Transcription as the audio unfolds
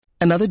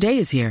Another day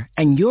is here,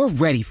 and you're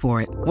ready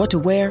for it. What to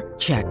wear?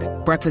 Check.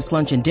 Breakfast,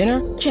 lunch, and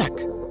dinner? Check.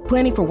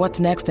 Planning for what's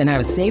next and how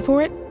to save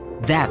for it?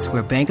 That's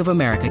where Bank of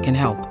America can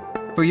help.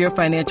 For your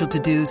financial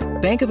to-dos,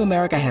 Bank of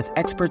America has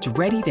experts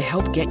ready to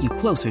help get you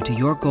closer to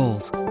your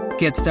goals.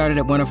 Get started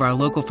at one of our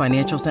local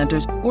financial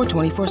centers or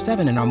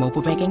 24/7 in our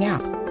mobile banking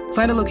app.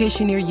 Find a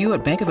location near you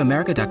at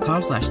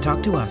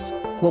bankofamerica.com/talktous.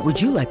 What would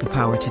you like the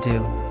power to do?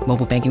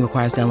 Mobile banking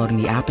requires downloading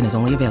the app and is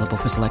only available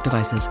for select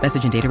devices.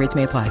 Message and data rates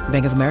may apply.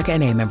 Bank of America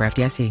N.A., member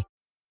FDIC.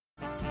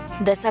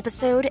 This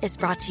episode is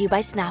brought to you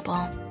by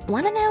Snapple.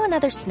 Want to know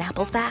another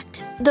Snapple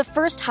fact? The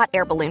first hot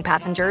air balloon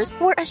passengers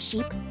were a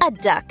sheep, a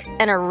duck,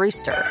 and a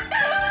rooster.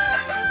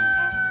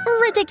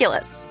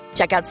 Ridiculous.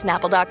 Check out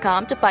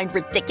Snapple.com to find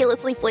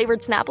ridiculously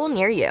flavored Snapple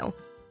near you.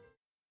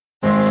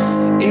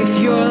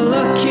 If you're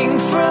looking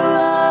for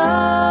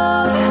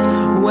love,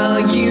 well,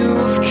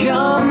 you've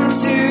come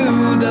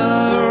to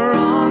the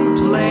wrong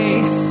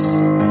place.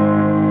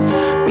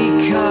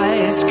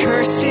 Because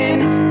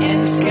Kirsten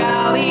and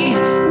Scally,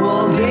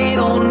 well, they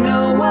don't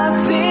know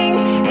a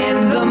thing.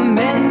 And the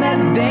men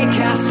that they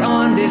cast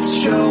on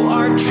this show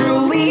are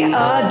truly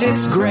a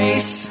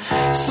disgrace.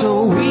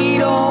 So we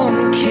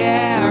don't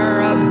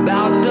care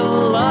about the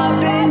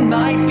love that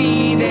might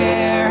be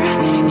there.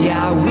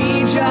 Yeah,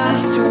 we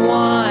just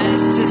want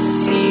to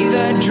see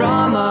the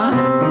drama.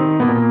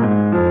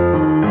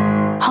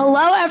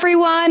 Hello,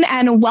 everyone,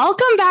 and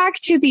welcome back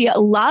to the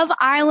Love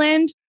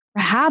Island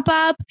Wrap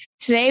Up.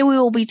 Today, we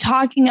will be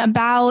talking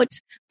about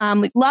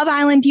Love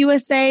Island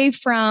USA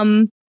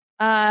from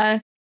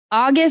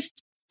August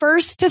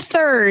 1st to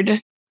 3rd.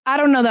 I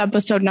don't know the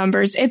episode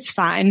numbers. It's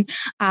fine.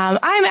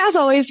 I'm, as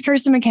always,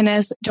 Kirsten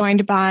McInnes,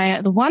 joined by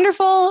the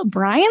wonderful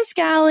Brian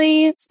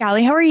Scally.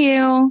 Scally, how are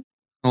you?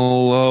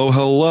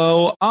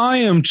 Hello. I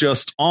am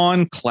just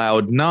on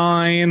cloud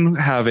nine.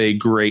 Have a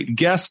great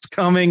guest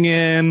coming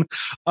in.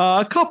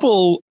 A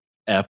couple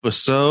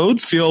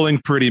episodes, feeling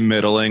pretty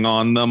middling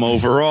on them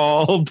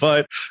overall,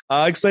 but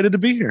excited to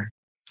be here.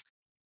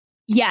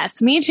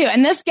 Yes, me too.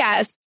 And this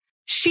guest,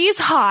 she's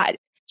hot.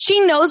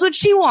 She knows what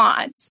she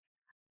wants.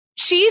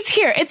 She's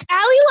here. It's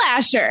Allie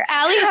Lasher.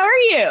 Allie, how are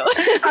you?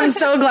 I'm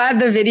so glad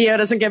the video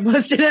doesn't get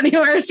posted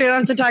anywhere, so we don't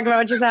have to talk about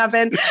what just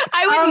happened.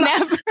 I would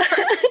never.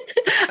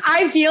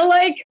 I feel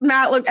like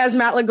as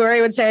Matt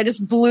Ligori would say, I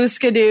just blew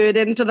skidooed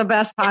into the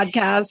best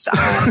podcast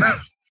on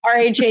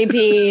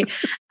RHAP.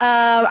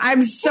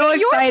 I'm so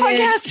excited.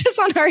 Your podcast is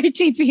on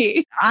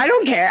RHAP. I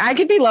don't care. I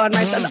could be low on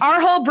myself.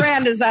 Our whole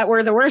brand is that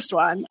we're the worst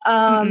one.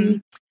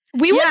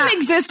 We wouldn't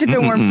exist if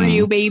it weren't for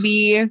you,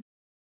 baby.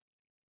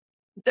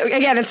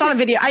 Again, it's not a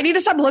video. I need to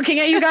stop looking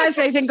at you guys.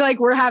 I think like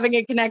we're having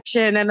a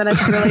connection, and then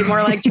it's really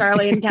more like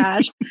Charlie and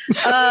Cash.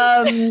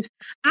 I'm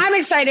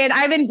excited.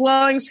 I've been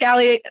blowing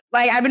Scally.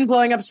 I've been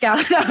blowing up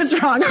Scally. That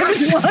was wrong. I've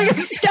been blowing up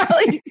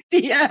Scally's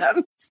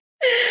DMs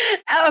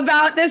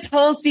about this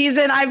whole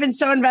season. I've been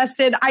so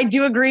invested. I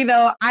do agree,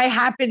 though. I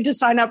happen to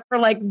sign up for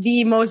like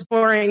the most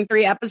boring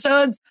 3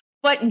 episodes.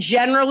 But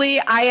generally,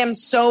 I am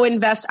so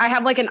invested. I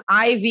have like an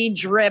IV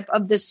drip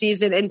of this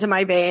season into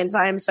my veins.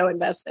 I am so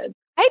invested.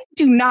 I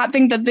do not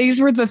think that these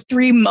were the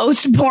 3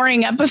 most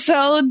boring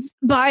episodes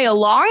by a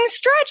long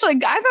stretch.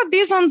 Like, I thought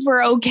these ones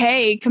were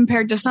okay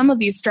compared to some of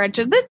these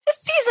stretches. This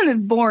season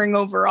is boring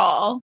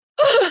overall.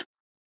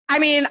 I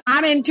mean,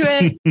 I'm into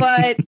it,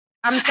 but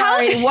I'm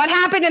sorry. What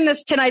happened in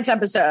tonight's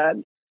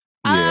episode?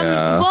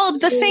 Well,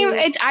 the same.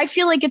 I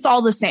feel like it's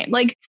all the same.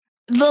 Like,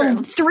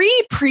 the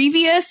 3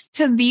 previous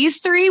to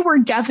these 3 were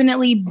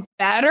definitely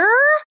better.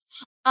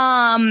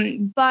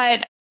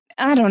 But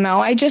I don't know.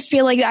 I just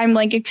feel like I'm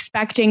like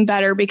expecting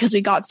better because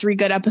we got 3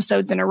 good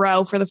episodes in a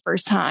row for the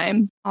first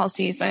time all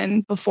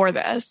season before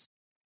this.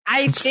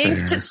 I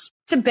think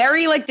to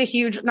bury like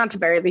not to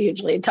bury the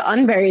huge lead, to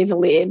unbury the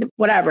lead,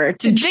 whatever,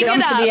 to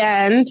jump to the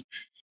end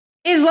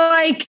is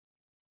like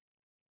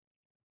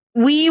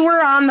we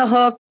were on the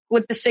hook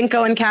with the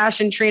Cinco and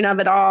Cash and Trina of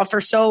it all for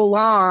so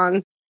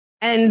long.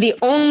 And the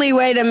only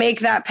way to make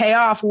that pay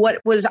off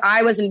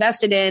I was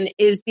invested in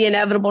is the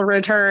inevitable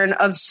return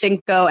of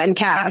Cinco and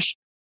Cash.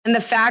 And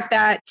the fact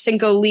that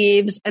Cinco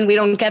leaves and we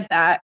don't get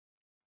that,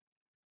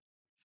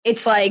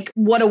 it's like,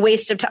 what a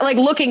waste of time. Like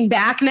looking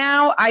back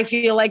now, I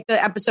feel like the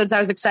episodes I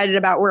was excited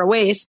about were a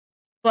waste,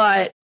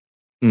 but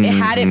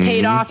had it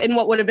paid off in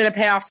what would have been a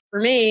payoff for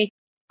me,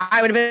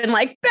 I would have been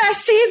like,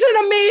 best season,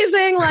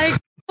 amazing, like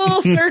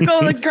full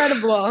circle,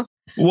 incredible.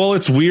 Well,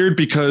 it's weird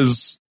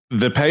because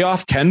the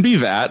payoff can be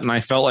that, and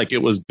I felt like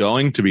it was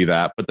going to be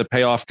that, but the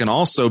payoff can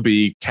also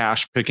be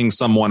Cash picking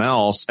someone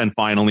else and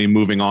finally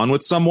moving on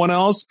with someone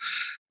else.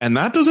 And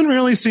that doesn't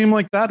really seem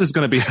like that is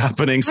going to be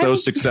happening so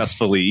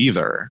successfully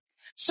either.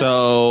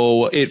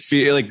 So it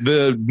feels like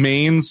the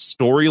main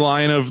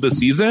storyline of the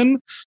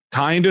season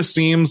kind of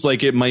seems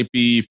like it might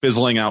be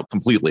fizzling out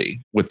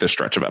completely with this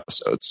stretch of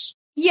episodes.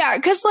 Yeah,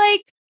 because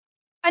like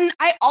And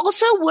I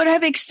also would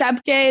have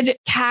accepted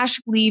Cash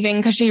leaving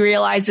because she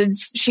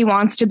realizes she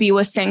wants to be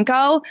with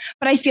Cinco.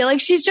 But I feel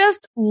like she's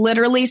just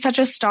literally such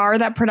a star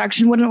that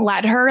production wouldn't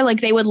let her.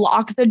 Like, they would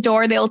lock the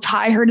door. They'll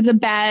tie her to the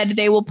bed.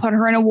 They will put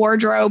her in a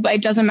wardrobe.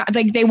 It doesn't matter.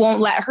 Like, they won't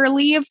let her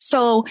leave.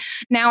 So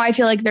now I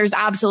feel like there's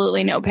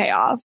absolutely no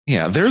payoff.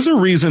 Yeah, there's a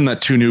reason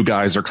that 2 new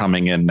guys are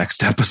coming in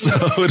next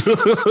episode.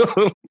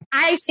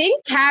 I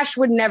think Cash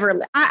would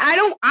never.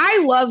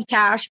 I love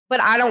Cash,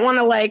 but I don't want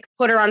to like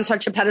put her on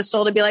such a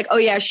pedestal to be like, oh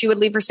yeah, she would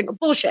leave for Cinco.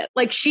 Bullshit.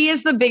 Like, she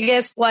is the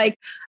biggest, like,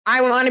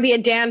 I want to be a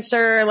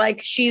dancer.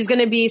 Like, she's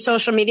going to be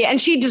social media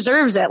and she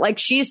deserves it. Like,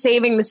 she's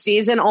saving the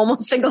season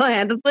almost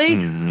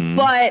single-handedly,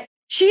 but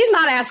she's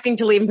not asking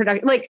to leave in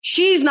production. Like,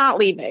 she's not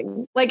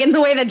leaving. Like, in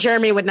the way that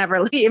Jeremy would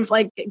never leave.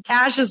 Like,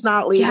 Cash is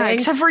not leaving. Yeah,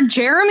 except for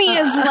Jeremy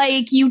is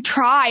like, you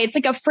try. It's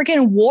like a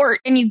freaking wart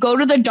and you go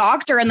to the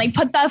doctor and they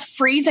put the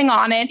freezing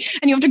on it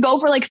and you have to go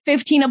for like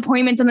 15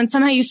 appointments and then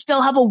somehow you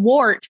still have a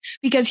wart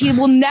because he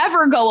will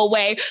never go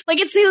away. Like,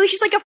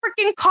 he's like a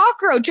freaking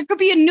cockroach. It could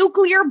be a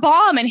nuclear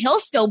bomb and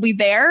he'll still be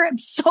there. I'm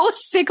so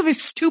sick of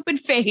his stupid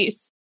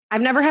face. I've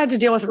never had to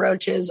deal with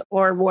roaches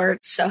or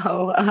warts,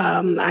 so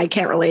I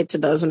can't relate to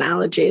those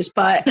analogies.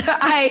 But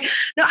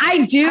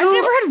I do. I've never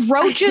had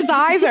roaches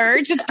either.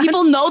 It's just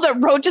people know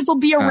that roaches will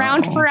be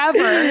around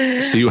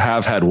forever. So you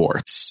have had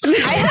warts. I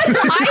had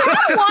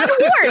one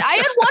wart. I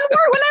had one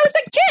wart when I was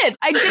a kid.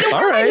 I didn't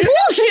wear my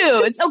pool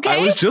shoes. Okay,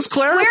 I was just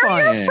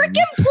clarifying. Wear your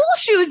freaking pool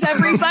shoes,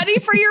 everybody,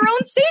 for your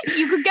own safety.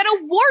 You could get a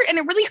wart, and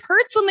it really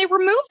hurts when they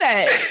remove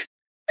it.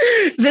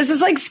 This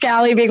is like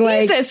Scally being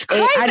like, Jesus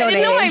Christ, I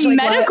didn't know my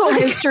medical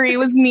history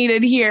was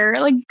needed here.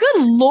 Like,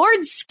 good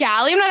Lord,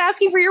 Scally, I'm not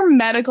asking for your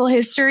medical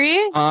history.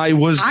 I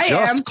was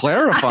just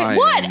clarifying.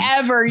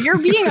 Whatever, you're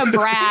being a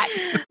brat.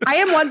 I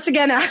am once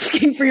again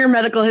asking for your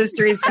medical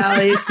history,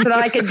 Scally, so that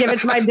I could give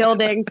it to my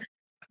building.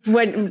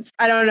 When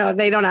I don't know,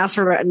 they don't ask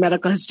for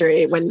medical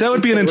history. When that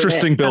would be an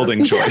interesting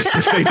building choice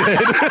if they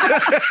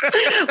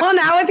did. Well,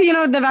 now with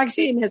the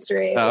vaccine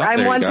history,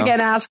 I'm once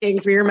again asking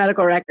for your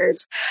medical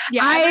records.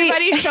 Yeah,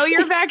 everybody, show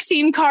your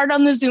vaccine card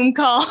on the Zoom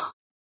call.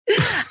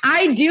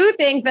 I do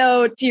think,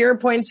 though, to your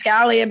point,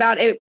 Scally, about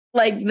it,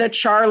 like the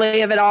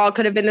Charlie of it all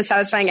could have been the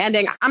satisfying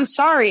ending. I'm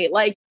sorry,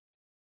 like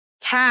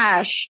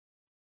Cash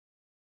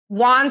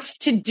wants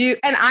to do,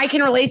 and I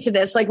can relate to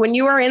this, like when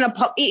you are in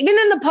even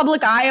in the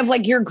public eye of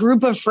like your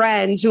group of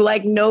friends who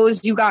like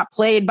knows you got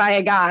played by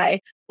a guy,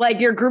 like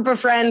your group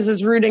of friends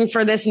is rooting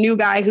for this new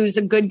guy who's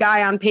a good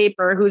guy on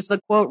paper, who's the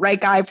quote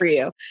right guy for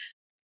you.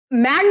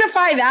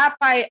 Magnify that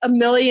by a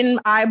million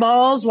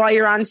eyeballs while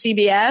you're on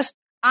CBS.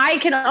 I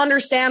can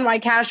understand why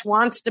Cash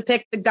wants to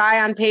pick the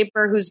guy on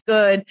paper who's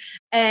good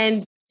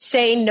and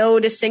say no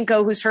to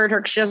Cinco, who's hurt her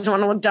because she doesn't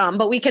want to look dumb.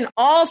 But we can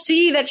all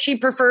see that she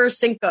prefers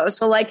Cinco.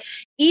 So like,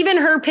 even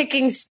her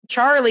picking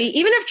Charlie,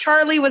 even if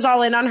Charlie was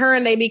all in on her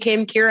and they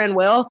became Kira and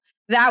Will,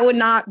 that would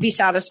not be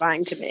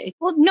satisfying to me.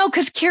 Well, no,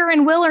 because Kira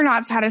and Will are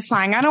not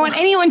satisfying. I don't want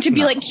anyone to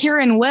be like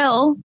Kira and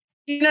Will.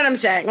 You know what I'm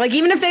saying? Like,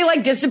 even if they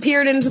like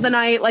disappeared into the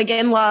night, like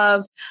in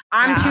love,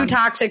 I'm too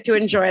toxic to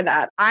enjoy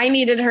that. I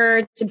needed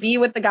her to be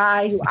with the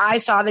guy who I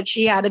saw that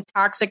she had a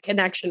toxic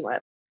connection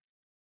with.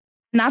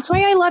 And that's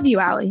why I love you,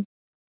 Allie.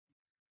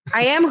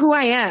 I am who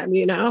I am,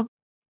 you know?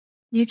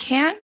 You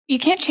can't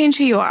change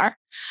who you are.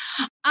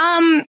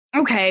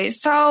 Okay.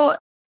 So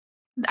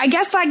I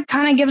guess that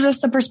kind of gives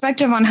us the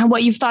perspective on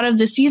what you've thought of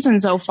the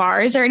season so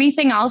far. Is there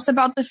anything else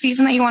about the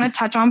season that you want to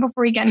touch on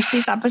before we get into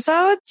these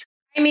episodes?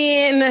 I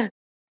mean,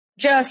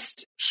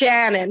 just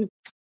Shannon.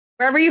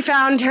 Wherever you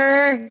found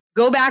her,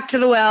 go back to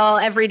the well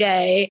every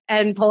day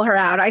and pull her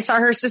out. I saw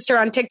her sister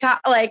on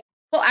TikTok, like,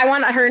 well, I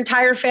want her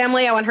entire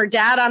family. I want her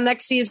dad on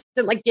next season.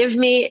 Like, give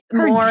me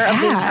more of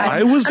the entire.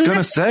 I was going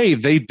to say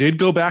they did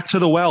go back to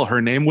the well. Her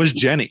name was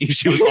Jenny.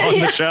 She was on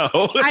the show.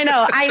 I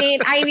know.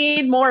 I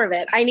need more of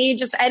it. I need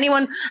just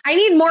anyone. I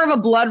need more of a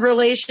blood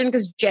relation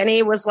because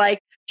Jenny was like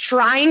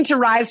trying to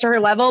rise to her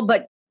level,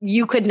 but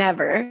you could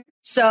never.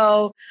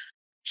 So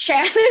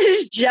Shannon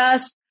is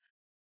just,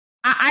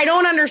 I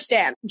don't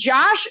understand.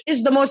 Josh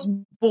is the most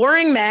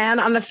boring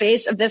man on the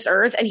face of this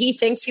earth. And he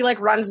thinks he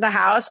like runs the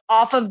house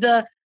off of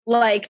the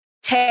like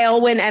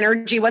tailwind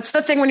energy. What's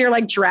the thing when you're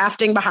like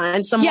drafting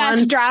behind someone?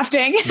 Yes,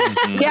 drafting.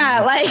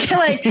 Yeah,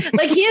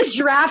 like he is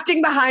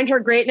drafting behind her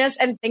greatness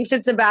and thinks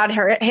it's about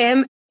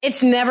him.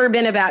 It's never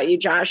been about you,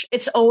 Josh.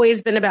 It's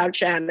always been about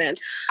Shannon.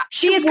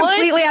 She is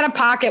completely out of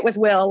pocket with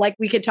Will. Like,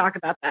 we could talk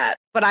about that,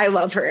 but I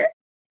love her.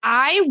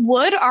 I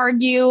would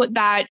argue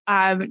that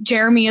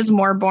Jeremy is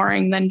more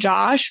boring than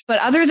Josh, but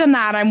other than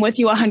that, I'm with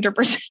you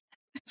 100%.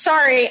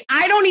 Sorry,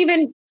 I don't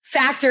even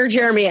factor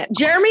Jeremy in.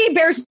 Jeremy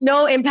bears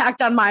no impact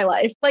on my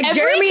life. Like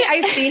Jeremy, I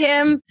see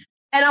him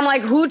and I'm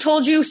like, who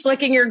told you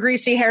slicking your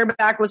greasy hair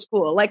back was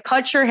cool? Like,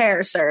 cut your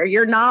hair, sir.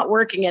 You're not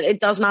working it. It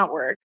does not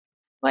work.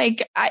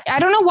 Like, I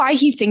don't know why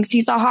he thinks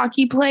he's a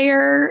hockey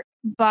player,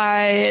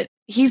 but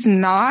he's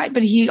not.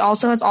 But he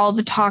also has all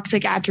the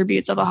toxic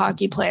attributes of a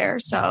hockey player.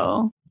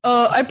 So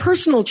I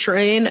personal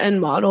train and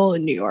model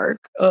in New York.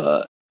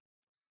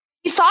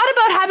 He thought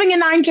about having a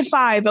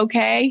 9-to-5.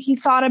 Okay. He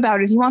thought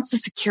about it. He wants the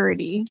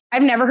security.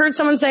 I've never heard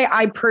someone say,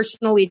 I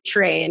personally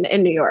train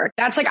in New York.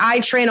 That's like, I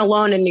train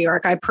alone in New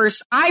York. I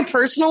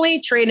personally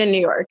train in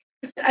New York.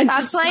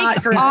 That's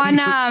like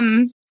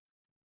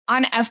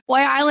on F-Boy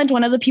Island,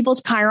 one of the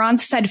people's chyrons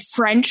said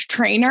French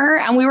trainer.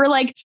 And we were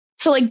like,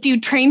 so like, do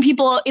you train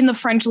people in the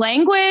French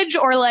language,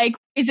 or like,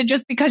 is it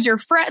just because you're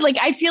French? Like,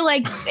 I feel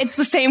like it's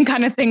the same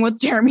kind of thing with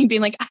Jeremy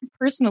being like, I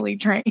personally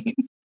train.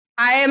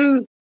 I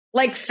am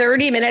like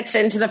 30 minutes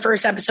into the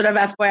first episode of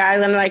F-Boy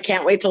Island, and I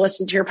can't wait to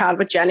listen to your pod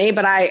with Jenny.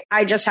 But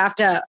I just have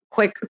to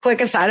quick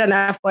aside on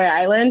F-Boy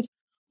Island.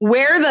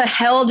 Where the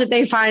hell did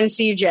they find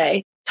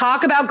CJ?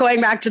 Talk about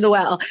going back to the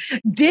well.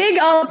 Dig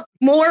up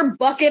more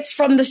buckets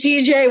from the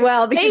CJ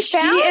well, because she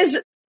is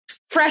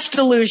fresh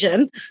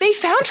delusion. They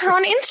found her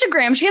on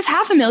Instagram. She has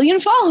 500,000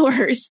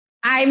 followers.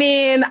 I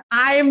mean,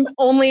 I'm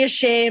only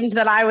ashamed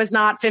that I was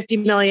not 50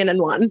 million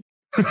and one.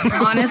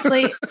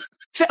 Honestly.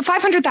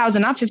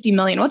 500,000, not 50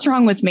 million. What's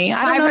wrong with me?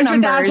 I don't know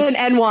numbers. 500,000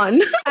 and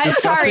one.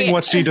 Discussing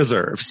what she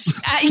deserves.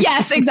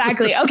 Yes,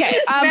 exactly. Okay.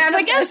 So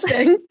I guess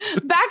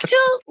back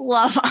to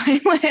Love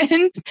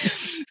Island.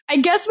 I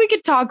guess we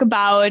could talk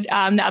about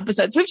the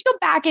episode. So we have to go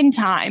back in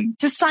time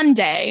to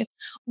Sunday,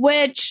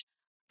 which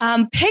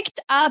picked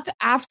up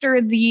after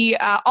the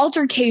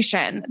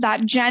altercation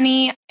that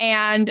Jenny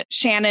and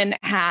Shannon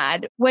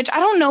had, which I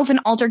don't know if an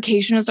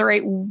altercation is the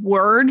right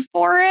word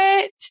for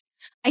it.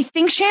 I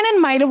think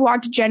Shannon might have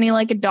walked Jenny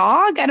like a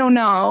dog. I don't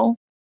know.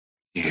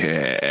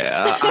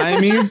 Yeah, I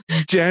mean,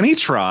 Jenny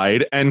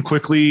tried and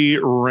quickly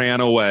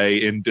ran away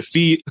in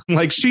defeat.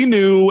 Like, she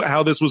knew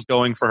how this was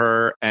going for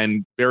her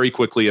and very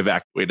quickly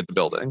evacuated the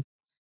building.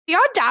 The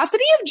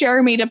audacity of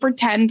Jeremy to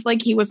pretend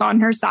like he was on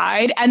her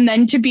side and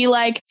then to be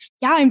like,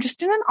 yeah, I'm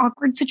just in an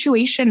awkward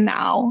situation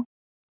now.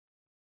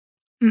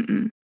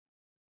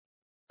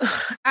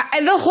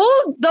 The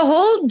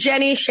whole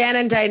Jenny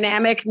Shannon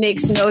dynamic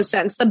makes no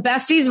sense. The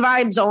besties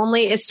vibes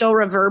only is still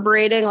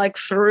reverberating like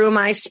through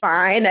my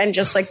spine and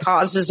just like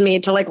causes me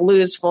to like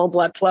lose full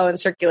blood flow and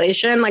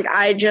circulation. Like,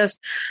 I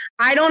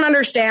don't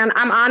understand.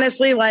 I'm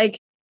honestly like,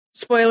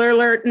 spoiler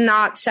alert,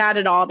 not sad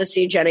at all to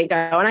see Jenny go.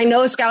 And I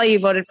know, Scally, you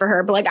voted for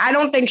her, but like, I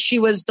don't think she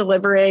was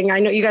delivering. I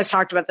know you guys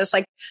talked about this.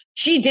 Like,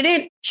 she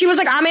was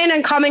like, I'm in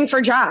and coming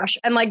for Josh.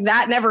 And like,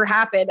 that never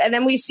happened. And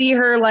then we see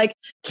her like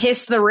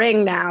kiss the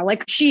ring now.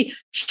 Like, she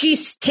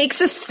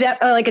takes a step,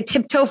 like a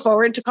tiptoe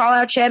forward to call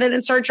out Shannon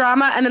and start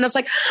drama. And then it's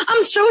like,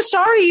 I'm so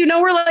sorry. You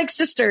know, we're like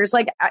sisters.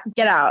 Like,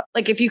 get out.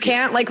 Like, if you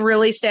can't like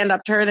really stand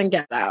up to her, then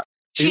get out.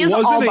 She is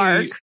all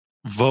bark.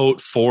 Vote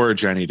for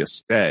Jenny to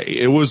stay.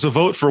 It was a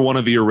vote for one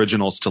of the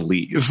originals to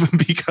leave,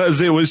 because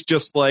it was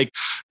just like,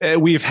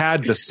 we've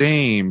had the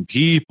same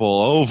people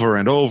over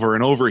and over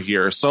and over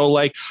here. So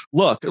like,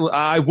 look,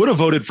 I would have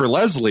voted for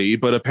Leslie,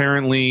 but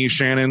apparently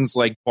Shannon's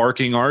like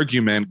barking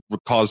argument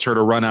caused her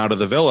to run out of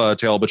the villa,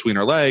 tail between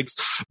her legs.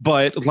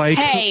 But like,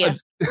 hey, I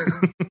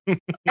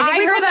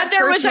heard that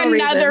there was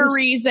another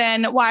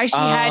reason why she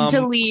had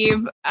to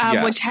leave,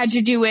 yes, which had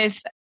to do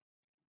with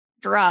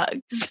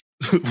drugs.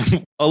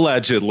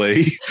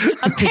 Allegedly.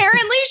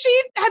 Apparently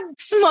she had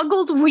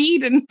smuggled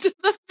weed into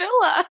the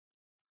villa.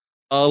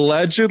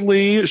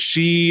 Allegedly,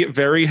 she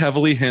very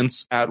heavily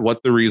hints at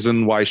what the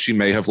reason why she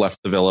may have left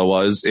the villa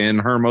was in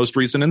her most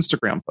recent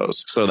Instagram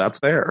post. So that's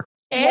there.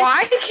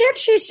 Why can't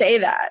she say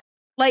that?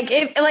 Like,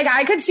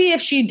 I could see if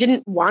she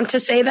didn't want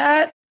to say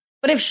that,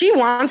 but if she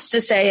wants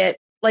to say it,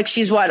 like,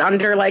 she's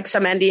under like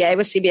some NDA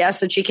with CBS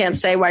that she can't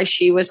say why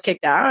she was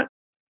kicked out.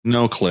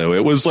 No clue.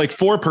 It was like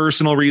for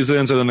personal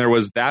reasons. And then there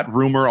was that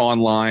rumor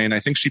online. I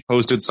think she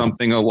posted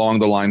something along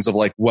the lines of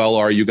like, well,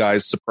 are you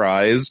guys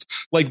surprised?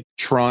 Like,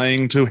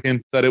 trying to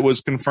hint that it was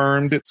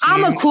confirmed. It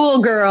seems. I'm a cool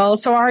girl.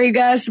 So are you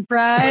guys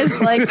surprised?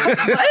 Like,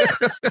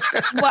 what?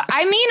 Well,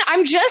 I mean,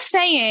 I'm just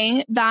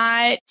saying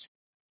that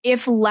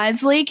if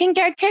Leslie can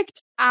get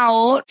kicked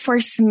out for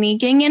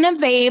sneaking in a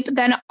vape,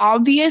 then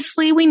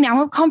obviously we now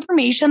have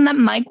confirmation that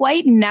Mike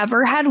White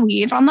never had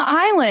weed on the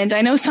island.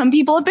 I know some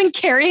people have been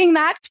carrying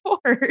that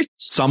torch.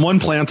 Someone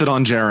planted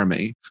on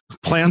Jeremy.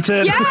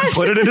 Planted, yes!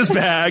 Put it in his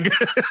bag.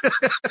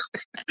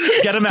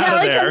 Get him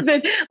out of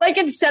there. Like,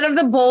 instead of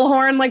the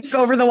bullhorn, like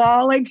over the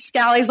wall, like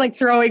Scally's like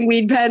throwing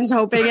weed pens,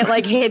 hoping it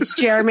like hits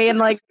Jeremy and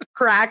like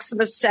cracks and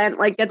the scent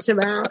like gets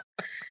him out.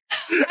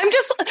 I'm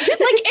just like,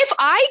 if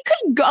I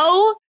could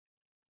go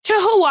to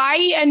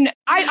Hawaii, and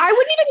I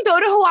wouldn't even go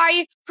to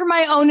Hawaii for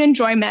my own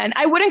enjoyment.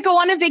 I wouldn't go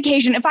on a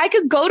vacation. If I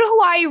could go to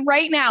Hawaii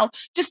right now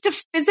just to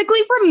physically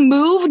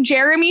remove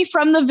Jeremy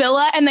from the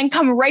villa and then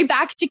come right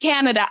back to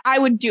Canada, I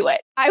would do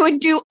it. I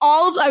would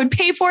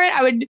pay for it.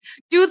 I would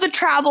do the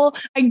travel.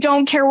 I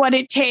don't care what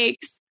it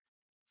takes.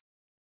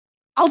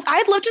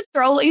 I'd love to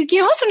throw, like, you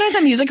know how sometimes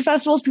at music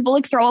festivals people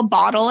like throw a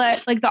bottle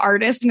at like the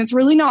artist and it's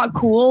really not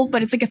cool,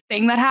 but it's like a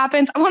thing that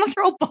happens. I want to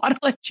throw a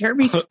bottle at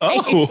Jeremy's face.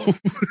 Oh,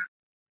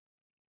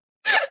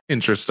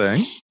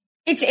 interesting.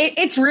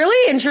 It's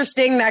really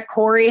interesting that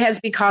Corey has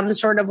become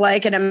sort of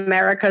like an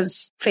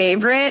America's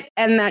favorite,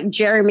 and that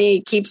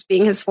Jeremy keeps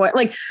being his foil.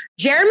 Like,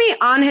 Jeremy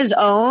on his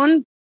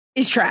own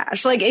is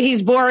trash. Like,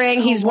 he's boring.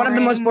 So he's one of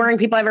the most boring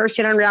people I've ever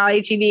seen on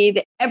reality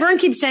TV. Everyone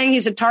keeps saying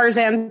he's a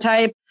Tarzan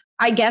type.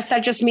 I guess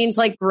that just means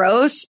like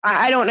gross.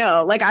 I don't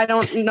know. Like, I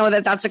don't know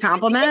that that's a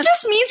compliment. It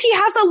just means he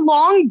has a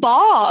long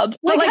bob.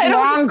 Like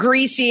long,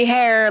 greasy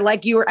hair.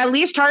 Like, at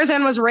least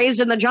Tarzan was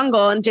raised in the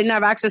jungle and didn't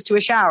have access to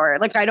a shower.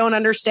 Like, I don't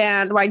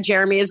understand why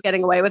Jeremy is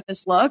getting away with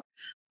this look.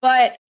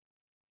 But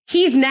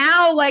he's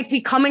now like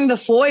becoming the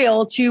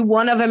foil to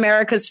one of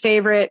America's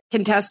favorite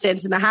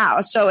contestants in the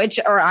house.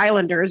 Or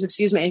Islanders,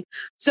 excuse me.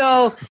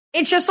 So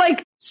it's just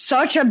like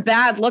such a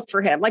bad look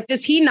for him. Like,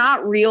 does he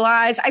not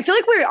realize? I feel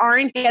like we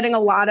aren't getting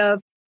a lot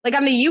of, like,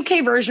 on the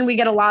UK version, we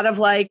get a lot of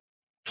like,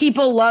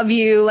 people love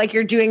you. Like,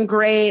 you're doing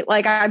great.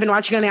 Like, I've been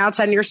watching on the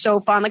outside and you're so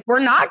fun. Like, we're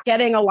not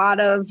getting a lot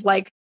of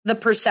like the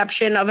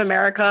perception of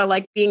America,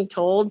 like being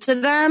told to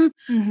them.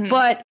 Mm-hmm.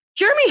 But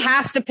Jeremy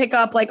has to pick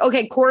up like,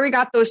 okay, Corey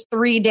got those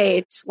 3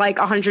 dates like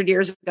 100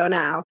 years ago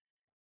now.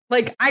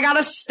 Like, I got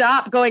to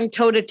stop going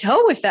toe to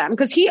toe with them,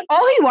 because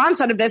all he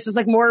wants out of this is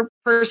like more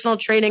personal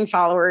training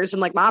followers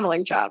and like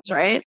modeling jobs,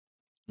 right?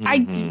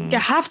 Mm-hmm. I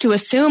have to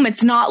assume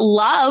it's not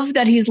love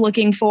that he's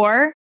looking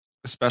for.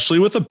 Especially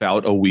with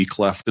about a week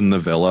left in the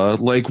villa.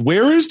 Like,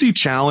 where is the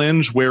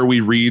challenge where we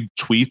read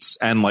tweets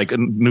and like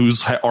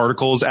news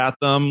articles at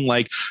them?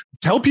 Like,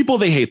 tell people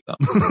they hate them.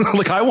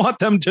 Like, I want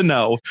them to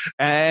know,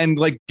 and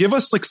like, give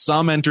us like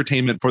some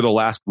entertainment for the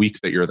last week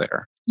that you're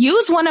there.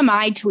 Use one of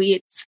my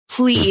tweets,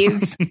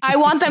 please. I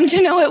want them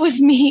to know it was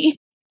me.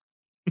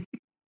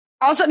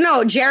 Also,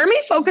 no, Jeremy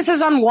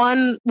focuses on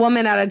one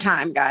woman at a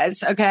time,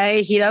 guys.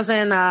 Okay. He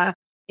doesn't,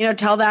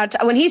 tell that.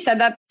 When he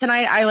said that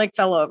tonight, I like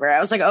fell over. I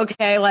was like,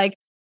 okay, like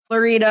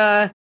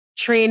Florida,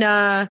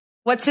 Trina,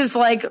 what's his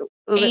like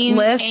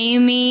list?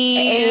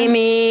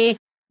 Amy,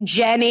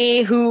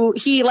 Jenny, who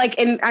he like,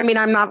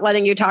 I'm not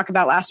letting you talk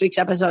about last week's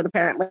episode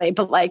apparently,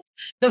 but like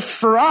the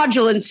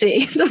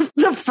fraudulency,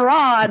 the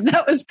fraud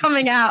that was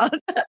coming out.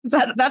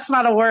 That's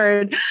not a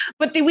word,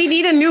 but we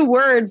need a new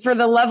word for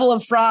the level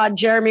of fraud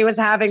Jeremy was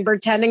having,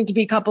 pretending to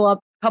be coupled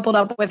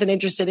up with and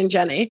interested in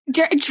Jenny.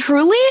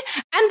 Truly.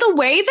 And the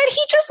way that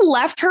he just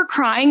left her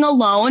crying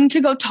alone to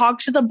go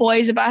talk to the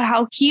boys about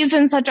how he's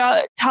in such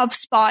a tough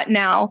spot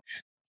now.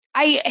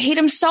 I hate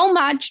him so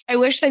much. I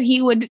wish that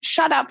he would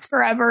shut up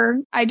forever.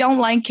 I don't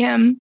like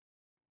him.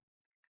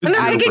 And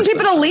they're picking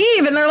people to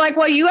leave. And they're like,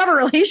 well, you have a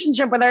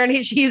relationship with her. And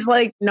he's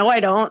like, no, I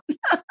don't.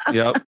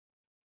 Yep.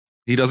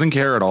 He doesn't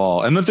care at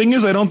all. And the thing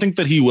is, I don't think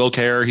that he will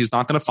care. He's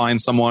not going to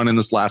find someone in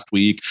this last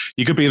week.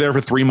 He could be there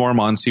for 3 more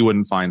months. He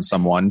wouldn't find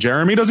someone.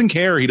 Jeremy doesn't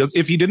care.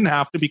 If he didn't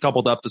have to be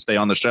coupled up to stay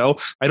on the show,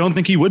 I don't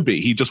think he would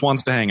be. He just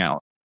wants to hang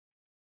out.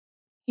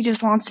 He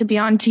just wants to be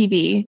on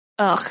TV.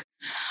 Ugh.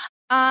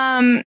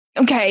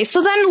 Okay,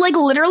 so then like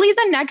literally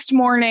the next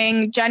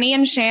morning, Jenny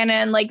and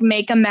Shannon like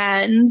make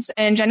amends,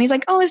 and Jenny's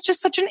like, oh, it's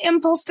just such an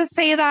impulse to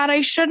say that.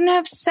 I shouldn't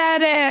have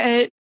said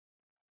it.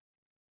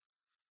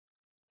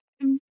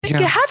 But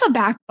you have a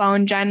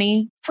backbone,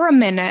 Jenny, for a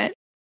minute.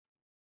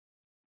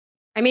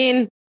 I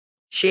mean,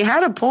 she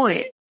had a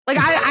point. Like,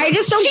 I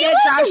just don't get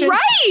Josh's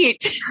right.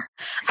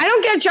 I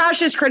don't get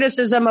Josh's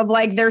criticism of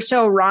like, they're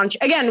so raunchy.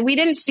 Again, we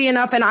didn't see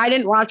enough, and I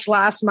didn't watch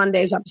last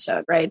Monday's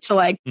episode, right? So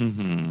like,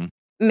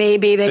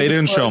 maybe they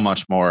didn't show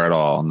much more at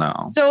all.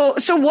 No.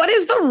 So what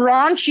is the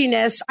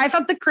raunchiness? I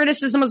thought the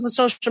criticism was the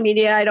social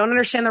media. I don't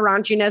understand the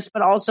raunchiness,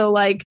 but also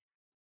like,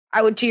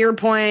 I would, to your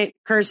point,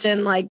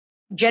 Kirsten, like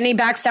Jenny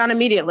backs down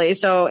immediately.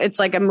 So it's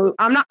like a move.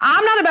 I'm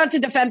not about to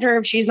defend her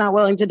if she's not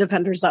willing to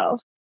defend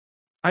herself.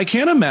 I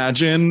can't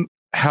imagine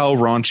how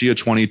raunchy a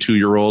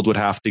 22-year-old would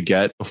have to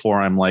get before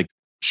I'm like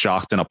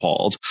shocked and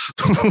appalled.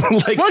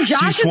 Like, well,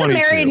 Josh is a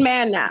married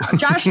man now.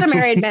 Josh is a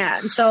married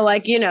man. So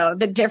like,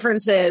 the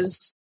difference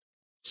is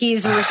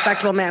he's a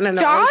respectable man in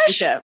a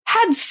relationship.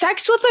 Had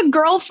sex with a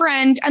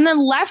girlfriend and then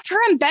left her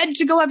in bed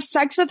to go have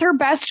sex with her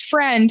best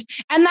friend.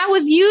 And that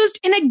was used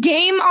in a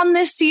game on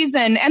this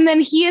season. And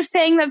then he is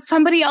saying that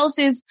somebody else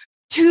is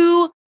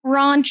too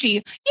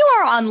raunchy. You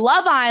are on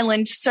Love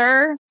Island,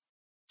 sir.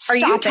 Are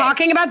you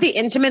talking about the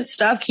intimate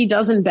stuff he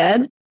does in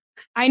bed?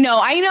 I know.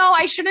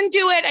 I shouldn't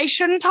do it. I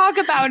shouldn't talk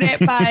about it,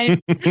 but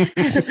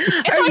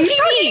it's Are you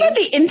talking about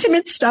the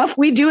intimate stuff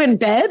we do in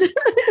bed?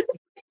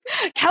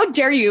 How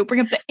dare you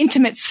bring up the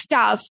intimate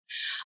stuff?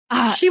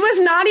 She was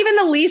not even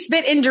the least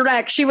bit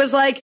indirect. She was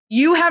like,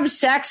 you have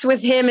sex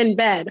with him in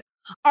bed.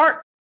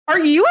 Are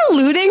you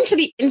alluding to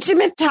the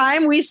intimate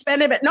time we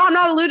spend in bed? No, I'm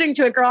not alluding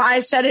to it, girl.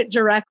 I said it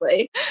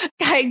directly.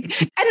 And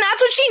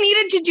that's what she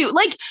needed to do.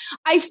 Like,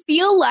 I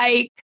feel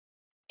like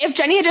if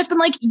Jenny had just been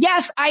like,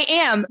 yes, I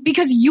am,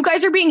 because you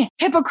guys are being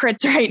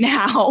hypocrites right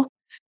now,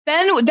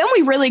 then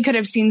we really could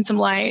have seen some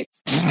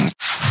lights.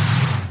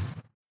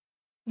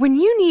 When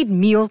you need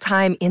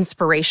mealtime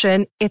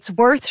inspiration, it's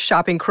worth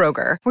shopping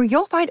Kroger, where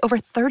you'll find over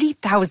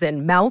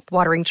 30,000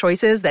 mouth-watering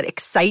choices that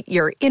excite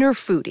your inner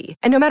foodie.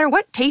 And no matter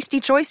what tasty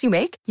choice you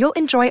make, you'll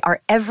enjoy our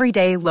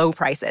everyday low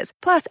prices,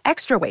 plus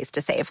extra ways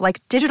to save,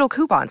 like digital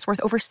coupons worth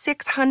over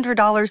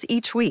 $600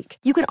 each week.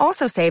 You can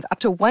also save up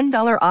to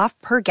 $1 off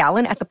per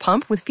gallon at the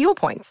pump with fuel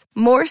points.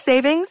 More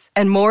savings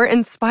and more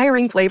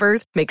inspiring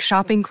flavors make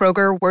shopping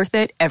Kroger worth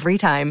it every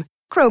time.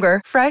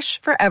 Kroger,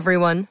 fresh for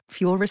everyone.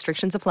 Fuel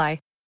restrictions apply.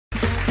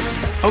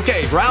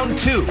 Okay, round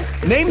two.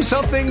 Name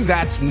something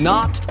that's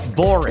not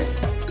boring.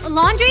 A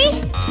laundry?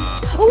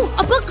 Ooh,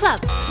 a book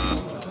club.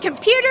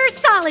 Computer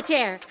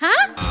solitaire,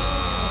 huh?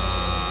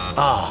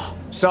 Ah,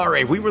 oh,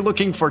 sorry, we were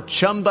looking for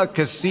Chumba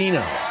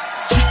Casino.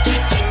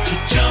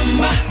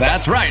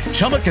 That's right,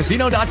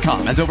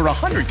 ChumbaCasino.com has over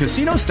 100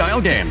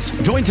 casino-style games.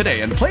 Join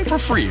today and play for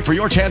free for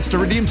your chance to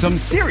redeem some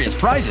serious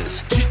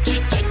prizes.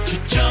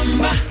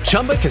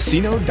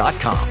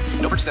 ChumbaCasino.com.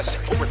 No purchase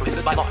necessary. Void where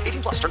prohibited by law.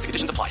 18+. Terms and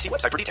conditions apply. See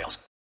website for details.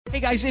 Hey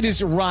guys, it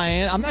is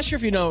Ryan. I'm not sure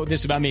if you know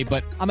this about me,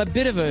 but I'm a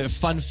bit of a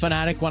fun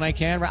fanatic when I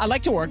can. I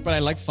like to work, but I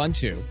like fun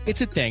too.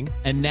 It's a thing.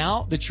 And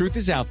now the truth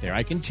is out there.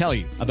 I can tell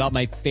you about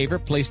my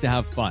favorite place to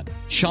have fun.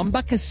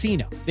 Chumba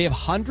Casino. They have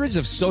hundreds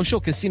of social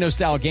casino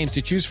style games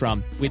to choose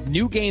from with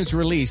new games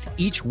released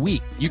each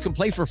week. You can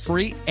play for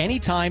free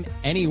anytime,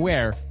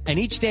 anywhere. And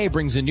each day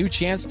brings a new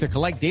chance to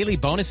collect daily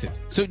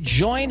bonuses. So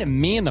join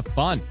me in the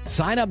fun.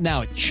 Sign up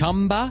now at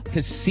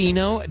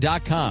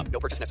ChumbaCasino.com. No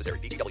purchase necessary.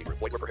 VGW.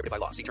 Void where prohibited by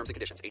law. See terms and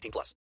conditions.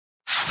 18+.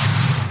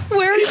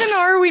 Where even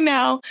are we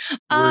now?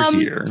 We're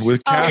here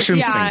with Cash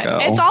and Cinco.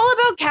 It's all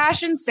about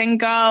Cash and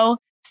Cinco.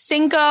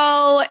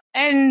 Cinco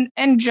and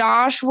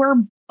Josh were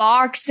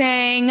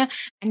boxing,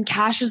 and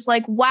Cash is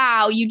like,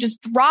 wow, you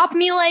just dropped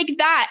me like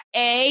that,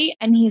 eh?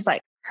 And he's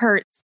like,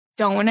 hurts,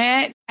 don't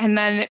it? And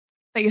then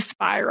they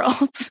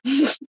spiraled.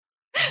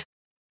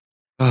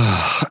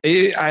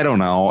 I don't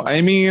know.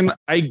 I mean,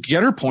 I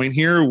get her point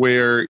here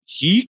where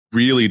he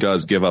really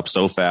does give up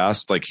so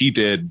fast. Like he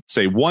did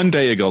say one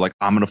day ago, like,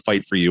 I'm going to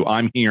fight for you.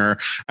 I'm here.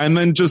 And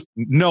then just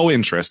no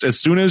interest. As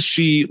soon as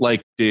she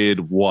spoke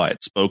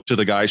to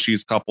the guy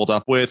she's coupled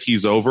up with,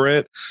 he's over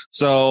it.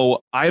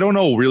 So I don't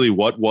know really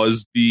what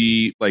was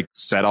the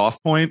set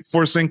off point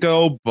for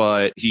Cinco,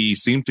 but he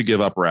seemed to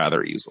give up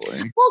rather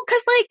easily. Well,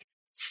 because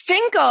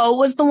Cinco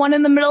was the one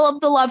in the middle of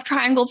the love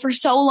triangle for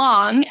so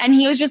long. And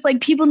he was just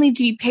like, people need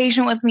to be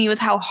patient with me with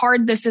how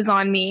hard this is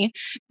on me.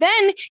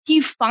 Then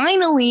he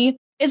finally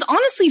is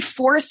honestly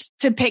forced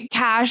to pick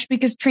Cash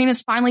because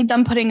Trina's finally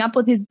done putting up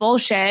with his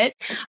bullshit.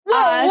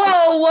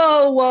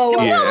 Whoa.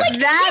 Yeah. No,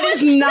 that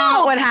is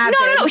not what happened.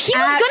 No. He was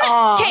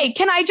gonna. Okay,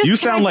 can I just? You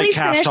sound like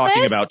Cash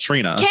talking this? about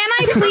Trina. Can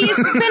I please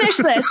finish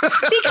this?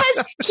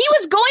 Because he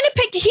was going to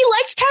pick. He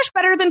liked Cash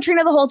better than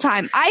Trina the whole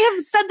time. I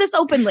have said this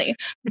openly,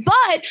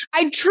 but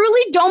I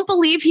truly don't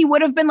believe he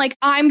would have been like,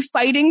 "I'm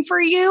fighting for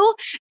you,"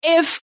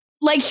 if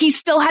he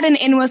still had an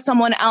in with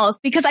someone else,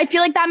 because I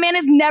feel like that man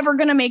is never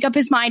going to make up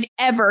his mind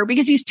ever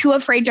because he's too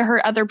afraid to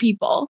hurt other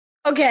people.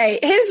 Okay.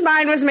 His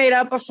mind was made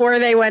up before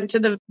they went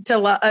to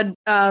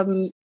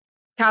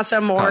Casa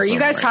Amor. You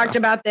guys talked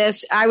about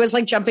this. I was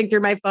jumping through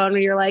my phone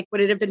when you're like,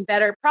 would it have been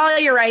better?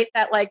 Probably you're right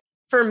that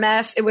for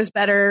Mess, it was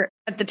better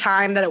at the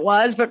time that it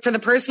was. But for the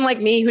person like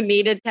me who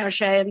needed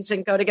Cache and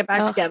Cinco to get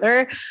back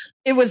together,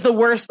 it was the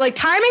worst.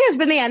 Timing has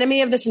been the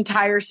enemy of this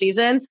entire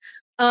season.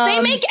 They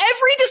make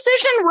every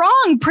decision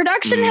wrong.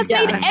 Production has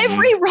made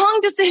every wrong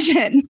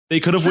decision. They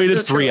could have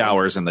waited 3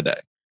 hours in the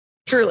day.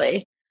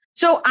 Truly.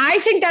 So I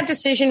think that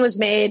decision was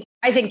made.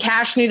 I think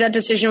Cash knew that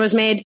decision was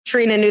made.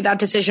 Trina knew that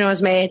decision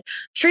was made.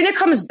 Trina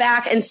comes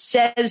back and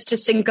says to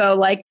Cinco,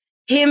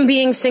 him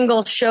being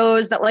single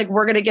shows that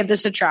we're going to give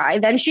this a try.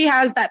 Then she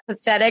has that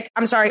pathetic,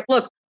 I'm sorry,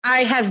 look,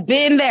 I have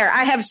been there.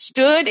 I have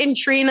stood in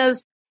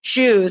Trina's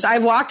shoes.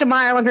 I've walked a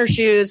mile in her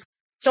shoes.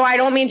 So I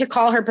don't mean to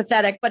call her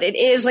pathetic, but it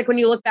is when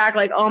you look back,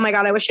 oh my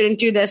God, I wish I didn't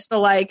do this.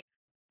 The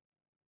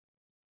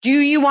do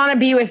you want to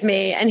be with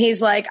me? And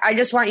he's like, I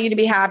just want you to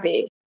be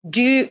happy.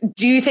 Do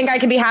you think I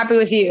can be happy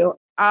with you?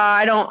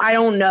 I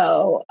don't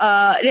know.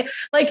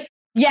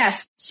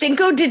 Yes,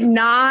 Cinco did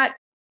not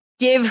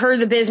give her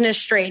the business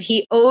straight.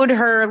 He owed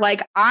her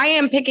I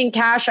am picking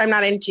Cash. I'm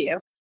not into you.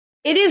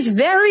 It is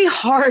very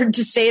hard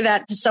to say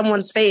that to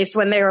someone's face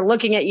when they are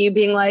looking at you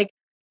being like,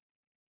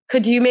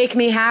 could you make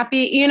me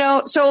happy?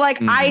 So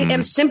I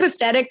am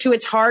sympathetic to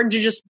it's hard to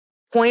just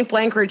point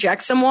blank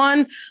reject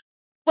someone,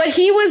 but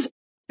he was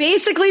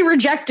basically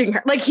rejecting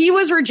her. He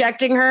was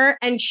rejecting her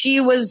and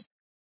she was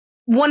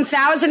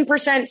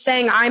 1000%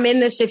 saying, I'm in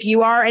this if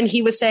you are. And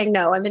he was saying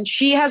no. And then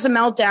she has a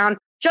meltdown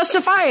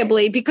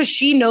justifiably because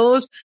she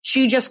knows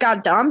she just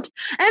got dumped.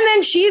 And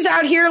then she's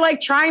out here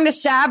trying to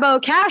sabo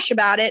Cash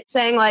about it,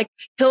 saying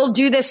he'll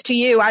do this to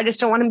you. I just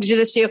don't want him to do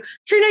this to you.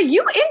 Trina,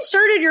 you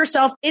inserted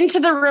yourself into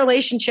the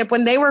relationship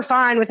when they were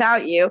fine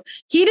without you.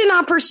 He did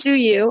not pursue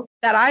you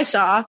that I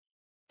saw.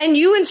 And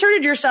you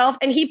inserted yourself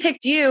and he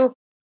picked you.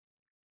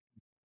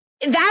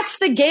 That's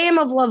the game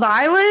of Love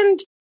Island.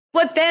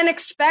 but then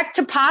expect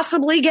to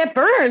possibly get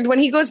burned when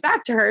he goes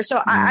back to her.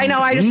 So I know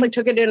I just like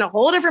took it in a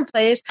whole different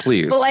place.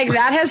 Please. But like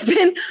that has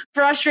been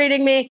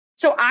frustrating me.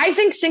 So I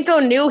think Cinco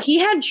knew he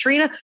had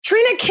Trina.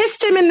 Trina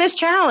kissed him in this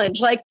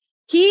challenge. Like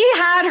he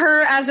had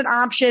her as an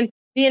option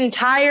the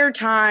entire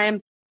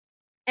time.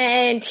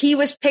 And he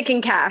was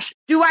picking Cash.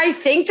 Do I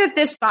think that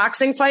this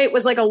boxing fight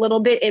was like a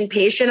little bit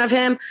impatient of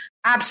him?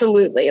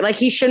 Absolutely. Like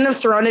he shouldn't have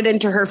thrown it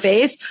into her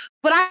face.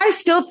 But I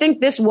still think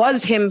this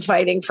was him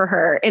fighting for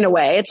her in a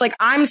way. It's like,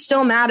 I'm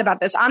still mad about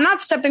this. I'm not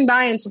stepping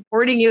by and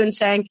supporting you and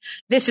saying,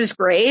 this is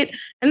great.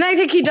 And I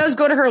think he does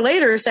go to her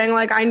later saying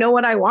like, I know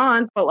what I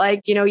want, but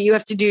like, you know, you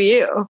have to do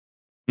you.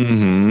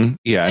 Mm-hmm.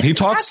 Yeah. And he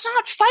talks. That's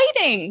not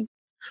fighting.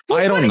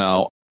 I don't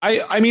know.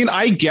 I mean,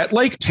 I get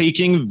like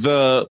taking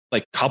the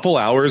like couple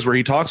hours where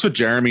he talks with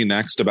Jeremy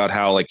next about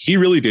how like he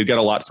really did get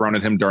a lot thrown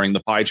at him during the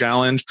pie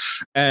challenge.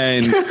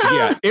 And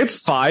yeah, it's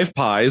 5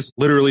 pies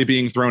literally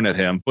being thrown at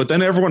him. But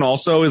then everyone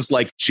also is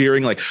like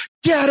cheering, like,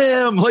 get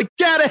him, like,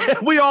 get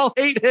him. We all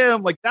hate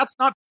him. Like, that's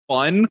not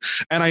fun.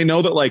 And I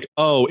know that like,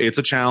 oh, it's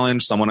a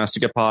challenge. Someone has to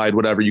get pied,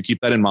 whatever. You keep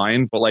that in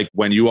mind. But like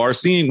when you are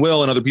seeing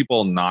Will and other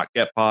people not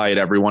get pied,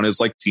 everyone is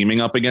like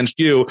teaming up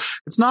against you.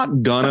 It's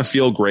not gonna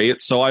feel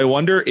great. So I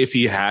wonder if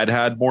he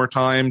had more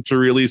time to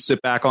really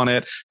sit back on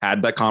it,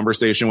 had that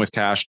conversation with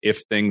Cash,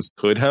 if things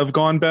could have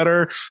gone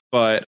better.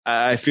 But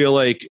I feel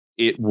like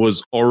it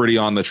was already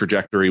on the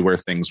trajectory where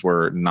things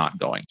were not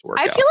going to work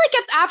out. I feel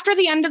like after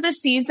the end of the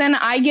season,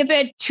 I give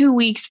it 2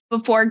 weeks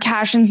before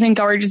Cash and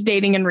Cinco are just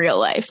dating in real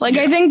life. Like,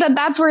 yeah. I think that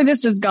that's where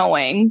this is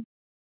going.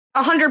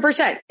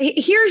 100%.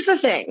 Here's the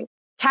thing.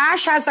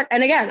 Cash has, like,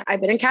 and again,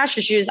 I've been in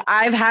Cash's shoes.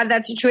 I've had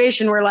that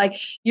situation where like,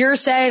 you're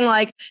saying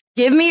like,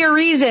 give me a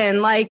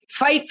reason, like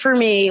fight for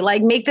me,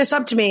 like make this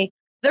up to me.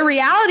 The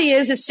reality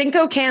is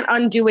Cinco can't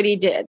undo what he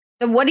did.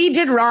 What he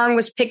did wrong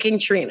was picking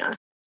Trina.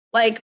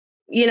 Like,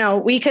 you know,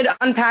 we could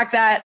unpack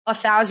that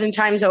 1,000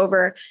 times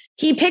over.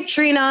 He picked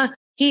Trina.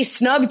 He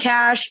snubbed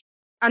Cash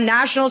on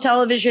national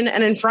television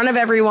and in front of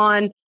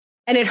everyone.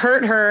 And it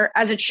hurt her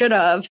as it should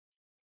have.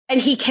 And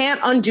he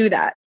can't undo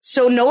that.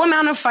 So no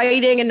amount of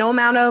fighting and no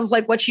amount of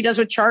like what she does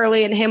with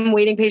Charlie and him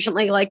waiting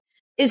patiently, like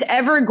is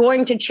ever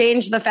going to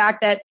change the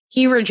fact that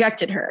he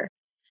rejected her.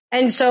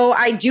 And so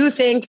I do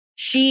think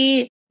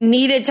she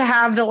needed to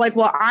have the like,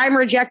 well, I'm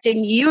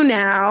rejecting you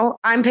now.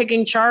 I'm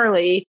picking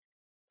Charlie.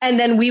 And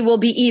then we will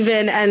be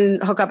even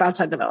and hook up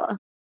outside the villa.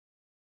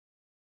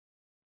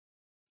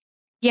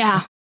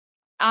 Yeah.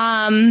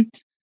 And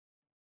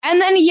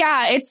then,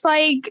 yeah, it's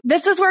like,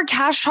 this is where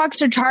Cash talks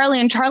to Charlie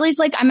and Charlie's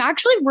like, I'm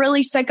actually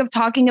really sick of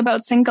talking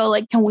about Cinco.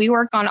 Like, can we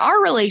work on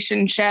our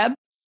relationship?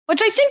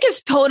 Which I think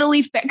is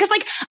totally fair. Cause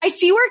like, I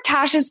see where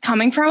Cash is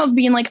coming from of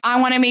being like, I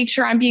want to make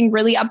sure I'm being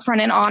really upfront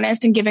and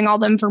honest and giving all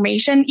the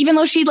information, even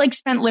though she like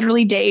spent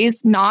literally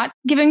days not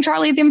giving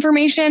Charlie the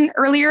information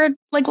earlier,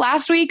 like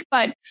last week,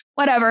 but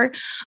whatever.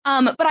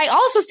 But I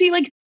also see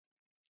like,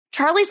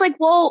 Charlie's like,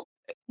 well,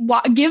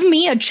 give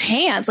me a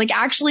chance. Like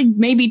actually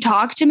maybe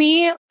talk to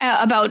me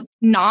about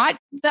not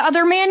the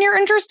other man you're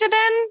interested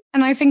in.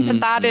 And I think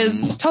that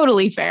is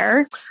totally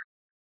fair.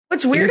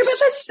 What's weird about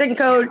the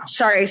Cinco?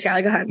 Sorry,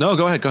 Scally, go ahead. No,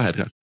 go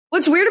ahead.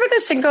 What's weird about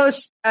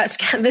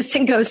the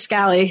Cinco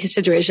Scally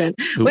situation?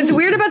 Ooh. What's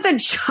weird about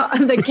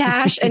the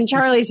Cash and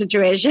Charlie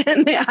situation?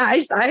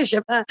 I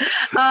ship that.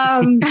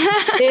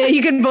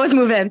 You can both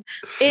move in.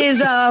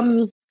 Is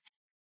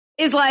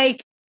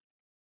like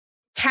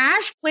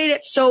Cash played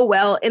it so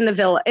well in the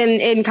villa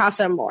in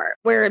Casa Amor,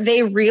 where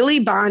they really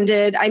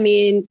bonded. I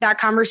mean, that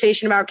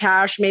conversation about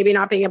Cash maybe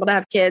not being able to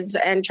have kids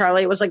and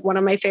Charlie was like one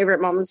of my favorite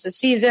moments this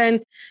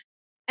season.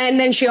 And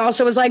then she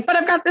also was like, but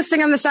I've got this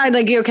thing on the side.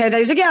 Like, you okay?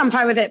 He's like, yeah, I'm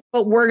fine with it.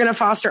 But we're going to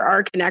foster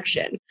our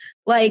connection.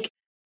 Like,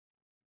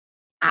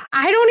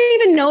 I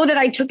don't even know that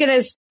I took it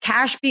as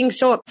Cash being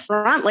so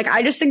upfront. Like,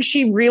 I just think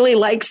she really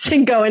likes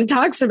Cinco and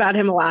talks about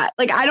him a lot.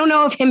 Like, I don't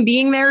know if him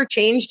being there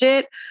changed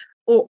it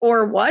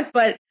or what,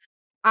 but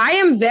I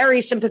am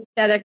very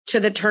sympathetic to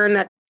the turn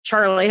that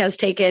Charlie has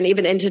taken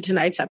even into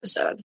tonight's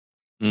episode.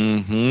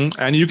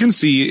 Mm-hmm. And you can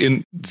see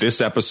in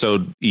this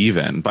episode,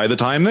 even by the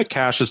time that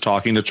Cash is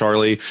talking to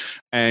Charlie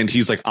and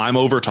he's like, I'm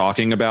over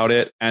talking about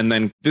it. And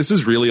then this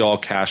is really all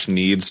Cash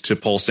needs to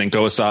pull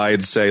Cinco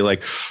aside, say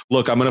like,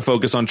 look, I'm going to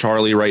focus on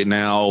Charlie right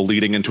now,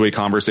 leading into a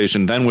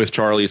conversation then with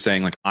Charlie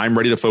saying like, I'm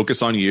ready to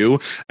focus on you.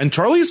 And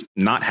Charlie's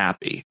not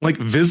happy, like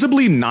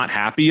visibly not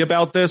happy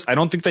about this. I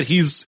don't think that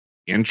he's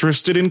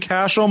interested in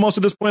Cash almost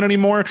at this point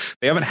anymore.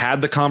 They haven't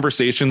had the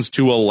conversations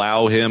to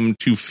allow him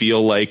to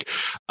feel like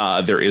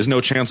there is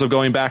no chance of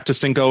going back to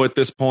Cinco at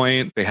this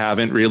point. They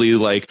haven't really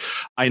like,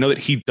 I know that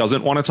he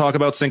doesn't want to talk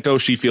about Cinco.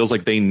 She feels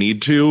like they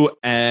need to.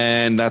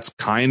 And that's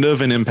kind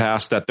of an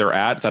impasse that they're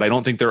at that I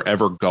don't think they're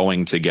ever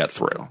going to get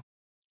through.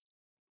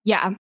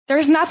 Yeah.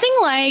 There's nothing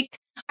like,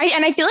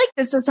 I feel like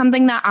this is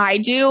something that I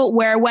do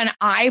where when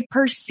I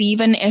perceive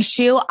an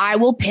issue, I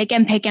will pick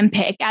at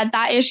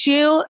that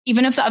issue,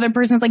 even if the other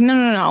person's like,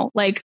 no.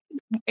 Like,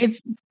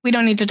 we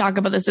don't need to talk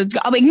about this.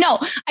 I'm like, no,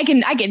 I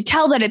can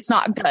tell that it's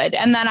not good.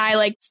 And then I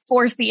like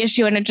force the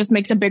issue and it just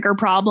makes a bigger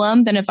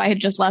problem than if I had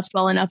just left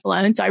well enough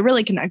alone. So I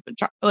really connect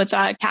with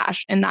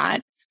Cash in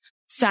that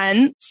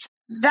sense.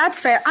 That's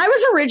fair. I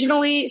was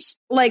originally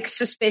like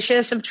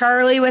suspicious of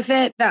Charlie with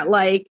it, that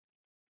like,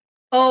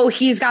 oh,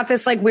 he's got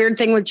this like weird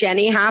thing with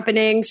Jenny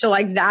happening. So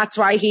like, that's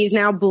why he's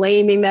now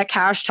blaming that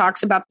Cash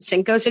talks about the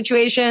Cinco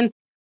situation.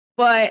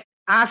 But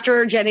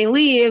after Jenny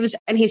leaves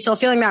and he's still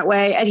feeling that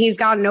way and he's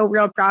got no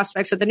real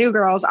prospects with the new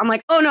girls, I'm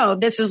like, oh no,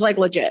 this is like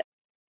legit.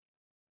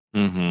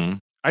 Mm-hmm.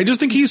 I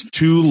just think he's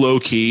too low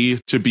key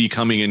to be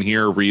coming in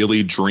here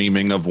really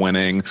dreaming of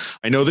winning.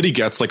 I know that he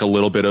gets like a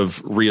little bit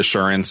of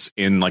reassurance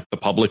in like the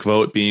public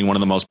vote being one of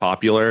the most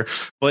popular,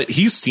 but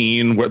he's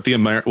seen what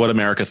what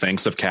America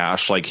thinks of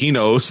Cash. Like he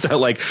knows that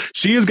like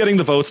she is getting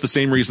the votes the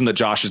same reason that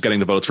Josh is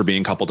getting the votes for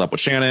being coupled up with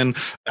Shannon.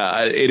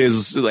 It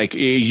is like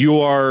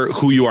you are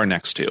who you are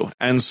next to.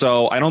 And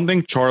so I don't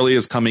think Charlie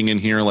is coming in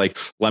here like,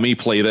 let me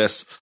play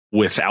this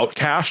without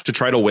Cash to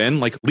try to win.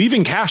 Like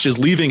leaving Cash is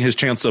leaving his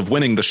chance of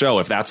winning the show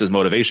if that's his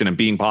motivation and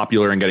being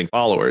popular and getting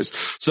followers.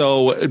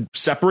 So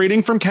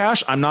separating from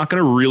Cash, I'm not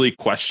going to really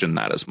question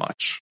that as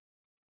much.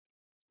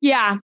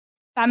 Yeah,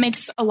 that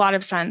makes a lot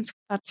of sense.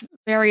 That's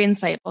very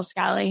insightful,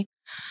 Scally.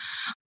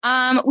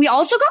 We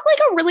also got like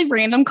a really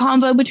random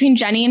convo between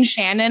Jenny and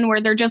Shannon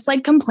where they're just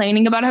like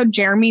complaining about how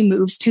Jeremy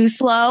moves too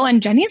slow,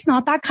 and Jenny's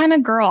not that kind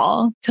of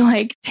girl to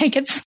like take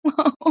it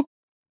slow.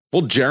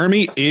 Well,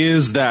 Jeremy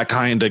is that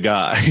kind of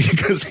guy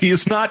because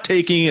he's not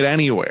taking it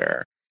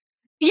anywhere.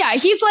 Yeah,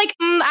 he's like,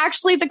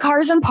 actually, the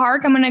car's in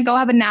park. I'm going to go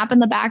have a nap in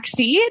the back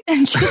seat.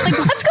 And she's like,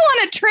 let's go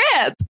on a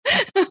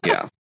trip.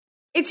 Yeah.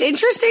 It's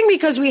interesting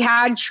because we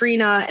had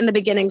Trina in the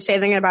beginning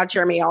saying about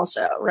Jeremy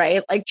also,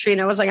 right? Like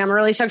Trina was like, I'm a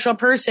really sexual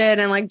person.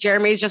 And like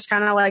Jeremy's just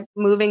kind of like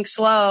moving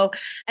slow.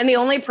 And the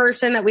only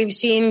person that we've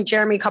seen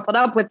Jeremy coupled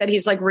up with that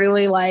he's like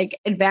really like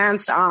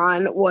advanced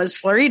on was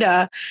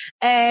Florida.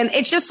 And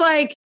it's just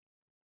like,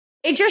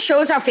 it just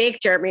shows how fake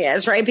Jeremy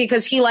is, right?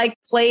 Because he like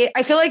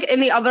I feel like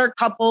in the other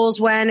couples,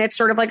 when it's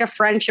sort of like a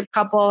friendship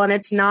couple and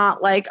it's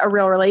not like a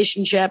real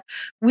relationship,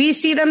 we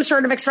see them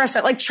sort of express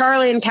that, like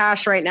Charlie and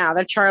Cash right now,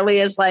 that Charlie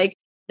is like,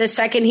 the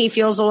second he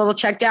feels a little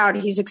checked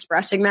out, he's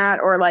expressing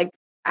that or like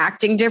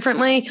acting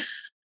differently.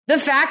 The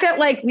fact that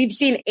like we've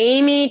seen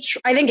Amy,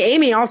 I think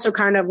Amy also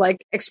kind of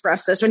like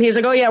expressed this when he was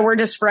like, oh yeah, we're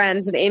just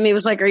friends. And Amy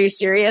was like, are you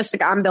serious?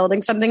 Like I'm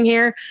building something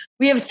here.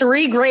 We have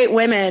three great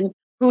women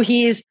who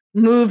he's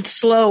moved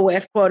slow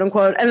with, quote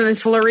unquote. And then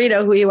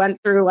Florida, who he went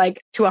through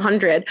like to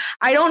 100.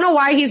 I don't know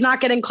why he's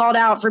not getting called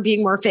out for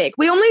being more fake.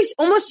 We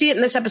almost see it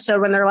in this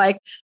episode when they're like,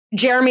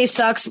 Jeremy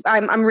sucks.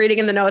 I'm reading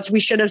in the notes, we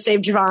should have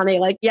saved Giovanni.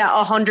 Like, yeah,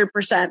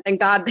 100%. Thank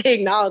God they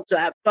acknowledge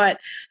that. But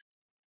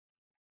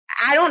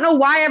I don't know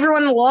why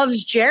everyone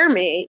loves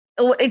Jeremy.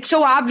 It's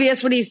so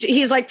obvious what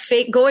he's like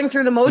fake going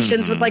through the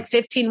motions with like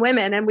 15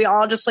 women and we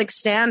all just like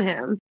stan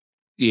him.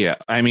 Yeah,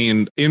 I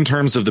mean, in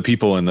terms of the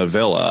people in the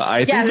villa,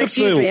 I think.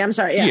 Excuse me, I'm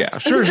sorry. Yes. Yeah,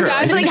 sure.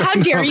 I was like, how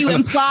dare you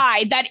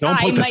imply that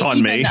I might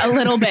even a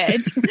little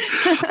bit?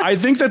 I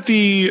think that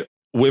the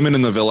women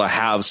in the villa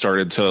have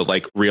started to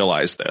like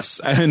realize this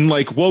and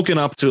like woken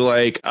up to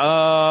like,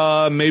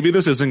 maybe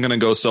this isn't going to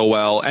go so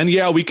well. And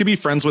yeah, we could be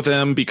friends with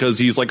him because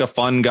he's like a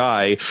fun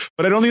guy,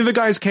 but I don't think the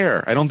guys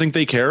care. I don't think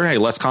they care. Hey,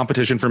 less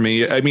competition for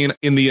me. I mean,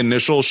 in the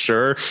initial,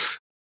 sure.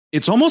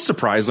 It's almost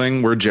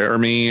surprising where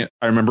Jeremy,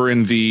 I remember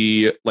in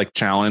the like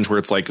challenge where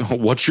it's like,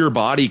 what's your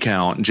body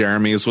count?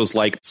 Jeremy's was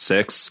like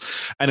 6.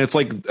 And it's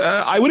like,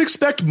 I would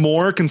expect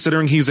more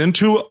considering he's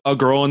into a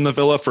girl in the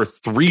villa for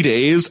 3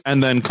 days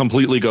and then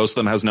completely ghosts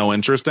them, has no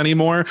interest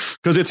anymore,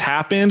 because it's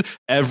happened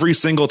every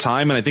single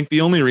time. And I think the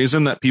only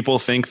reason that people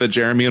think that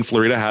Jeremy and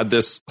Florida had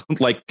this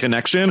like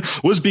connection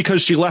was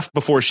because she left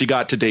before she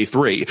got to day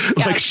 3.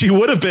 Yeah. Like she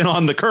would have been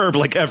on the curb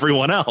like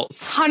everyone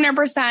else.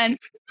 100%.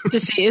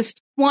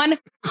 Deceased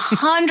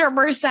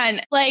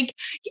 100%. Like,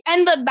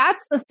 and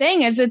that's the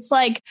thing is it's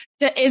like,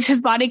 is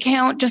his body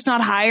count just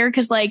not higher?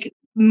 Because like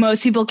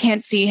most people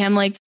can't see him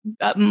like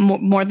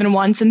more than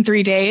once in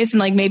 3 days, and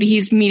like maybe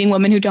he's meeting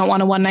women who don't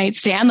want a one night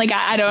stand. Like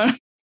I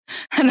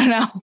don't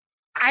know.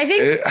 I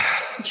think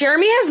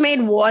Jeremy has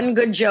made one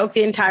good joke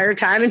the entire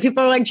time, and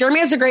people are like, Jeremy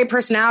has a great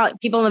personality.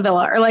 People in the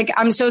villa are like,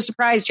 I'm so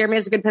surprised Jeremy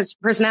has a good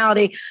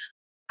personality.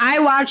 I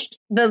watched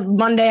the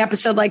Monday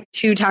episode like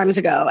 2 times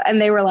ago,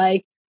 and they were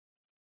like,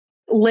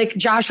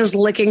 Josh was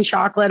licking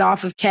chocolate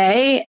off of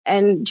Kay,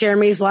 and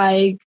Jeremy's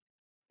like,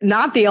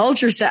 not the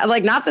ultrasound,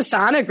 like not the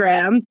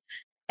sonogram.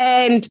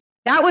 And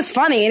that was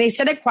funny. And he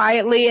said it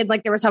quietly, and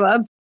like there was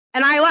hubbub,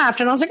 and I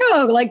laughed and I was like,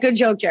 oh, like good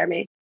joke,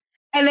 Jeremy.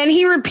 And then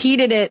he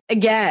repeated it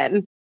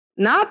again,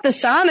 not the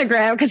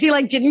sonogram, because he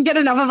like didn't get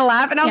enough of a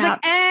laugh. And I was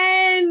like,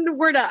 and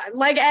we're done.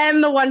 Like,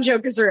 and the one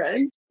joke is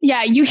ruined.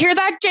 Yeah. You hear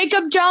that,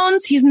 Jacob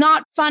Jones? He's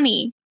not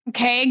funny.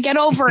 Okay. Get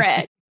over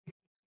it.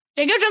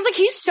 Jacob Jones, like,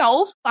 he's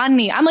so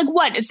funny. I'm like,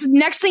 what? It's,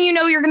 next thing you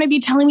know, you're going to be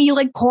telling me you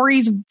like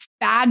Corey's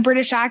bad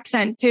British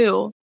accent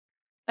too,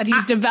 that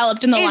he's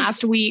developed in the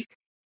last week.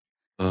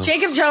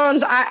 Jacob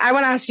Jones, I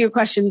want to ask you a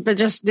question, but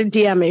just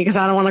DM me because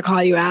I don't want to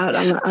call you out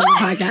on the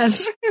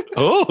podcast.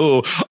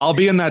 Oh, I'll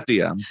be in that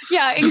DM.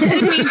 Yeah,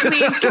 include me,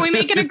 please. Can we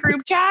make it a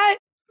group chat?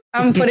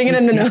 I'm putting it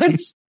in the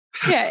notes.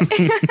 Okay.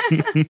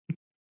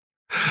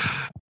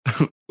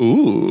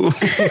 Ooh.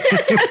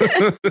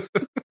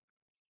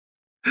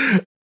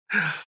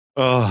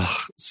 Oh,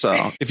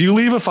 so if you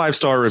leave a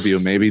 5-star review,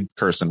 maybe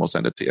Kirsten will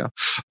send it to you.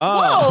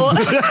 Whoa.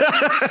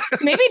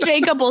 Maybe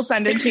Jacob will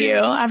send it to you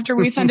after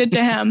we send it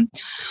to him.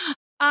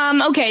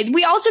 Okay,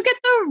 we also get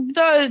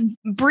the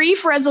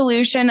brief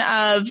resolution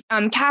of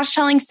Cash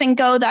telling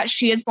Cinco that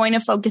she is going to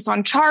focus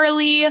on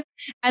Charlie,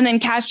 and then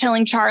Cash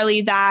telling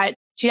Charlie that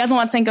she doesn't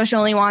want Cinco, she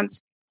only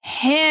wants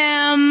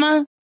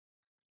him.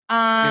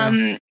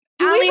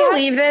 Do we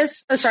believe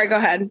this? Oh, sorry, go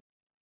ahead.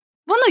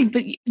 Well, no,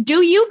 but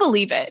do you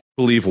believe it?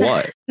 Believe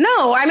what?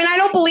 No, I mean, I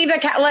don't believe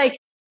that.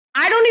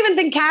 I don't even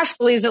think Cash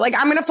believes it. Like,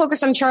 I'm going to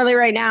focus on Charlie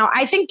right now.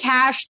 I think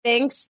Cash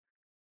thinks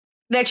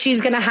that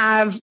she's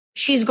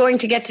going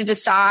to get to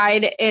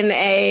decide in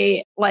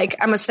a, like,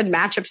 I almost said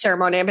matchup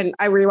ceremony.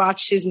 I rewatched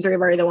season 3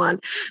 of Are You the One?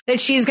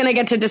 That she's going to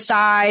get to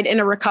decide in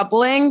a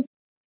recoupling.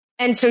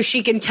 And so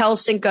she can tell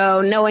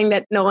Cinco, knowing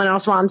that no one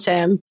else wants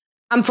him,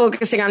 I'm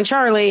focusing on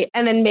Charlie,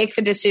 and then make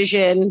the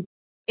decision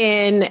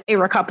in a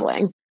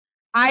recoupling.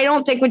 I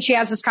don't think when she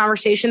has this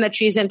conversation that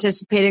she's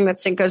anticipating that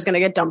Cinco is going to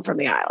get dumped from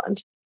the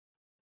island.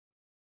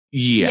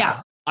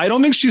 Yeah. I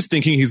don't think she's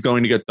thinking he's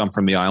going to get dumped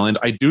from the island.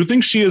 I do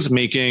think she is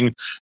making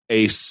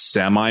a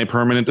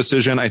semi-permanent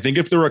decision. I think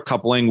if the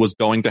recoupling was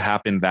going to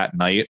happen that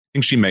night, I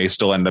think she may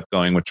still end up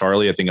going with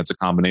Charlie. I think it's a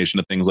combination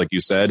of things, like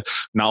you said,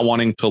 not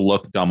wanting to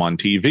look dumb on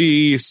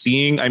TV,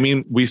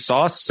 we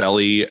saw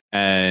Selly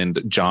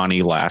and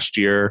Johnny last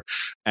year,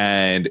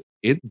 and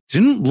it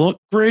didn't look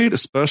great,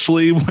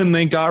 especially when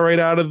they got right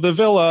out of the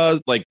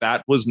villa. Like,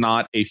 that was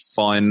not a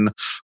fun,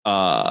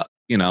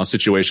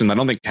 situation. I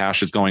don't think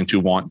Cash is going to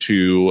want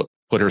to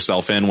put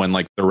herself in when,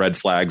 like, the red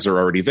flags are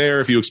already there.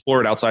 If you explore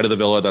it outside of the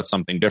villa, that's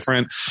something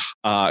different.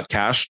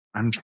 Cash,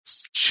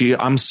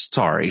 I'm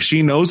sorry.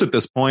 She knows at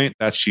this point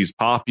that she's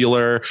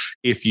popular.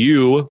 If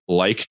you,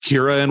 like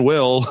Kira and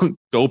Will,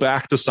 go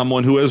back to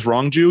someone who has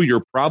wronged you,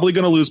 you're probably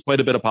going to lose quite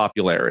a bit of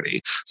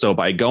popularity. So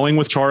by going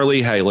with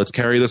Charlie, hey, let's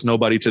carry this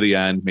nobody to the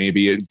end.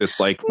 Maybe this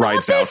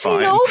rides out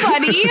fine.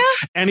 Nobody.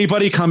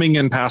 Anybody coming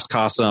in past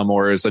Qasim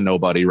or is a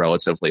nobody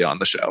relatively on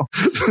the show.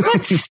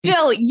 But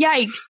still,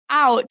 yikes.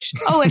 Ouch.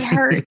 Oh, it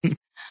hurts.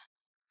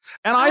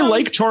 And I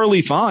like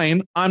Charlie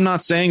fine. I'm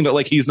not saying that,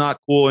 like, he's not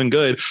cool and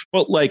good,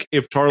 but, like,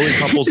 if Charlie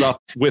couples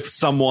up with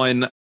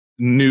someone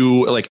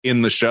new, like,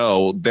 in the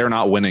show, they're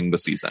not winning the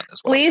season.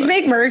 Please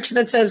make merch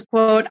that says,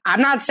 quote,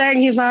 I'm not saying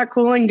he's not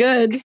cool and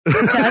good.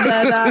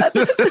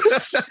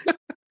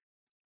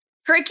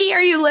 Tricky,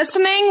 are you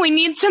listening? We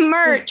need some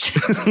merch.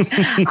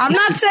 I'm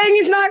not saying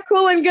he's not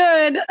cool and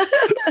good.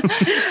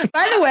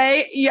 By the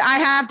way, I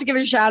have to give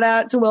a shout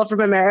out to Will from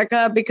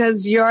America,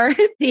 because your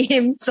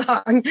theme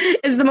song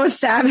is the most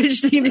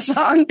savage theme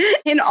song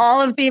in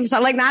all of theme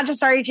song. Like, not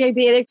just RHAP,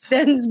 it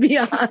extends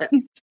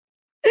beyond.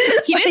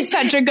 He did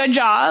such a good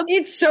job.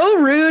 It's so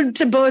rude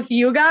to both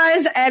you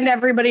guys and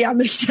everybody on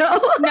the show.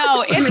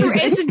 No,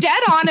 it's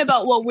dead on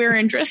about what we're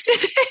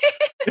interested in.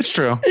 It's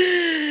true.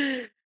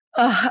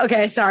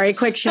 Okay, sorry.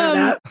 Quick shout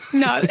out.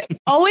 No,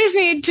 always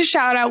need to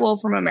shout out Will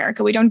from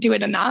America. We don't do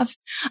it enough.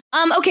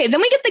 Okay, then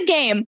we get the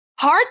game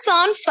Hearts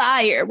on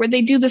Fire, where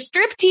they do the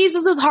strip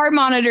teases with heart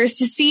monitors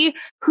to see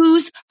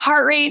whose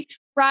heart rate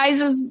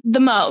rises the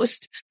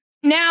most.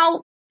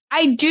 Now,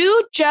 I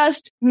do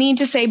just need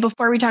to say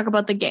before we talk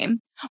about the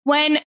game,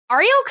 when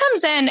Ariel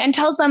comes in and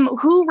tells them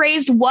who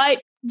raised what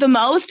the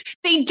most,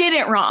 they did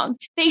it wrong.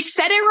 They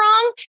said it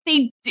wrong.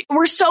 They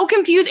were so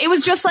confused. It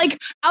was just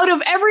like, out of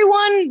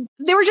everyone,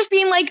 they were just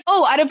being like,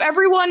 oh, out of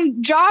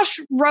everyone, Josh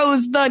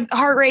rose the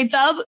heart rates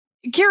of,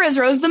 Kira's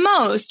rose the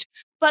most.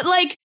 But,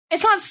 like,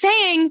 it's not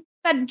saying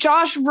that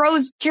Josh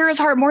rose Kira's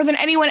heart more than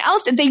anyone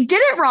else did. They did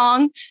it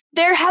wrong.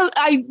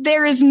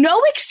 There is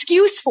no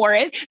excuse for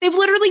it. They've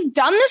literally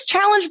done this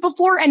challenge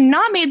before and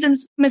not made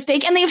this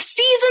mistake, and they have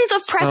seasons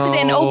of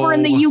precedent over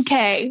in the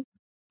UK.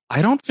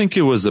 I don't think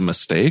it was a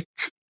mistake.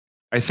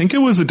 I think it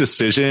was a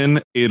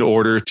decision in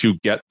order to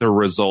get the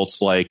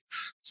results, like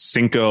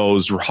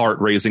Cinco's heart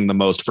raising the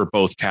most for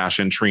both Cash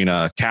and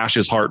Trina,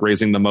 Cash's heart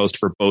raising the most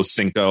for both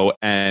Cinco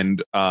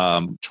and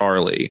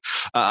Charlie.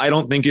 I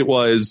don't think it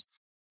was,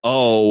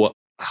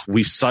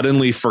 we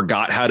suddenly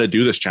forgot how to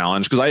do this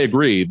challenge, because I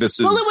agree, it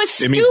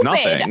means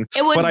nothing.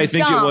 But I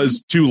think it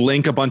was to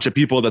link a bunch of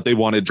people that they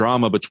wanted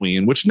drama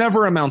between, which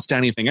never amounts to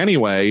anything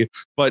anyway,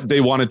 but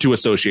they wanted to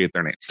associate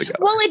their names together.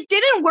 Well, it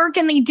didn't work,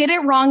 and they did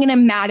it wrong, and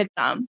I'm mad at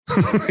them.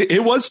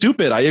 It was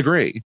stupid. I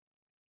agree.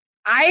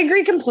 I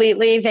agree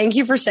completely. Thank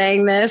you for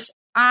saying this.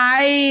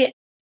 I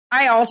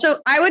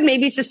would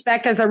maybe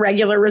suspect that the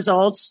regular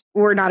results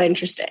were not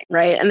interesting,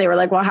 right? And they were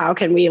like, well, how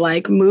can we,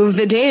 like, move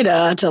the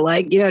data to,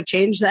 like,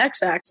 change the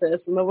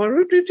x-axis and what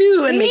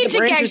do and make it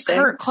more interesting?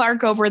 Kurt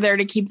Clark over there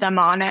to keep them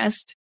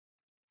honest.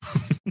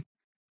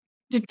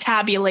 To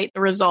tabulate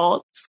the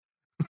results.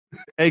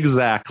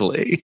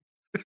 Exactly.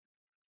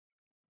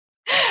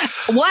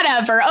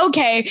 Whatever.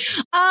 Okay.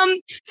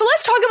 So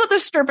let's talk about the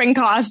stripping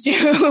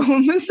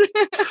costumes.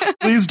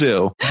 Please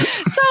do.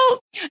 So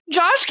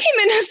Josh came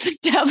in as the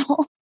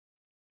devil.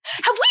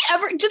 Have we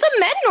ever, do the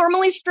men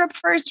normally strip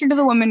first or do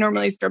the women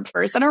normally strip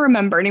first? I don't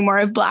remember anymore.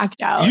 I've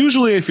blacked out.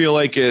 Usually I feel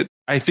like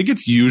I think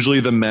it's usually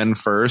the men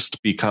first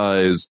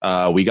because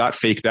we got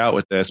faked out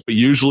with this, but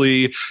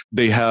usually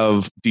they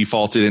have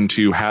defaulted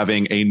into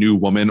having a new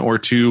woman or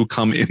two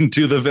come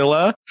into the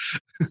villa.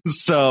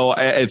 So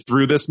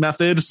through this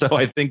method. So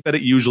I think that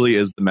it usually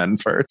is the men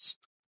first.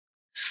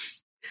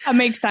 That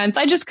makes sense.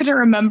 I just couldn't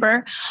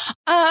remember.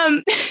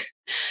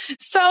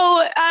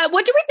 So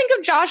what do we think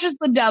of Josh as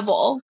the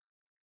devil?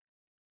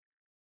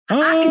 Go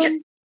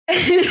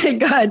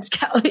ahead,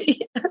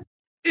 Scally.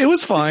 It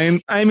was fine.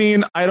 I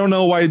mean, I don't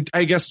know why.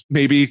 I guess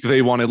maybe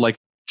they wanted like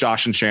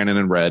Josh and Shannon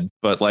in red,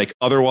 but like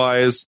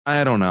otherwise,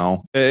 I don't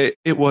know.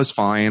 It was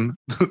fine.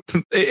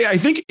 I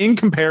think in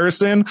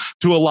comparison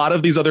to a lot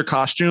of these other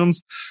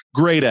costumes,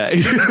 grade A.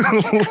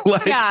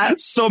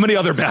 So many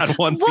other bad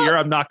ones here.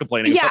 I'm not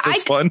complaining about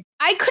this one.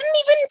 I couldn't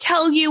even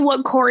tell you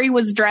what Corey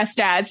was dressed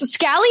as.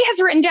 Scally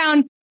has written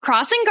down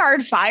crossing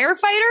guard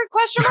firefighter ?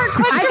 I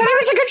thought he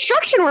was a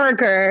construction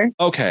worker.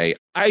 Okay,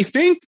 I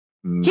think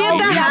he had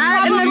the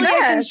hat and the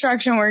vest.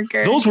 Construction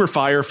worker. Those were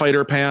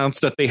firefighter pants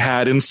that they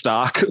had in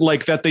stock,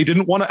 like that they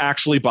didn't want to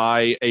actually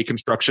buy a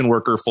construction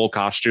worker full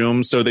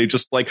costume. So they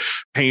just like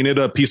painted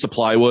a piece of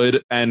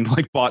plywood and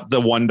like bought the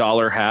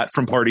 $1 hat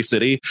from Party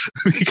City.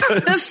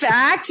 Because the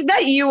fact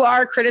that you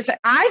are criticizing,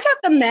 I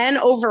thought the men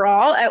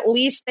overall, at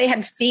least they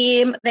had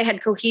theme, they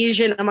had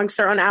cohesion amongst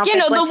their own outfits. You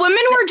know, the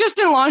women were just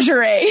in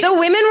lingerie. The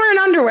women were in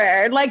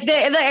underwear. Like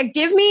they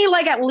give me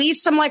like at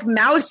least some like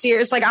mouse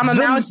ears. Like I'm a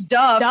mouse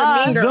duh from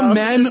Mean Girls. The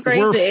men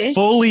were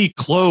fully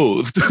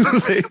clothed.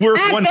 They were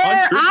 100%.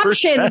 Their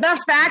option.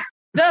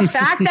 The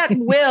fact that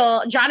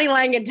Will, Johnny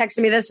Langan texted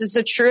me this is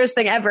the truest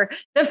thing ever.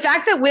 The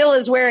fact that Will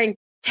is wearing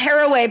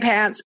tearaway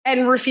pants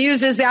and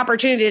refuses the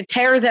opportunity to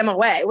tear them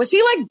away. Was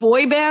he like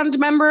boy band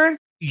member?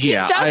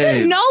 Yeah, he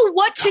doesn't know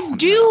what to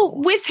do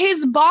with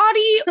his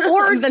body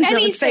or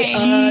anything.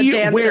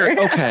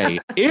 Okay,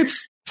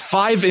 it's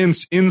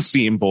 5-inch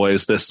inseam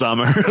boys this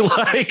summer.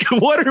 Like,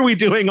 what are we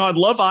doing on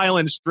Love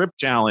Island Strip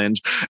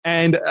Challenge?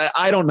 And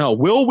I don't know.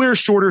 Will wear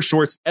shorter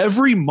shorts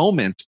every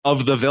moment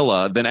of the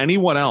villa than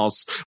anyone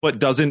else, but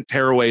doesn't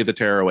tear away the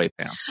tearaway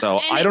pants. So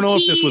and I don't know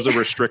if this was a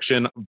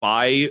restriction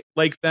by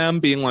like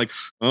them being like,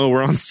 oh,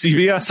 we're on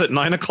CBS at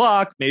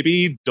 9:00.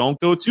 Maybe don't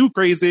go too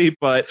crazy.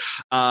 But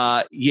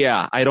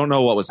yeah, I don't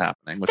know what was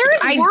happening.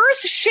 There's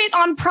worse shit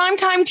on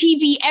primetime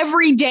TV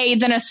every day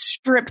than a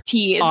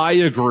striptease. I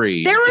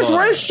agree. There was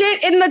worse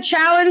shit in the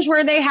challenge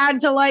where they had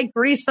to like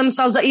grease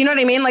themselves. You know what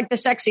I mean? Like the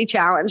sexy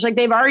challenge. Like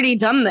they've already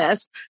done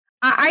this.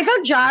 I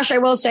thought Josh, I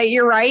will say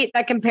you're right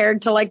that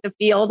compared to like the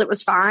field, it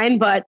was fine,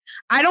 but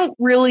I don't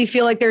really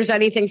feel like there's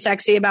anything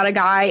sexy about a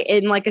guy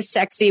in like a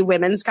sexy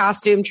women's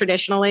costume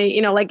traditionally,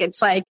 you know, like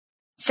it's like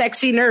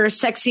sexy nurse,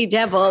 sexy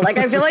devil. Like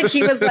I feel like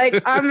he was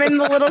like, I'm in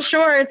the little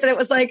shorts and it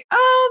was like,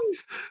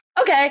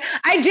 okay.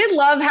 I did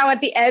love how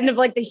at the end of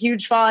like the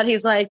huge fall,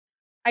 he's like,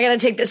 I gotta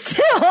take this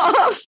tail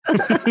off.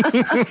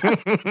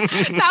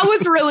 That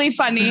was really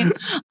funny.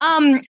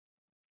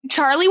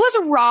 Charlie was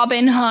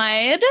Robin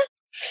Hood.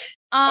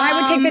 I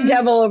would take the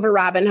devil over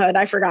Robin Hood.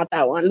 I forgot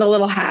that one. The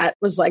little hat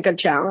was like a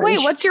challenge. Wait,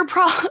 what's your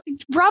problem?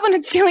 Robin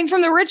Hood stealing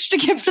from the rich to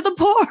give to the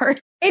poor.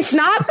 It's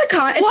not the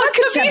it's not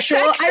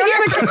conceptual.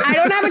 I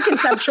don't have a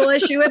conceptual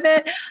issue with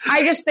it.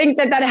 I just think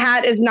that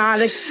hat is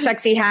not a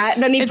sexy hat.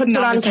 And then he puts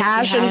it on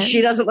Cash, and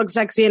she doesn't look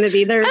sexy in it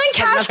either. And then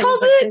Cash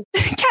calls it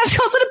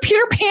a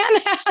Peter Pan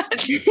hat.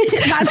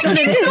 That's what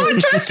it is.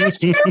 Not dressed as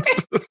Peter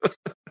Pan.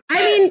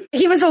 I mean,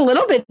 he was a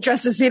little bit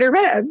dressed as Peter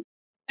Pan.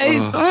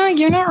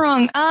 You're not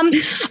wrong.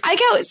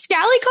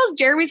 Scally calls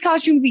Jeremy's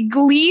costume the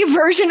Glee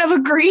version of a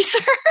greaser.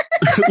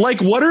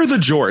 Like, what are the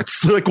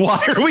jorts? Like, why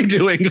are we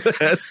doing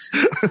this?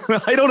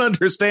 I don't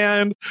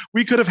understand.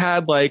 We could have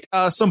had like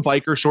some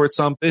biker shorts.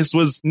 This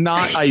was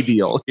not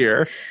ideal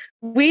here.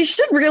 We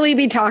should really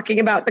be talking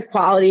about the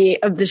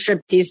quality of the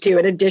striptease too,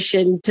 in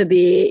addition to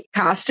the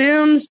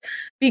costumes,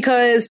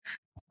 because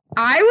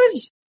I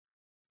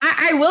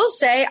will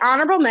say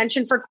honorable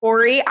mention for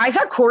Corey. I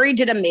thought Corey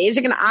did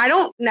amazing, and I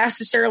don't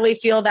necessarily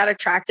feel that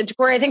attracted to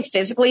Corey. I think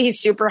physically he's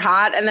super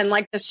hot, and then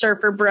like the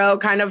surfer bro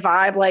kind of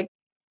vibe like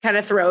kind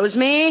of throws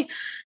me.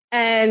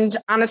 And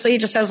honestly, he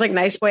just has like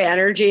nice boy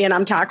energy, and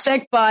I'm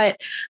toxic. But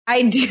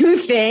I do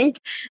think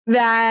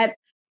that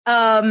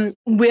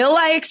Will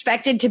I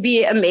expected to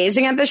be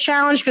amazing at this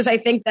challenge, because I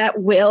think that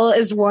Will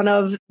is one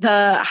of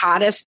the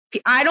hottest.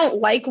 I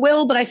don't like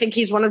Will, but I think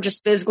he's one of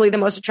just physically the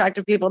most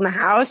attractive people in the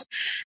house.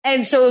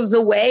 And so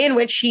the way in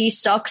which he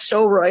sucks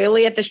so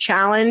royally at this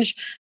challenge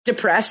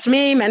depressed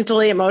me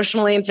mentally,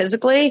 emotionally, and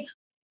physically.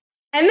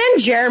 And then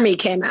Jeremy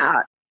came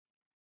out,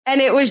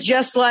 and it was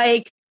just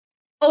like,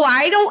 oh,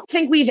 I don't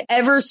think we've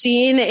ever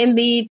seen in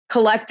the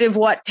collective,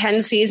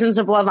 10 seasons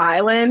of Love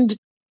Island,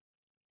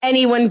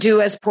 anyone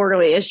do as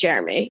poorly as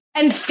Jeremy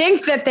and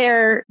think that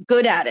they're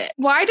good at it.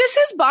 Why does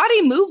his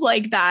body move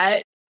like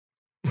that?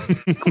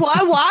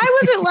 Why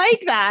was it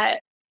like that?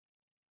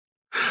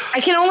 I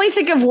can only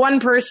think of one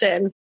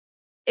person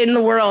in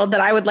the world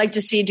that I would like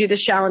to see do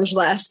this challenge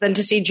less than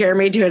to see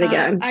Jeremy do it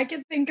again. I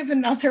can think of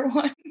another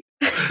one.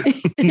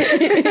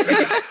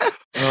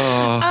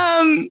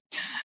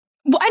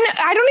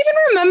 I don't even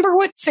remember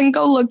what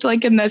Cinco looked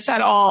like in this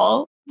at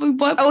all.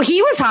 Oh,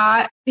 he was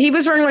hot. He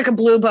was wearing like a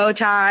blue bow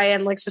tie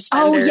and like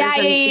suspenders. Oh,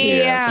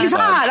 yeah. He's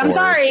hot. I'm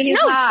sorry. He's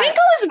hot.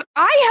 Cinco is.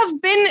 I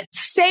have been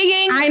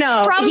saying. I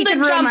know from he the could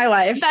ruin my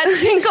life. That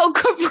Cinco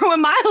could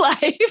ruin my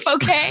life.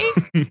 Okay.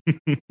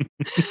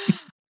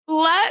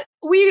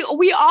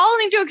 We all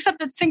need to accept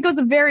that Cinco's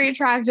a very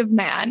attractive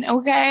man.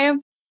 Okay.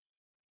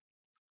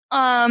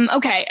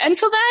 Okay, and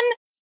so then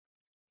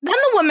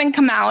the women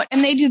come out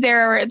and they do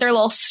their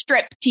little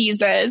strip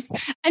teases,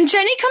 and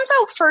Jenny comes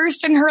out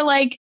first in her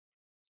like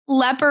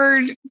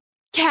leopard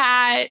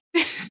cat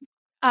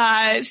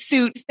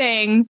suit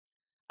thing.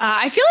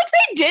 I feel like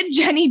they did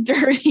Jenny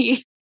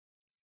dirty.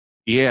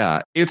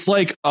 Yeah, it's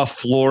like a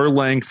floor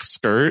length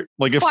skirt.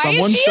 Like if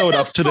someone showed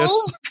up to this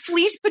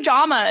fleece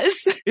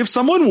pajamas, if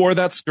someone wore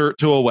that skirt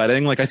to a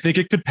wedding, like I think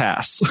it could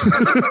pass.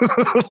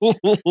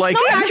 Like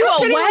to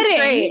a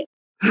wedding.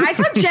 I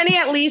thought Jenny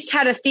at least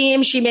had a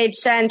theme. She made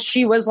sense.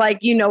 She was like,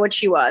 you know what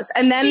she was,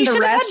 and then the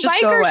rest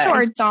just go away. Biker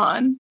shorts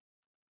on.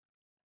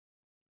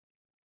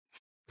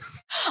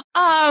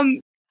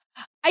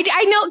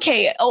 I know.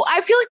 Okay. Oh,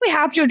 I feel like we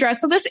have to address.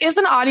 So this is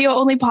an audio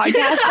only podcast,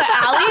 but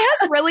Allie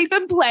has really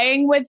been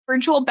playing with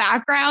virtual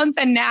backgrounds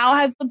and now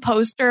has the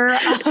poster.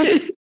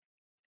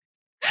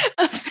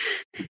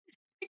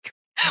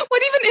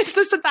 What even is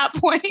this at that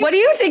point? What do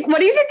you think? What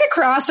do you think the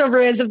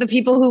crossover is of the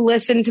people who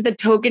listen to the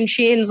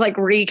Tocantins like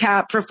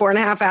recap for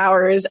 4.5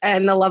 hours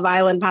and the Love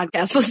Island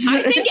podcast listeners?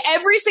 I think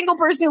every single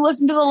person who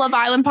listened to the Love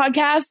Island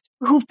podcast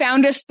who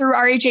found us through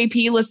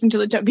RHAP listened to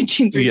the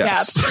Tocantins recap.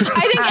 Yes.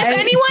 I think if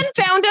anyone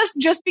found us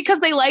just because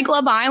they like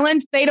Love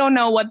Island, they don't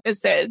know what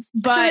this is.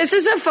 But so this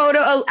is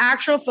an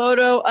actual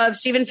photo of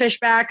Stephen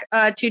Fishback,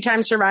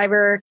 2-time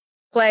Survivor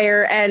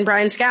player, and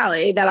Brian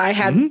Scally that I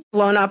had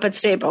blown up at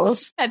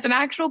Staples. That's an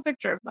actual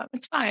picture of them.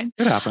 It's fine.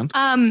 It happened.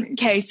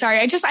 Okay, sorry.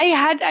 I feel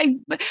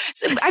like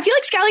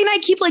Scally and I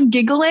keep like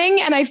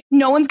giggling, and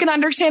no one's gonna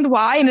understand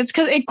why, and it's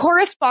because it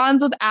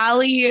corresponds with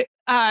Allie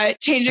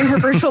changing her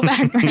virtual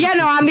background. Yeah,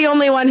 no, I'm the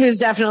only one who's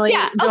definitely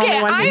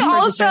okay.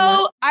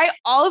 I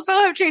also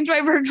have changed my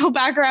virtual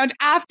background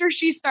after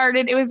she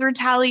started. It was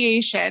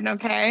retaliation.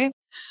 Okay.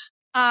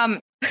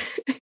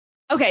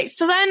 Okay,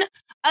 so then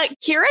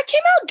Kira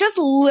came out just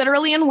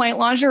literally in white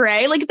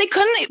lingerie. Like they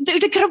could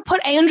have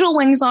put angel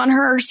wings on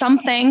her or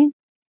something.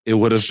 It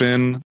would have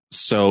been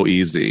so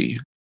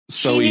easy.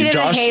 She needed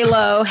a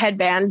halo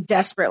headband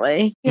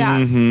desperately.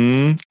 Yeah.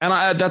 Mm-hmm.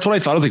 And that's what I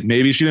thought. I was like,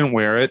 maybe she didn't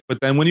wear it. But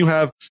then when you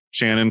have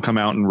Shannon come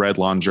out in red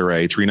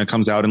lingerie, Trina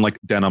comes out in like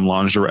denim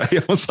lingerie.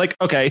 I was like,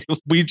 okay,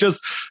 we just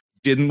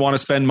didn't want to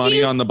spend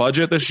money on the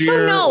budget this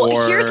year.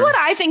 Here's what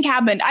I think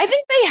happened. I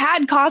think they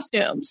had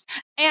costumes,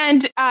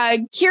 and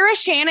Kira,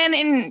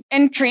 Shannon,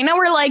 and Trina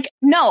were like,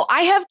 no,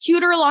 I have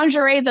cuter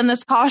lingerie than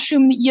this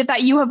costume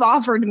that you have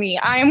offered me.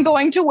 I am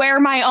going to wear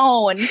my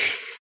own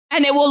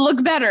and it will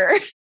look better.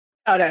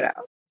 Oh, no.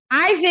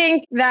 I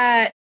think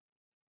that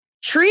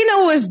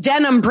Trina was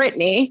denim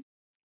Britney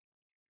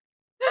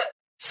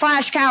 /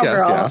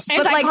 cowgirl. Yes.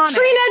 But like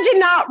Trina did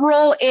not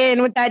roll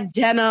in with that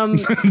denim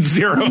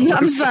 0%.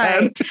 I'm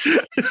sorry.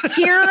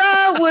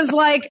 Kira was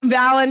like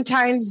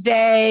Valentine's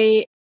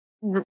Day.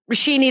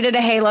 She needed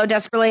a halo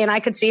desperately, and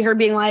I could see her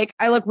being like,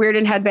 I look weird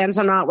in headbands,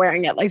 I'm not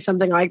wearing it, like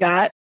something like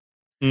that.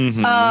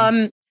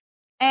 Mm-hmm.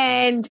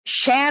 And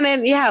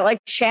Shannon,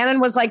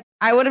 Shannon was like,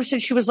 I would have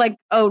said she was like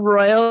a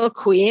royal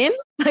queen.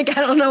 Like,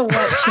 I don't know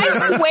what she I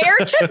swear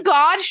to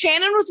God,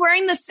 Shannon was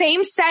wearing the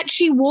same set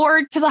she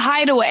wore to the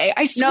hideaway.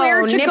 I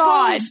swear to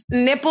God.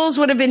 Nipples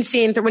would have been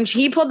seen through. When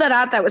he pulled that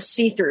out, that was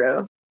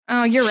see-through.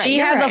 Oh, you're right. She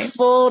had the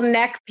full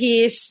neck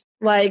piece.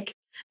 Like,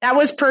 that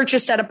was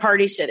purchased at a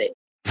Party City.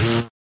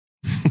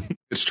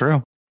 It's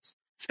true.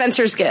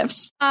 Spencer's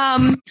Gifts.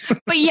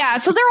 But yeah,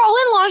 so they're all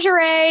in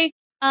lingerie.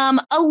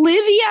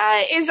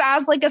 Olivia is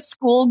as like a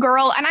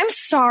schoolgirl, and I'm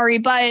sorry,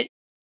 but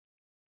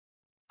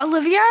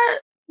Olivia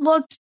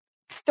looked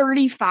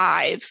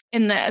 35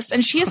 in this,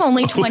 and she is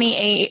only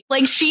 28.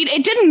 Like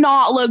it did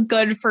not look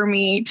good for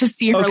me to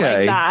see her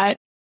like that.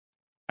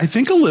 I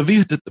think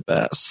Olivia did the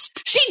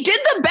best. She did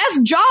the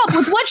best job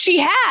with what she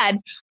had,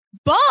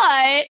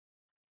 but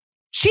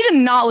she did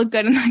not look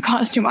good in that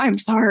costume. I'm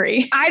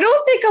sorry. I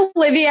don't think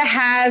Olivia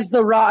has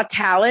the raw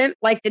talent,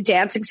 like the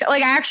dancing.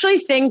 Like, I actually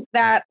think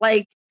that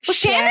like,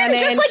 Shannon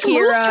just like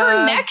moves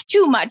her neck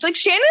too much. Like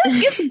Shannon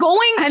is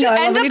going to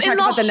end up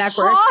in the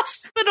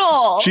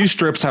hospital. She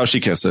strips how she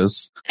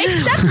kisses.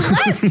 Except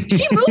less.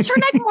 She moves her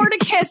neck more to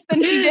kiss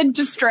than she did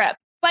to strip.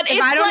 But if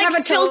I don't have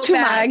a still too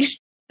bag much.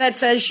 That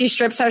says she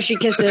strips how she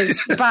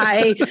kisses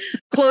by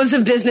close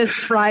of business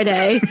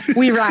Friday,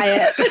 we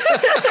riot.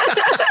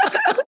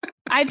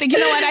 I think, you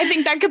know what? I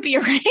think that could be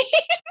arranged.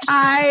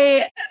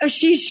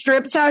 She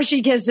strips how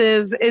she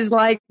kisses is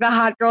like the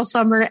hot girl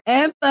summer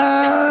anthem.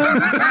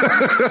 Get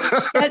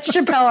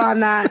Chappelle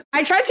on that.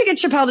 I tried to get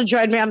Chappelle to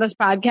join me on this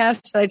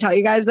podcast. Did I tell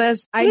you guys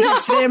this? I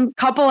texted him,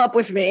 couple up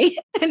with me.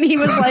 And he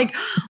was like,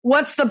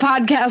 what's the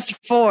podcast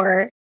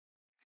for?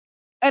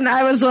 And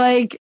I was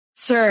like,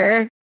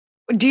 sir,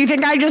 do you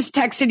think I just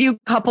texted you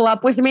couple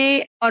up with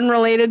me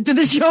unrelated to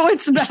the show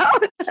it's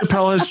about?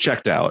 Chappelle has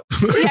checked out.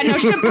 Yeah, no,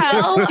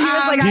 Chappelle. He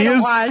was like, I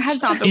don't watch.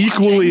 Has not been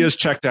equally watching. as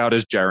checked out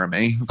as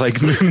Jeremy.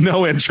 Like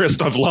no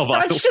interest of Love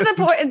Island. Much to the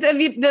point,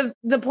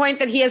 the point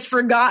that he has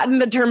forgotten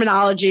the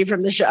terminology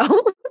from the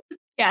show.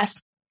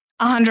 Yes,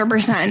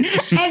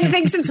 100%. And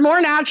thinks it's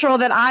more natural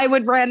that I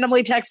would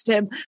randomly text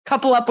him,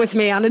 couple up with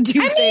me on a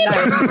Tuesday night.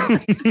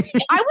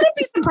 I wouldn't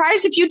be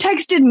surprised if you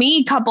texted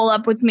me, couple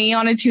up with me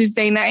on a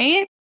Tuesday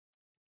night.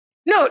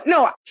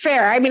 No,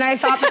 fair. I mean, I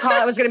thought the call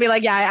out was going to be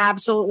like, yeah, I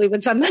absolutely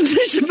would send them to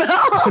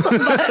Chappelle.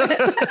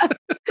 But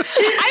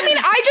I mean,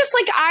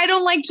 I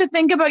don't like to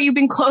think about you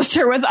being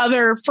closer with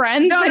other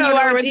friends than you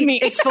are with me.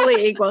 It's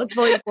fully equal. It's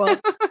fully equal.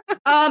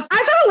 I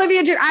thought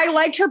Olivia did. I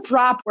liked her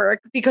prop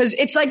work because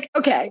it's like,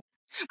 okay,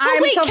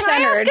 I'm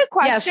self-centered. Can I ask a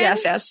question?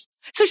 Yes.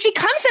 So she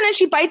comes in and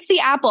she bites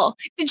the apple.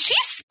 Did she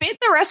spit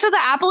the rest of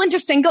the apple into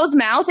Cinco's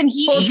mouth and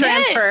he full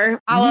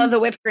transfer a la the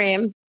whipped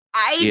cream?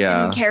 I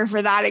didn't care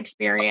for that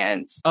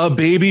experience. A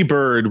baby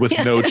bird with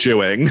no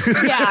chewing.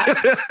 Yeah.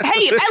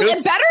 Hey, better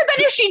than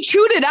if she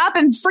chewed it up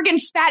and friggin'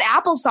 spat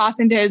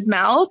applesauce into his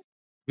mouth.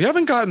 We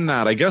haven't gotten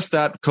that. I guess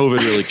that COVID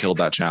really killed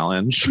that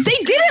challenge. They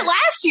did it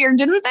last year,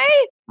 didn't they?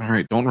 All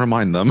right, don't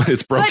remind them.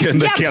 It's broken.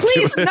 They can't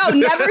please, do it. No,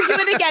 never do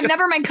it again.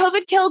 Never mind.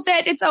 COVID killed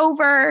it. It's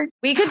over.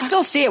 We could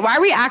still see it. Why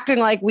are we acting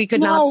like we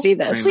could not see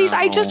this? Please,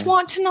 I just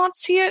want to not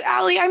see it,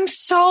 Allie. I'm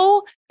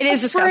so It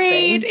is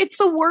afraid. disgusting. It's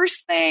the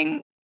worst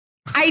thing.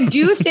 I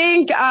do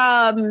think,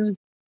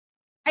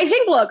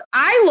 look,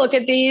 I look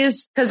at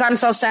these because I'm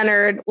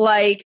self-centered.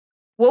 Like,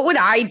 what would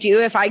I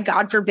do if I,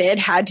 God forbid,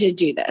 had to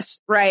do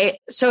this? Right.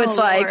 So it's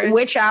like, Lord.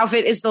 Which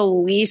outfit is the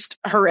least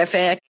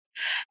horrific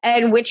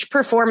and which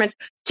performance?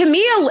 To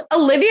me,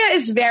 Olivia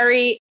is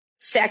very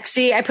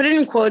sexy. I put it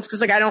in quotes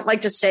because like, I don't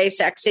like to say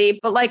sexy,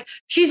 but like,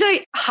 she's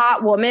a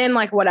hot woman,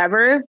 like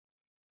whatever.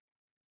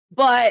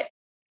 But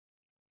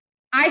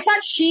I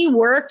thought she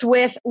worked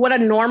with what a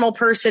normal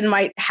person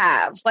might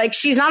have. Like,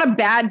 she's not a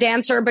bad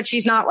dancer, but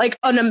she's not like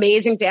an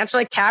amazing dancer.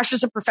 Like, Cash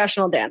is a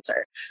professional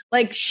dancer.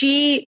 Like,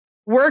 she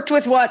worked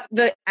with what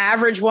the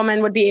average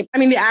woman would be. I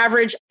mean, the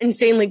average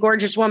insanely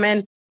gorgeous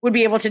woman would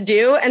be able to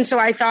do. And so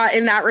I thought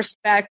in that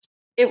respect,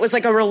 it was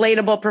like a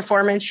relatable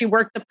performance. She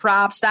worked the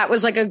props. That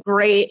was like a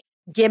great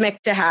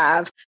gimmick to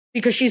have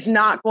because she's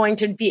not going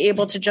to be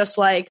able to just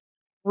like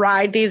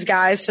ride these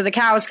guys till the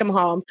cows come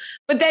home.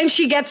 But then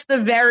she gets the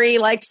very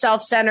like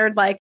self-centered,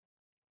 like,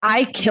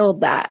 I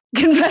killed that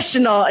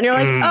confessional. And you're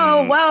like,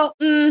 oh, well,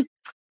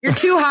 you're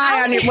too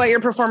high on what your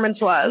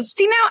performance was.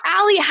 See now,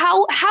 Allie,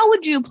 how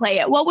would you play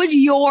it? What would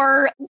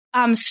your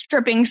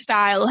stripping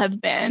style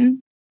have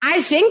been?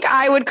 I think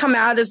I would come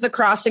out as the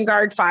crossing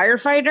guard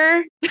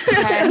firefighter.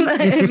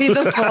 I'd be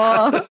the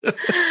full.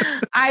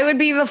 I would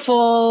be the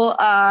full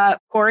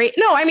Corey.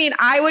 No, I mean,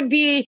 I would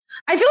be.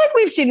 I feel like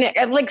we've seen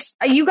it. Like,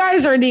 you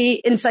guys are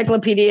the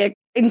encyclopedic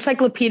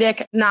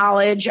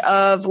knowledge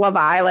of Love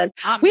Island.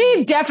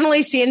 We've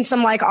definitely seen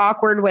some like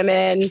awkward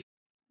women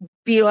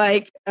be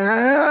like,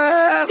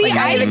 I think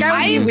I would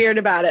be weird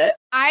about it.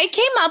 I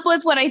came up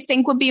with what I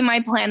think would be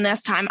my plan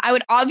this time. I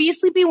would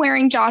obviously be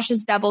wearing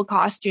Josh's devil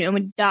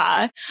costume.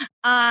 Duh.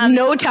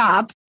 No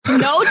top.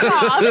 No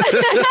top.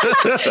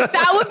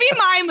 That would be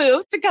my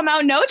move, to come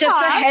out no top.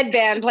 Just a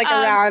headband like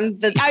around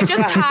the. I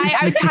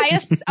would tie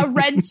a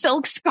red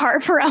silk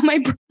scarf around my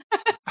breast.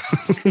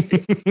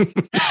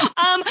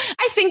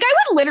 I think I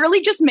would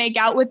literally just make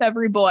out with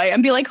every boy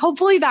and be like,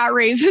 hopefully that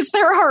raises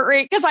their heart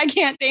rate because I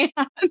can't dance.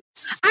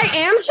 I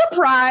am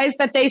surprised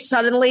that they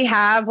suddenly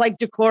have like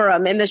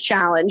decorum in this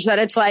challenge, that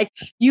it's like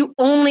you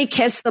only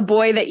kiss the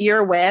boy that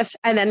you're with,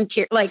 and then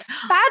like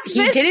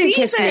he didn't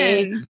kiss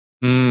me.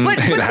 But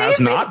it has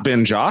not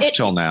been Josh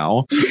till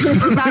now.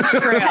 That's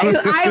true.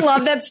 I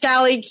love that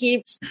Scally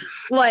keeps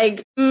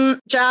like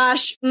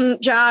Josh,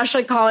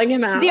 like calling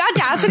him out. The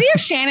audacity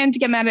of Shannon to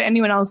get mad at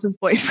anyone else's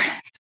boyfriend.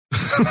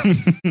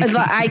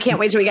 I can't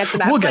wait till we get to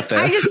that. We'll get there.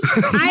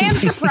 I am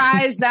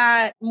surprised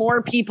that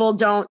more people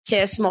don't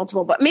kiss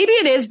multiple, but maybe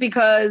it is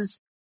because,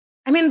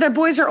 I mean, their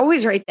boys are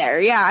always right there.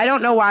 Yeah, I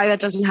don't know why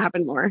that doesn't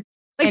happen more.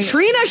 Like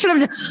Trina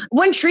should have.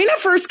 When Trina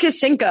first kissed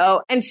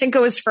Cinco and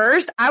Cinco was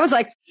first, I was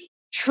like,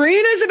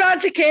 Trina's about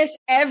to kiss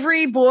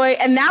every boy.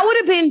 And that would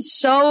have been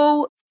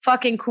so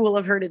fucking cool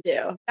of her to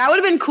do. That would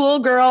have been cool,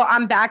 girl.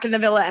 I'm back in the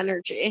villa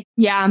energy.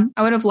 Yeah,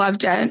 I would have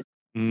loved it.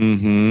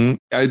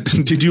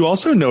 Mm-hmm. Did you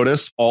also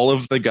notice all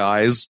of the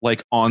guys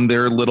like on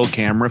their little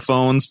camera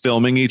phones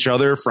filming each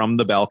other from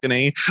the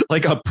balcony,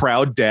 like a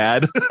proud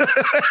dad?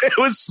 It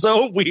was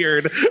so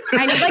weird.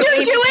 I know, like,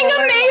 you're doing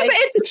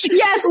amazing.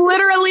 Yes,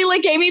 literally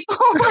like Amy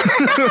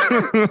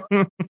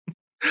Poehler.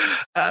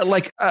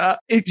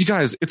 You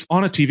guys, it's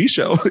on a TV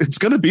show. It's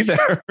going to be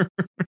there.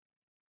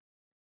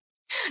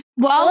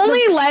 Well,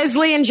 only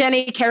Leslie and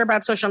Jenny care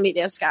about social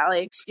media,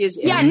 Scally. Excuse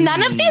you. Yeah,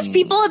 none of these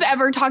people have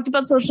ever talked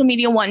about social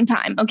media one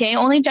time. Okay,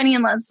 only Jenny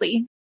and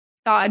Leslie.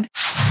 God.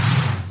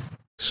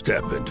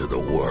 Step into the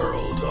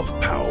world of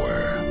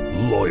power,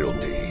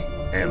 loyalty,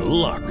 and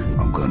luck.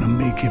 I'm gonna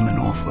make him an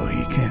offer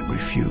he can't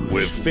refuse.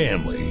 With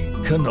family,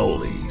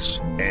 cannolis,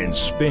 and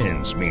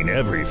spins mean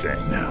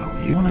everything. Now,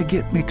 you wanna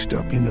get mixed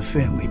up in the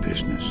family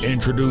business.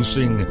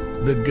 Introducing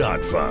The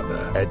Godfather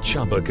at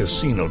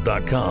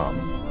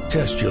ChumbaCasino.com.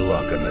 Test your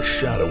luck in the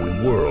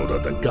shadowy world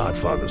of The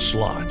Godfather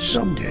slot.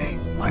 Someday,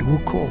 I will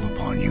call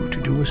upon you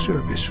to do a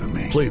service for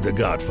me. Play The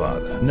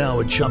Godfather, now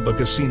at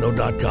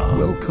ChumbaCasino.com.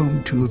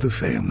 Welcome to the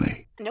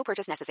family. No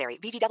purchase necessary.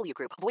 VGW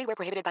Group. Void where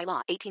prohibited by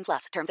law.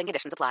 18+. Terms and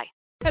conditions apply.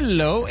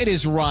 Hello, it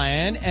is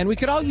Ryan, and we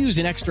could all use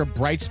an extra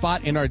bright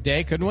spot in our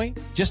day, couldn't we?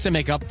 Just to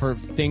make up for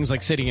things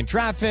like sitting in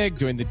traffic,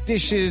 doing the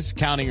dishes,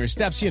 counting your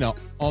steps,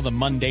 all the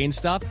mundane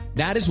stuff.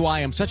 That is why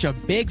I'm such a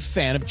big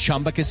fan of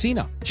Chumba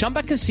Casino.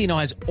 Chumba Casino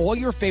has all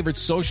your favorite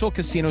social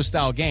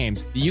casino-style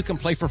games that you can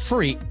play for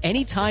free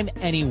anytime,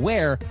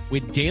 anywhere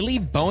with daily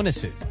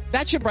bonuses.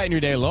 That should brighten your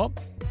day a little.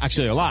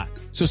 Actually, a lot.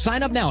 So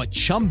sign up now at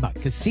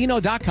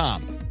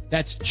ChumbaCasino.com.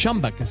 That's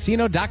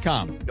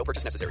ChumbaCasino.com. No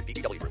purchase necessary.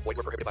 VGW Group. Void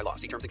where prohibited by law.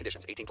 See terms and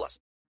conditions. 18+.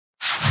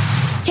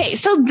 Okay,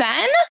 so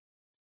then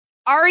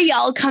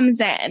Ariel comes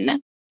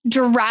in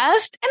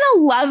dressed in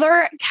a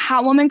leather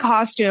Catwoman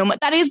costume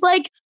that is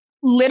like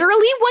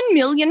literally 1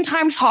 million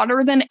times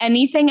hotter than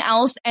anything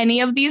else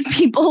any of these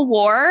people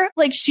wore.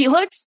 Like, she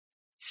looks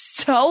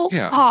so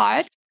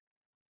hot.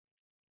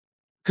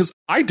 Because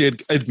I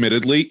did,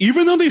 admittedly,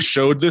 even though they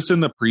showed this in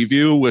the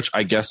preview, which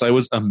I guess I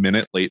was a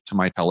minute late to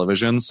my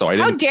television, so I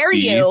didn't How dare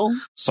you?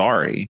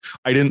 Sorry.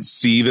 I didn't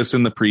see this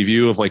in the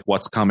preview of like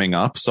what's coming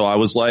up. So I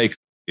was like,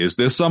 is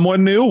this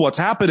someone new? What's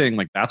happening?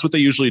 Like, that's what they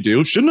usually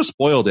do. Shouldn't have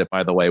spoiled it,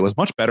 by the way. It was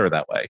much better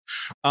that way.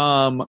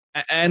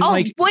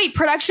 Wait,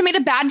 production made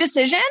a bad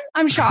decision?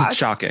 I'm shocked.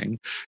 Shocking.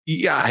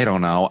 Yeah, I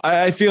don't know.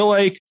 I feel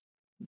like,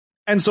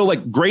 and so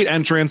like great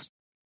entrance.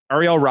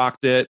 Ariel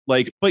rocked it.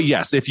 Like, but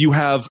yes, if you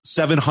have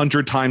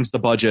 700 times the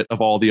budget of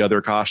all the other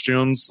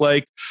costumes,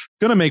 like,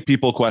 gonna make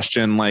people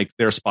question like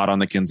their spot on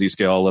the Kinsey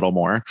scale a little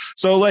more.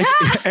 So like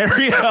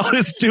Ariel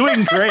is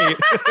doing great.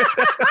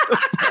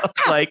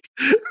 Like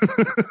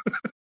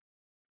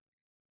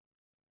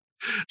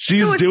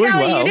she's doing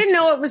well. You didn't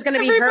know it was going to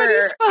be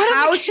her.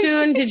 How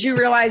soon did you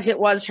realize it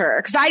was her?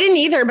 Because I didn't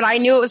either, but I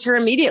knew it was her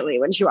immediately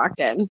when she walked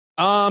in.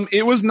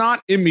 It was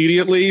not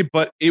immediately,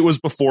 but it was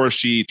before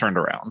she turned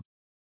around.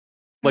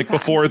 Like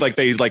before, like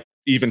they like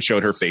even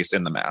showed her face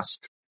in the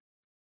mask.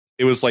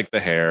 It was like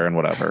the hair and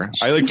whatever.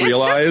 I like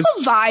realized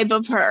just the vibe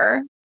of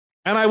her.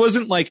 And I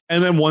wasn't like,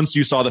 and then once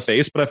you saw the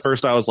face, but at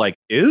first I was like,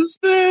 is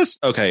this?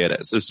 Okay, it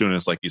is. As soon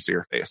as like you see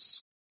her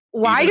face.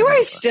 Why do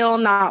I still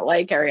not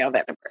like Ariel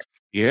Vandenberg?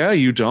 Yeah,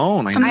 you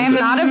don't. I have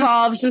not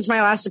evolved since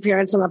my last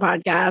appearance on the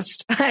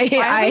podcast.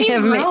 I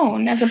have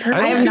grown as a person.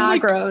 I have not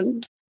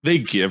grown. They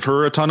give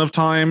her a ton of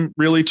time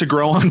really to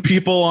grow on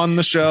people on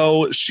the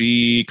show.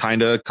 She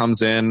kind of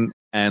comes in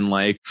and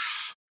like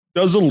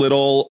does a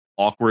little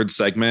awkward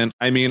segment.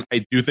 I mean,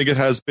 I do think it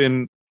has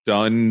been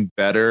done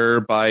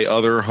better by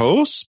other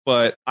hosts,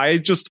 but I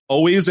just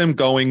always am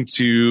going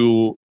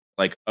to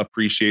like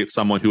appreciate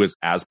someone who is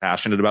as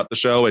passionate about the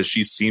show as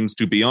she seems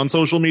to be on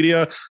social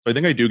media. So I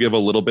think I do give a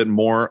little bit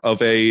more of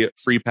a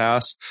free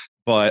pass,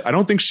 but I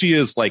don't think she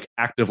is like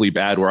actively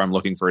bad where I'm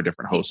looking for a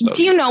different host.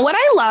 Do you know what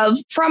I love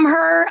from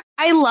her?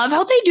 I love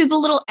how they do the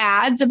little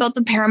ads about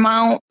the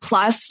Paramount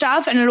Plus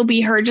stuff, and it'll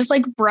be her just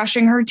like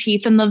brushing her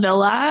teeth in the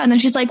villa. And then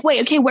she's like, wait,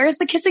 okay, where's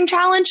the kissing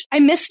challenge? I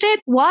missed it.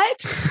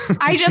 What?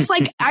 I just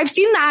like, I've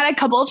seen that a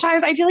couple of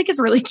times. I feel like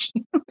it's really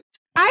cute.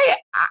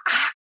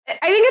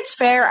 I think it's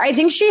fair. I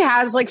think she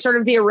has like sort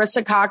of the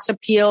Arissa Cox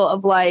appeal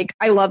of like,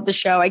 I love the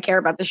show. I care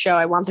about the show.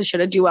 I want the show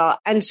to do well.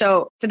 And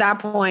so to that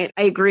point,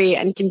 I agree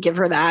and can give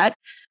her that.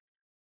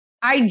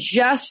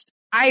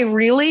 I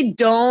really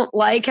don't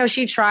like how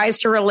she tries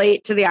to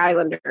relate to the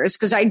Islanders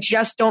because I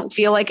just don't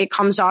feel like it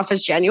comes off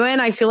as genuine.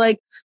 I feel like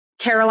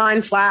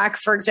Caroline Flack,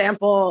 for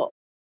example,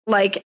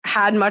 like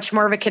had much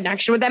more of a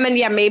connection with them. And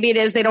yeah, maybe it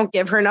is they don't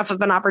give her enough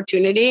of an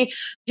opportunity.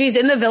 She's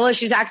in the villa.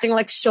 She's acting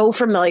like so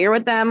familiar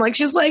with them. Like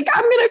she's like,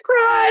 I'm going to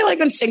cry. Like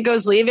when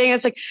Cinco's leaving,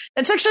 it's like,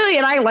 that's actually,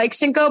 and I like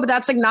Cinco, but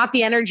that's like not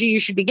the energy you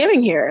should be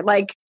giving here.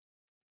 Like,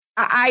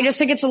 I just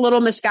think it's a little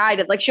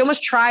misguided. Like she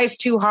almost tries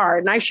too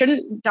hard and I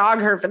shouldn't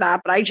dog her for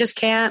that, but I just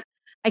can't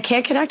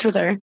connect with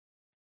her.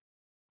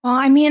 Well,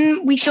 I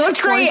mean, she looks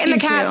great in the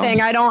cat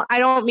thing. I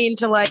don't mean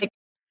to like,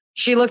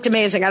 she looked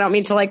amazing. I don't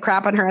mean to like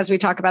crap on her as we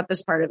talk about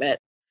this part of it.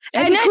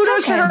 And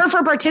kudos to her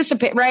for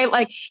participating, right?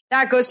 Like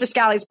that goes to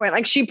Scally's point.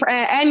 Like she,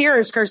 and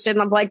yours, Kirsten,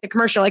 of like the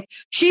commercial, like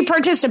she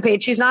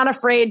participates. She's not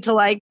afraid to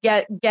like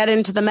get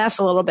into the mess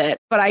a little bit,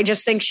 but I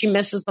just think she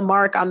misses the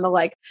mark on the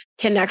like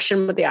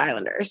connection with the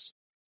Islanders.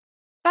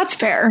 That's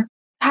fair.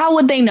 How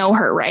would they know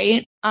her?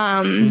 Right.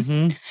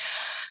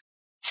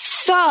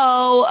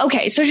 So,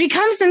 okay. So she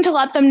comes in to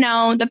let them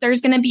know that there's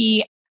going to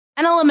be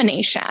an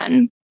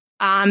elimination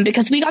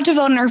because we got to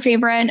vote in our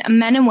favorite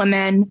men and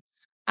women.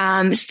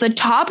 So the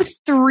top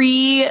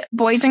 3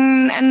 boys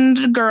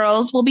and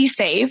girls will be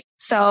safe.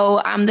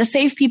 So the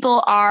safe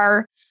people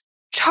are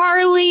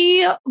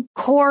Charlie,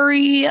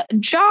 Corey,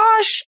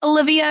 Josh,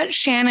 Olivia,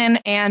 Shannon,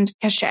 and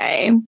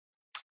Cachet.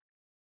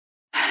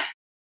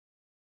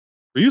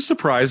 Were you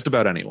surprised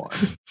about anyone?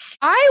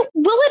 I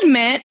will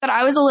admit that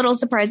I was a little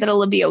surprised that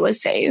Olivia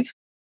was safe.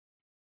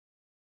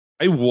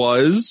 I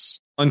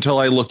was until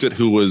I looked at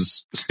who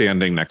was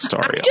standing next to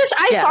Aria.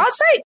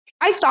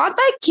 I thought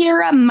that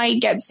Kira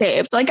might get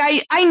saved. Like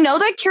I know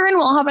that Kieran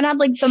will haven't had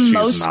like the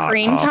most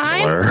screen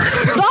time,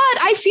 but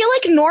I feel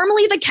like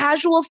normally the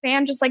casual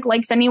fan just like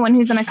likes anyone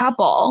who's in a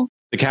couple.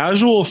 The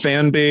casual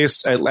fan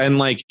base and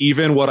like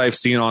even what I've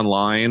seen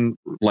online,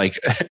 like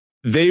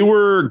they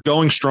were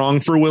going strong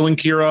for Will and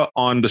Kira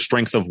on the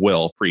strength of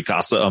Will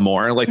pre-Casa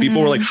Amor. Like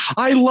people were like,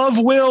 I love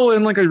Will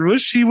and like I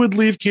wish he would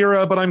leave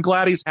Kira, but I'm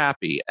glad he's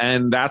happy.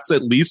 And that's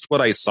at least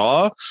what I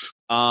saw.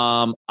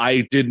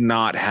 I did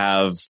not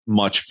have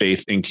much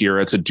faith in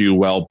Kira to do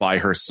well by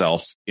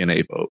herself in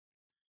a vote.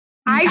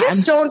 I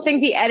just don't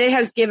think the edit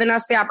has given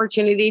us the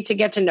opportunity to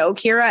get to know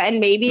Kira, and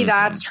maybe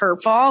that's her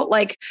fault.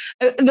 Like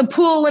the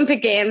pool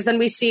Olympic Games, then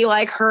we see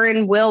like her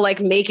and Will like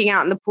making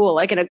out in the pool,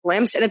 like in a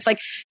glimpse, and it's like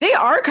they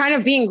are kind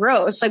of being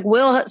gross. Like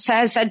Will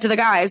has said to the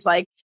guys,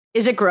 like,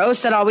 is it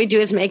gross that all we do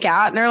is make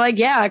out? And they're like,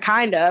 yeah,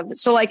 kind of.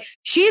 So like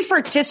she's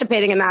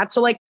participating in that.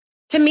 So like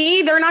to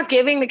me, they're not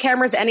giving the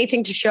cameras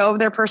anything to show of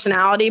their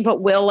personality, but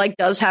Will like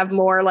does have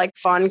more like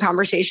fun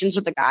conversations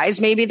with the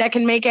guys maybe that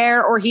can make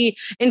air, or he,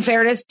 in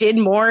fairness, did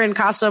more in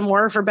Casa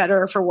Amor for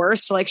better or for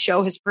worse to like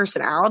show his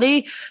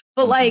personality.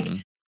 But like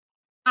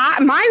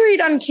my read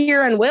on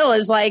Kira and Will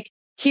is like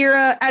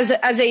Kira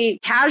as a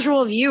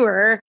casual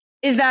viewer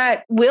is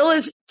that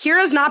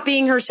Kira's not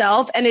being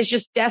herself and is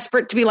just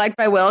desperate to be liked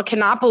by Will,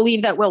 cannot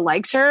believe that Will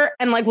likes her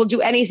and like will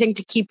do anything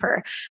to keep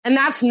her. And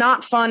that's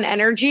not fun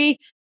energy.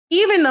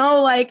 Even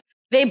though like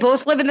they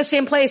both live in the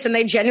same place and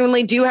they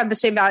genuinely do have the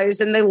same values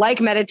and they like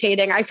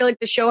meditating, I feel like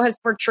the show has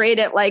portrayed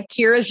it like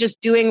Kira's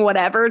just doing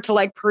whatever to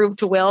like prove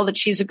to Will that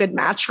she's a good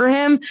match for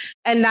him.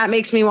 And that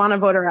makes me want to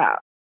vote her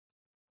out.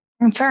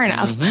 Fair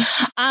enough.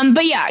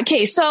 But yeah,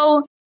 okay.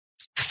 So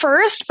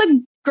first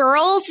the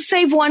girls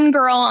save one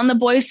girl and the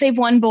boys save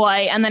one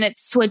boy, and then it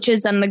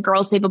switches and the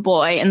girls save a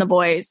boy and the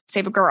boys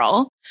save a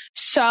girl.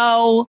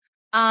 So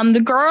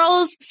the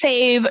girls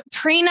save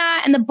Trina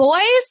and the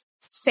boys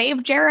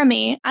save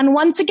Jeremy. And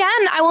once again,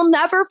 I will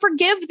never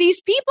forgive these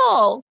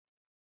people.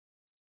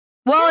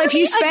 Well, Jeremy, if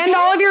you spend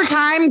all of your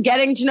time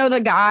getting to know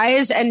the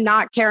guys and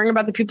not caring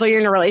about the people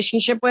you're in a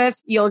relationship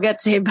with, you'll get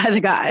saved by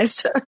the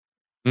guys.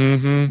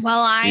 Well,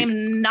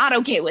 I'm not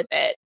okay with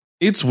it.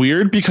 It's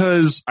weird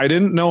because I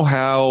didn't know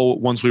how,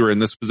 once we were in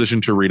this position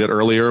to read it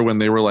earlier, when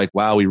they were like,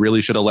 wow, we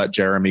really should have let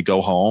Jeremy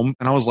go home.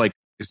 And I was like,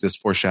 is this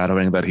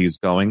foreshadowing that he's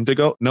going to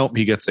go? Nope,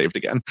 he gets saved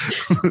again.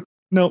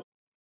 Nope.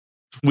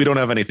 We don't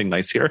have anything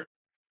nice here.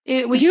 Do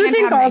you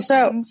think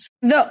also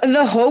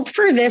the hope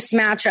for this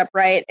matchup,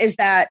 right, is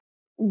that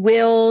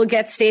Will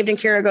gets saved and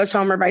Kira goes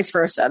home or vice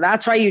versa?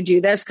 That's why you do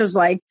this, because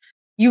like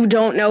you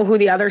don't know who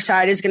the other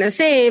side is going to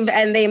save,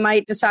 and they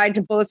might decide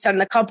to both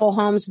send the couple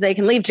home so they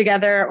can leave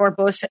together, or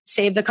both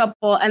save the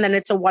couple, and then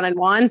it's a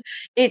 1-on-1.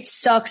 It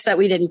sucks that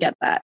we didn't get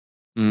that.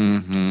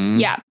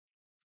 Yeah.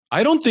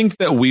 I don't think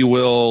that we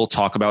will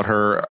talk about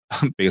her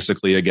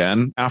basically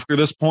again after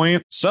this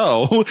point.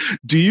 So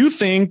do you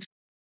think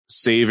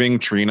saving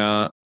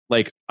Trina,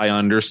 like, I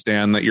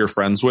understand that you're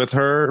friends with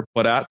her,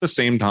 but at the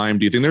same time,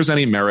 do you think there's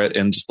any merit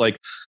in just like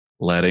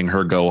letting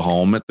her go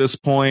home at this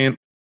point?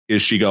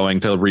 Is she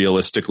going to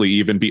realistically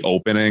even be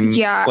opening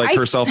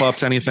herself up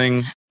to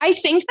anything? I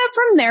think that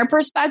from their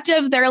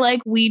perspective, they're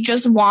like, we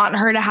just want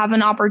her to have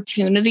an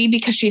opportunity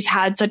because she's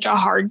had such a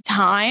hard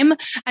time.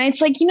 And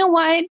it's like, you know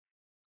what?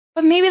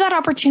 But maybe that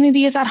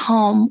opportunity is at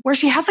home where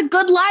she has a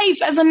good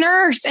life as a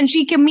nurse and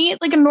she can meet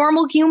like a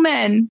normal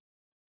human.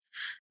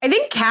 I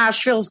think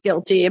Cash feels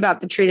guilty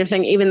about the Trina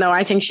thing, even though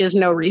I think she has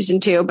no reason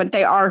to, but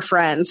they are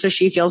friends. So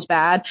she feels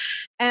bad.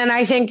 And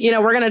I think,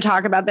 we're going to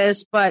talk about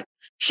this, but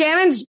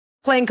Shannon's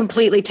playing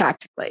completely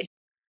tactically.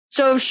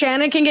 So if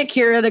Shannon can get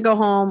Kira to go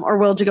home or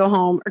Will to go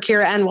home, or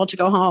Kira and Will to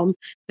go home,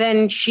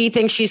 then she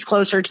thinks she's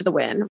closer to the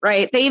win,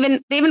 right? They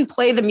even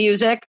play the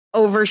music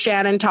over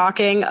Shannon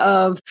talking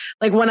of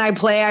like, when I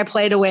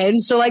play to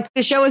win. So like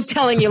the show is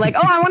telling you like,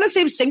 oh, I want to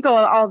save Cinco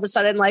all of a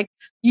sudden. Like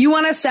you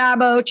want to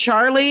sabo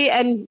Charlie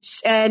and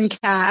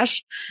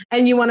Cash,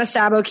 and you want to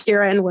sabo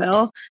Kira and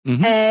Will.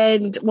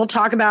 And we'll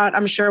talk about,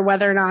 I'm sure,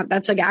 whether or not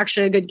that's like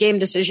actually a good game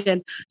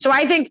decision. So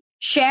I think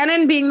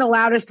Shannon being the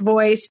loudest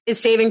voice is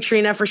saving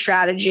Trina for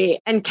strategy,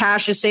 and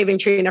Cash is saving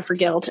Trina for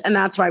guilt. And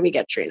that's why we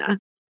get Trina.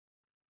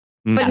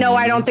 But no,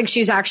 I don't think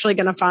she's actually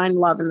going to find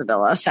love in the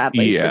villa,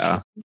 sadly.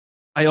 Yeah.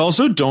 I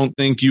also don't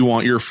think you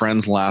want your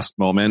friend's last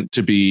moment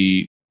to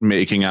be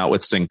making out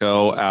with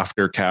Cinco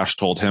after Cash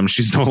told him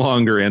she's no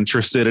longer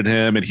interested in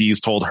him and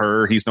he's told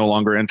her he's no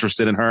longer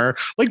interested in her.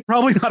 Like,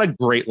 probably not a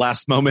great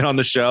last moment on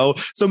the show.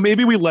 So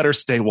maybe we let her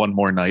stay one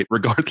more night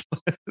regardless.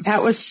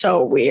 That was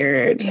so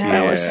weird. Yeah.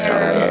 That was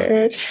so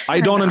weird.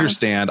 I don't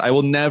understand. I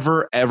will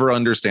never, ever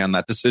understand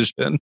that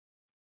decision.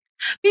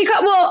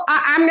 Because, well,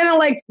 I'm going to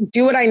like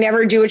do what I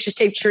never do, which is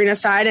take Trina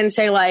aside and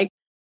say like,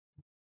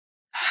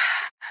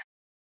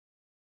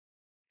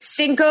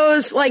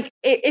 Cinco's like,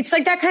 it's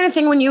like that kind of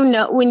thing when you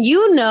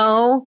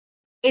know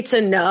it's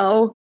a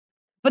no,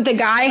 but the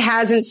guy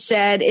hasn't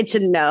said it's a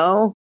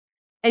no.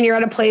 And you're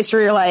at a place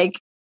where you're like,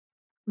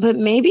 but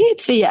maybe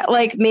it's a yeah.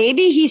 Like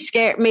maybe he's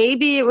scared.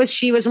 Maybe it was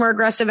she was more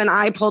aggressive and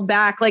I pulled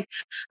back. Like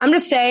I'm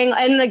just saying,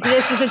 and like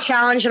this is a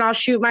challenge and I'll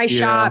shoot my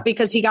shot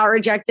because he got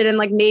rejected and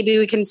like maybe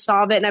we can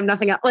solve it and I have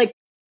nothing else. Like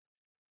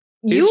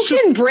you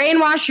can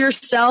brainwash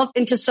yourself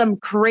into some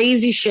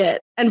crazy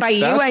shit. And by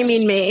you, I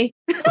mean me.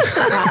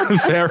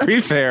 Very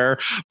fair.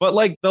 But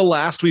like the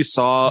last we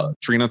saw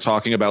Trina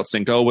talking about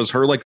Cinco was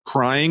her like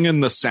crying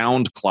in the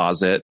sound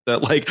closet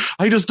that like,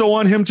 I just don't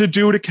want him to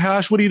do to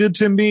Cash what he did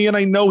to me. And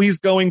I know he's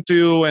going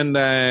to. And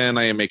then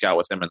I make out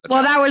with him in the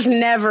challenge. That was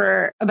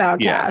never about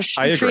Cash.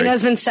 I agree. Trina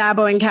has been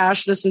saboing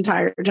Cash this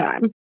entire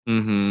time.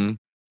 Mm-hmm.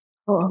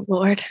 Oh,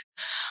 Lord.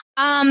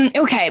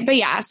 Okay, but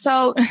yeah,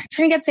 so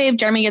Trina gets saved,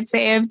 Jeremy gets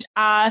saved.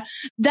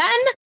 Then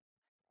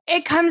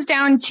it comes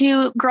down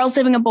to girl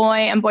saving a boy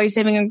and boy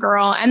saving a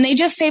girl, and they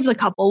just save the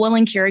couple. Will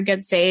and Kira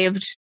get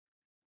saved.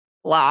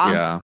 Blah.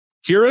 Yeah.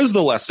 Kira's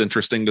the less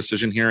interesting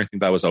decision here. I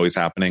think that was always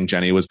happening.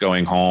 Jenny was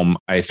going home.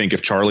 I think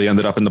if Charlie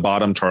ended up in the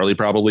bottom, Charlie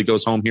probably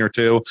goes home here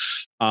too.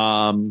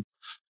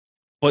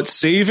 But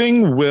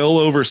saving Will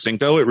over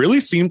Cinco, it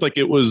really seemed like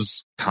it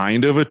was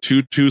kind of a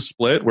 2-2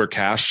 split where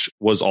Cash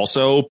was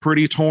also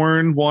pretty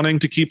torn, wanting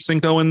to keep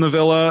Cinco in the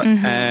villa.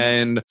 Mm-hmm.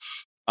 And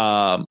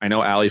I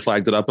know Allie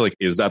flagged it up. Like,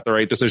 is that the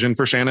right decision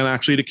for Shannon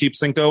actually to keep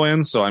Cinco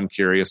in? So I'm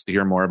curious to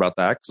hear more about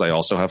that because I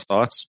also have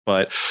thoughts.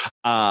 But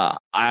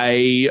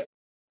I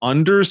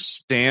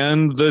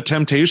understand the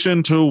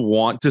temptation to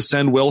want to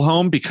send Will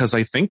home because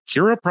I think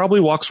Kira probably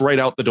walks right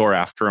out the door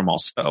after him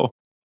also.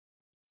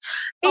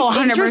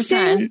 It's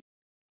 100%.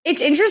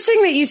 It's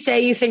interesting that you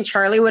say you think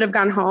Charlie would have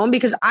gone home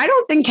because I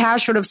don't think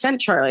Cash would have sent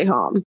Charlie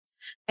home.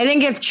 I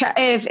think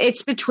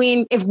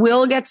if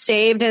Will gets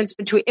saved and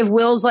if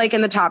Will's like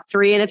in the top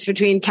 3 and it's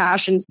between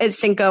Cash and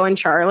Cinco and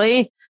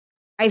Charlie,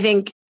 I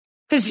think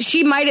because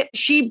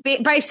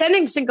by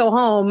sending Cinco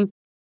home,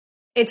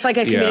 it's like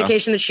a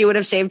communication that she would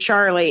have saved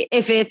Charlie.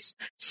 If it's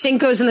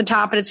Cinco's in the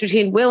top and it's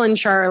between Will and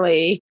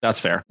Charlie, that's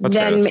fair.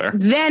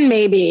 Then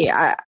maybe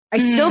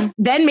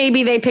then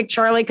maybe they pick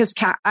Charlie because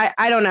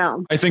I don't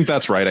know. I think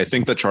that's right. I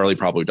think that Charlie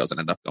probably doesn't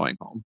end up going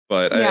home,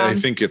 but I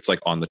think it's like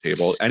on the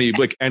table any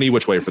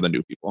which way for the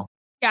new people.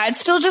 Yeah, it's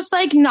still just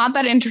like not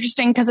that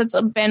interesting because it's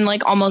been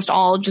like almost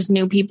all just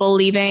new people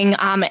leaving,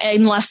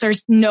 unless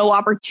there's no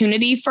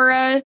opportunity for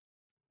a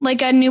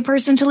new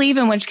person to leave,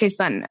 in which case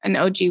then an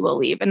OG will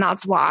leave, and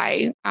that's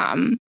why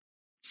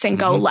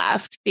Cinco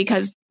left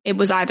because it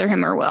was either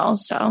him or Will.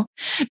 So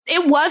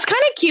it was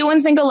kind of cute when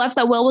Cinco left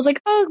that Will was like,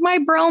 oh, my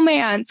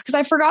bromance. Because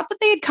I forgot that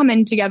they had come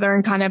in together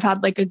and kind of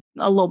had like a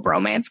little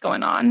bromance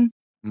going on.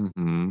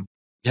 Mm-hmm.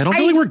 Yeah, I don't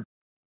feel like we're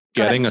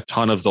getting a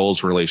ton of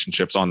those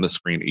relationships on the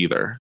screen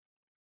either.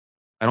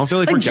 I don't feel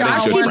like we're getting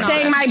Josh keeps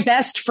saying my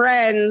best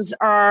friends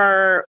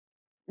are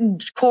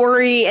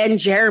Corey and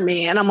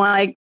Jeremy. And I'm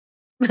like,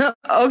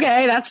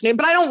 okay, that's new.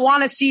 But I don't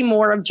want to see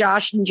more of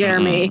Josh and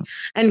Jeremy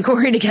and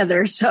Corey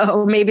together.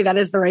 So maybe that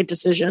is the right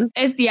decision.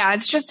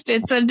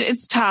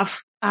 It's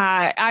tough.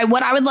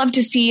 What I would love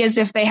to see is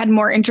if they had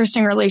more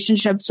interesting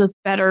relationships with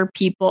better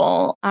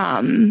people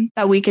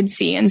that we could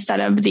see instead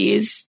of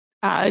these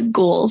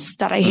ghouls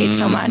that I hate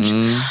so much.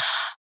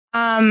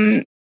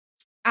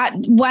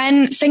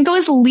 When Cinco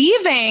is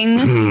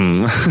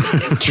leaving,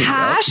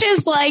 Cash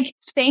is like,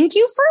 thank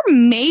you for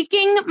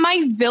making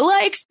my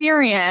villa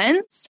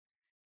experience.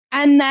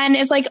 And then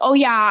it's like, oh,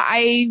 yeah,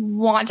 I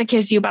want to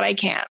kiss you, but I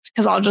can't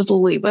because I'll just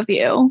leave with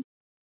you.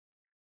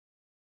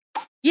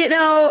 You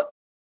know,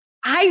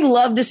 I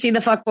love to see the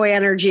fuckboy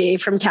energy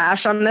from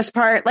Cash on this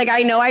part. Like,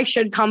 I know I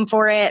should come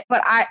for it,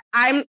 but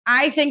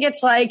I think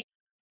it's like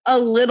a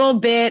little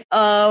bit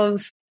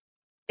of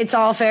it's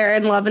all fair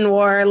in love and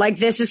war. Like,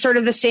 this is sort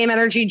of the same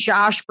energy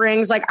Josh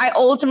brings. Like, I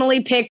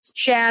ultimately picked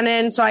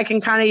Shannon so I can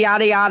kind of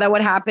yada yada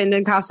what happened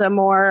in Casa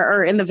Amor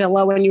or in the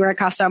villa when you were at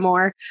Casa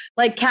Amor.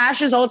 Like,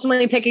 Cash is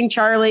ultimately picking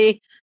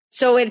Charlie.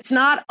 So it's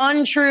not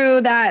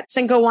untrue that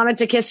Cinco wanted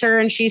to kiss her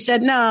and she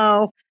said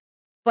no.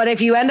 But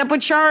if you end up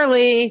with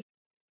Charlie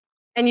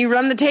and you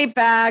run the tape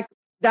back,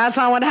 that's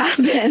not what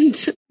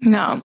happened.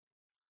 No.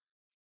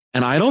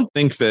 And I don't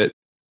think that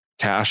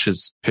Cash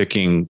is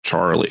picking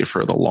Charlie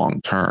for the long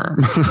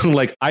term.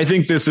 Like, I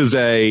think this is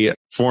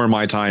for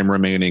my time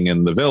remaining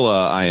in the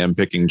villa, I am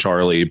picking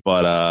Charlie,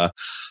 but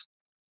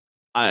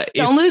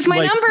Don't lose my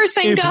number,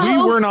 Cinco. If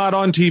we were not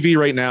on TV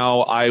right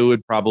now, I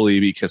would probably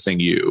be kissing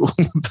you.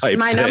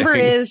 My number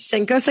is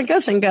Cinco.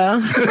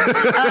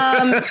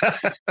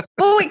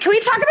 Well, wait, can we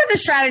talk about the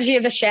strategy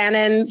of the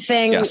Shannon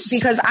thing? Yes.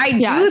 Because I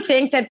do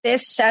think that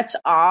this sets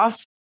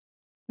off.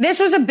 This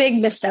was a big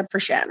misstep for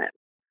Shannon.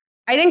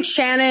 I think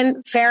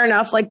Shannon, fair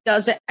enough, like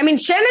doesn't. I mean,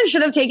 Shannon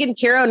should have taken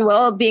Kira and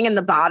Will being in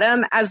the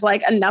bottom as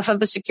like enough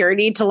of a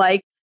security to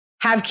like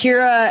have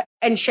Kira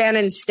and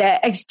Shannon stay,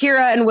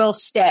 Kira and Will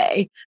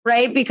stay,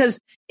 right? Because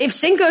if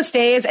Cinco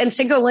stays and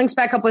Cinco links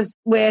back up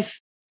with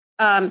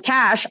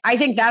Cash, I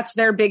think that's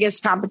their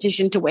biggest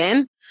competition to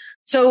win.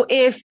 So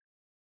if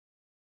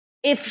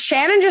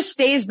Shannon just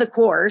stays the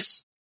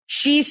course,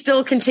 she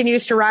still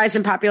continues to rise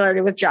in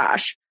popularity with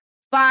Josh.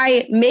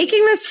 By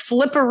making this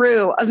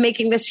flipperoo of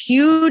making this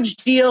huge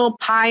deal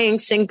pieing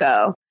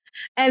Cinco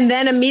and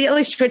then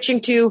immediately switching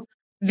to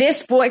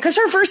this boy, because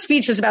her first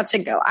speech was about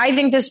Cinco. I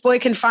think this boy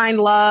can find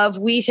love.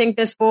 We think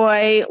this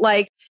boy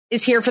like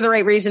is here for the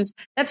right reasons.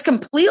 That's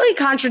completely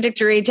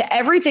contradictory to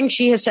everything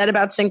she has said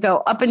about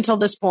Cinco up until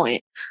this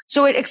point.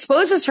 So it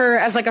exposes her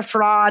as like a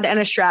fraud and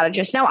a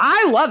strategist. Now,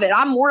 I love it.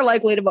 I'm more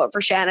likely to vote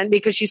for Shannon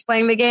because she's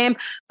playing the game,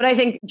 but I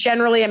think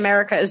generally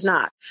America is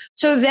not.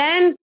 So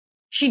then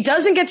she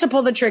doesn't get to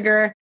pull the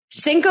trigger.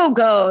 Cinco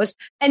goes,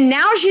 and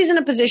now she's in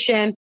a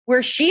position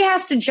where she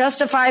has to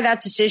justify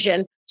that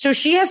decision. So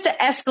she has to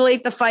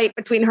escalate the fight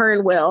between her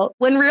and Will,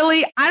 when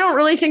really, I don't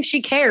really think she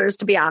cares,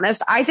 to be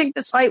honest. I think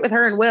this fight with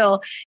her and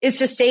Will is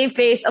to save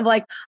face of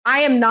like, I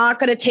am not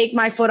going to take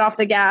my foot off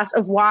the gas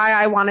of why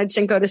I wanted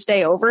Cinco to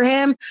stay over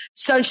him,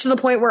 such to the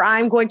point where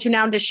I'm going to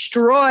now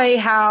destroy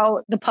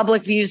how the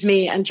public views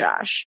me and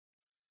Josh.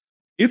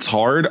 It's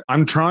hard.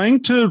 I'm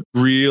trying to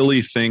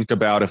really think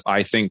about if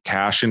I think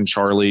Cash and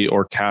Charlie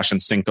or Cash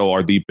and Cinco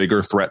are the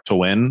bigger threat to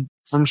win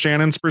from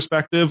Shannon's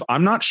perspective.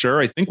 I'm not sure.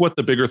 I think what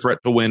the bigger threat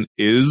to win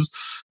is,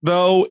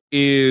 though,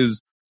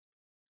 is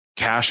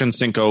Cash and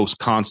Cinco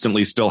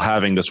constantly still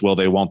having this will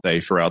they, won't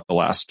they throughout the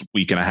last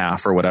week and a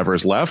half or whatever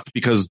is left,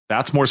 because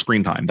that's more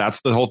screen time.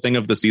 That's the whole thing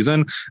of the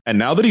season. And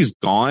now that he's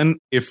gone,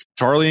 if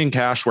Charlie and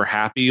Cash were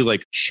happy,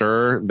 like,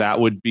 sure, that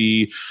would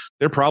be,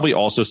 they're probably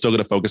also still going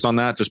to focus on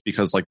that just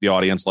because like the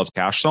audience loves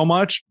Cash so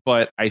much.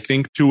 But I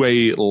think to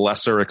a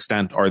lesser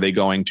extent, are they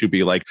going to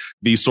be like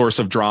the source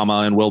of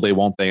drama and will they,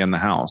 won't they in the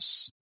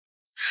house?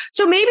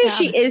 So maybe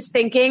she is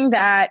thinking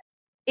that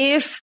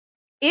if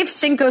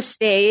Cinco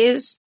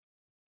stays,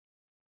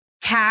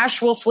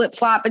 Cash will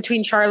flip-flop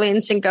between Charlie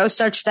and Cinco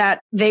such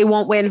that they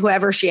won't win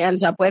whoever she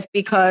ends up with,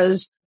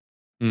 because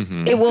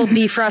it will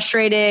be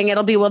frustrating.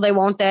 It'll be will they,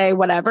 won't they,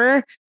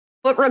 whatever.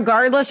 But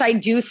regardless, I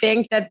do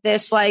think that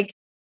this like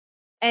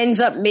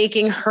ends up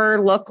making her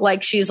look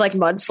like she's like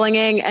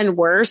mudslinging and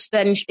worse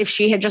than if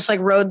she had just like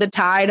rode the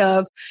tide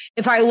of,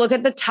 if I look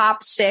at the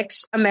top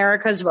 6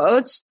 America's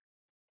votes,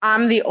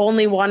 I'm the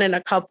only one in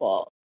a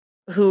couple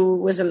who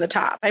was in the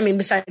top. I mean,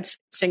 besides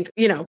Cinco,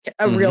 you know,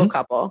 a real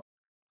couple.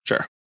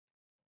 Sure.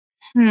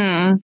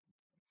 I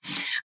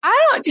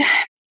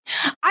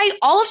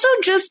also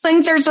just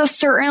think there's a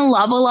certain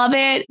level of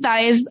it that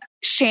is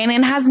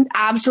Shannon has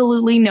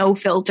absolutely no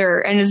filter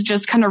and is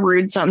just kind of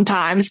rude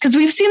sometimes, because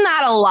we've seen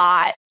that a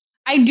lot.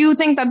 I do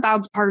think that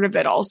that's part of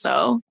it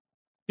also.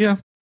 Yeah.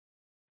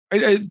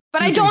 But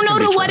I don't know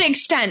to what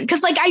extent,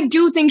 because like I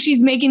do think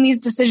she's making these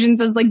decisions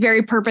as like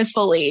very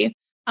purposefully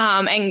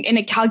and in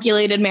a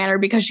calculated manner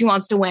because she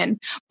wants to win.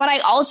 But I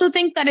also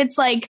think that it's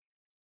like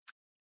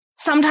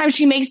sometimes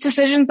she makes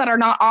decisions that are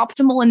not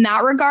optimal in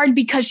that regard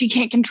because she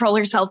can't control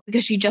herself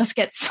because she just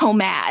gets so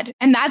mad.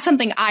 And that's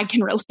something I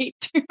can relate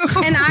to.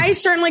 And I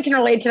certainly can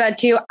relate to that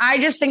too. I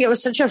just think it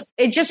was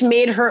it just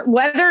made her,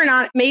 whether or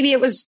not, maybe it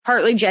was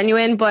partly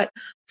genuine, but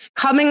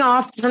coming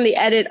off from the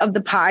edit of the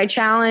pie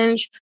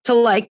challenge to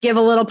like give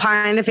a little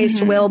pie in the face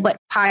to Will, but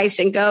pie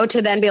Cinco,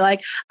 to then be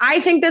like, I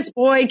think this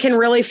boy can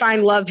really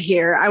find love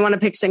here. I want to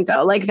pick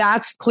Cinco. Like,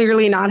 that's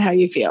clearly not how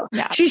you feel.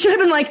 Yeah. She should have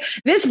been like,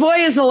 this boy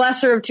is the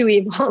lesser of two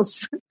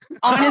evils.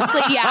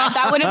 Honestly, yeah,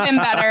 that would have been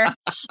better.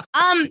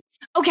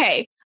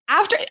 Okay.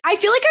 After, I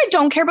feel like I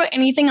don't care about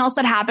anything else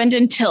that happened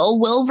until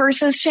Will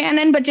versus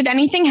Shannon, but did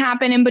anything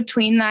happen in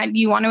between that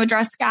you want to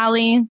address,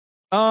 Scally?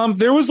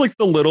 There was like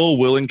the little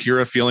Will and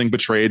Kira feeling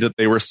betrayed that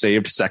they were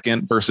saved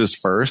second versus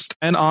first.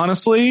 And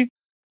honestly,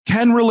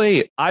 can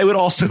relate. I would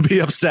also be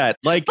upset.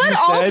 Like, but you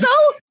said, also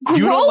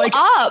grow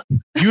up.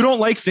 You don't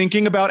like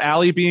thinking about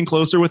Allie being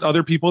closer with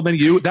other people than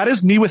you. That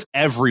is me with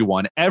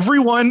everyone.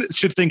 Everyone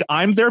should think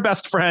I'm their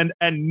best friend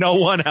and no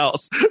one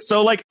else.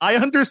 So like, I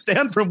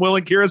understand from Will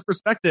and Kira's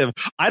perspective.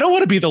 I don't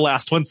want to be the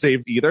last one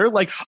saved either.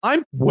 Like,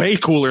 I'm way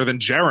cooler than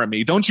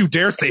Jeremy. Don't you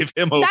dare save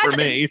him over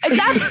me.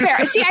 That's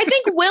fair. See, I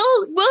think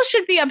Will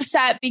should be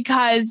upset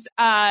because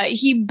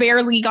he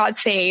barely got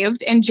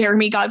saved and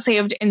Jeremy got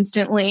saved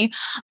instantly.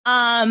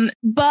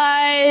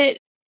 But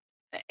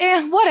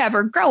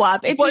whatever, grow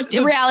up. It's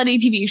a reality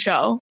TV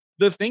show.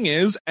 the thing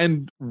is,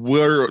 and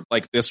we're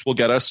like, this will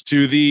get us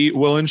to the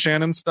Will and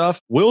Shannon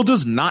stuff. Will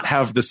does not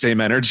have the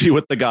same energy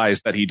with the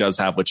guys that he does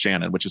have with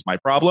Shannon, which is my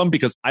problem,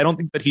 because I don't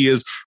think that he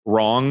is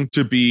wrong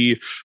to be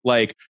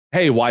like,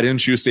 hey, why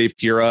didn't you save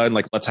Kira? And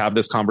like, let's have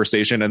this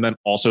conversation. And then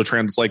also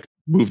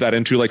move that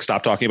into like,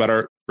 stop talking about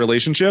our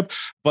relationship.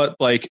 But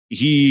like,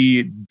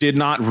 he did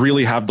not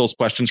really have those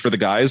questions for the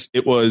guys.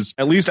 It was,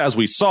 at least as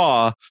we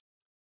saw,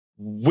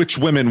 which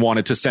women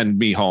wanted to send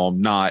me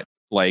home, not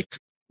like,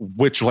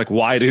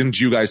 why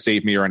didn't you guys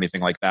save me or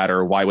anything like that?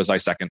 Or why was I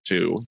second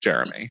to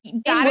Jeremy?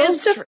 That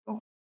is true.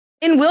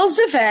 In Will's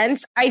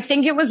defense, I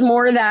think it was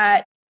more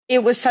that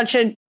it was such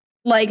a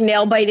like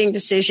nail biting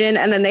decision,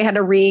 and then they had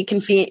to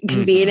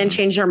reconvene and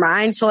change their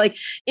mind. So like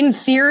in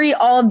theory,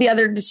 all of the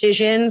other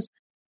decisions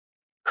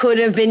could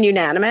have been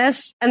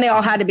unanimous, and they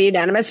all had to be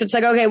unanimous. So it's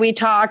like, okay, we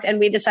talked and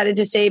we decided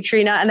to save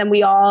Trina, and then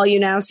we all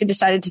unanimously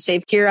decided to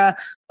save Kira.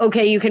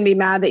 Okay, you can be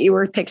mad that you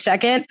were picked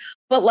second,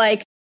 but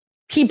like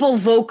people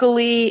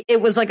vocally,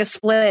 it was like a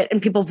split, and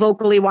people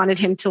vocally wanted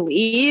him to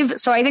leave.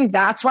 So I think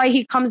that's why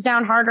he comes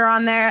down harder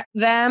on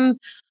them.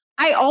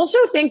 I also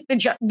think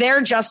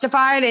they're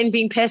justified in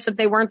being pissed that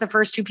they weren't the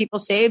first two people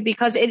saved,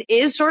 because it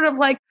is sort of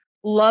like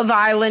Love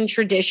Island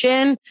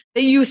tradition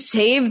that you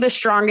save the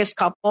strongest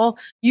couple.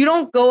 You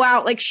don't go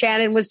out like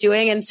Shannon was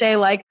doing and say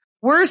like,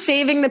 we're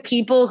saving the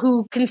people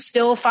who can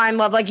still find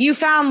love. Like, you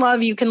found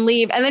love, you can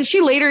leave. And then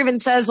she later even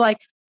says like,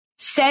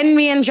 send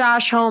me and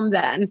Josh home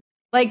then.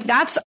 Like,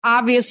 that's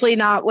obviously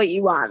not what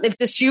you want. If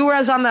the shoe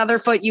was on the other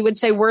foot, you would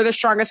say, we're the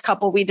strongest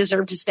couple, we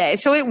deserve to stay.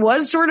 So it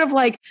was sort of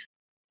like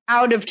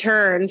out of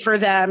turn for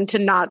them to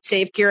not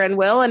save Kira and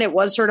Will. And it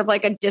was sort of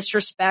like a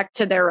disrespect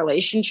to their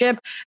relationship.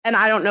 And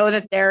I don't know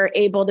that they're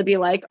able to be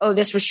like, oh,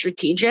 this was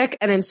strategic.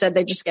 And instead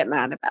they just get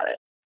mad about it.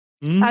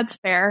 That's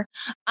fair.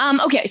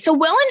 Okay. So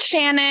Will and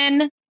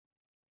Shannon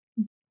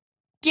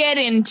get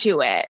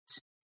into it.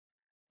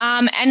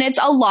 And it's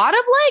a lot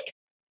of like,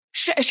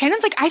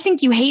 Shannon's like, I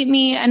think you hate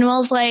me. And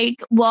Will's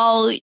like,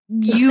 well,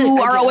 you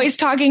are always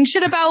talking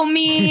shit about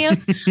me.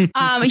 He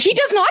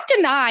does not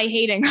deny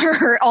hating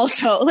her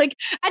also. Like,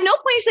 at no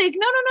point he's like,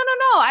 no,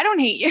 I don't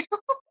hate you.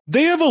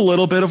 They have a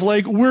little bit of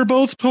like, we're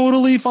both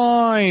totally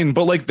fine.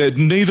 But like,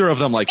 neither of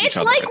them like each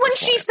other. It's like when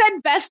she said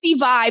bestie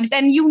vibes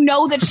and you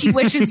know that she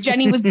wishes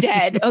Jenny was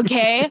dead.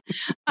 Okay.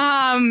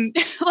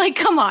 Like,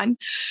 come on.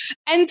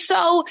 And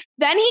so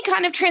then he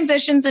kind of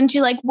transitions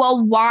into like,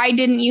 well, why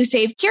didn't you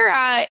save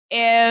Kira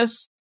if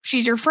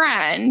she's your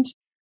friend?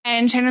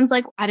 And Shannon's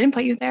like, I didn't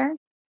put you there.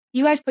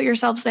 You guys put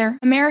yourselves there.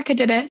 America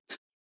did it.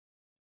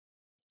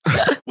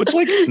 Which,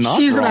 like, not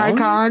she's wrong.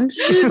 An icon.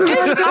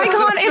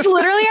 It's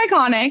literally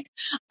iconic.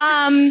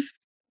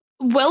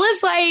 Will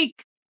is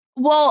like,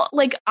 well,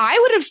 like, I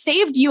would have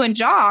saved you and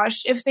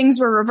Josh if things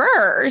were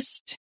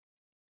reversed.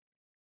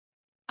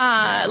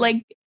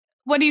 Like,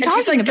 what are you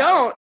talking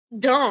about?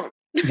 Don't.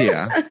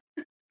 Yeah.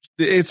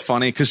 It's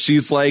funny because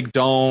she's like,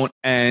 don't.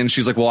 And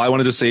she's like, well, I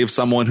wanted to save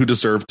someone who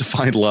deserved to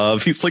find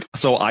love. He's like,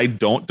 so I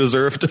don't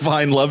deserve to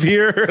find love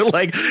here.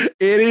 Like, it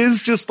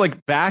is just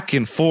like back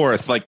and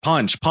forth, like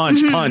punch,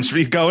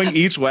 going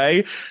each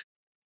way.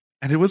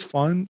 And it was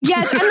fun.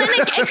 Yes. And then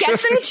it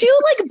gets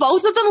into like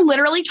both of them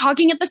literally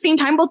talking at the same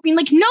time, both being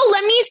like, no,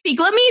 let me speak.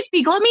 No, let me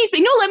speak.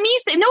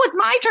 No, it's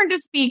my turn to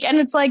speak. And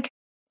it's like,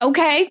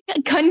 okay,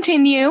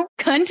 continue.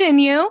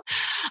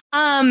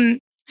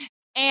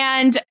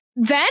 And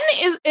then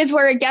is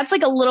where it gets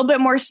like a little bit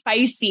more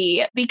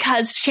spicy,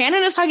 because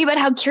Shannon is talking about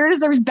how Kira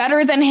deserves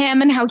better than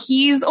him and how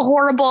he's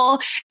horrible.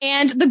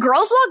 And the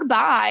girls walk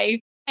by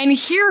and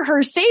hear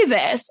her say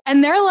this,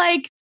 and they're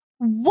like,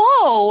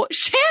 whoa,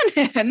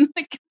 Shannon,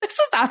 like, this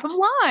is out of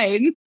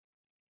line.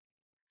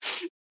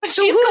 So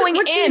she's going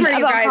in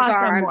about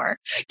Casa more.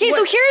 Okay,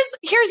 so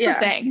here's the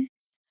thing.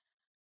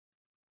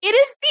 It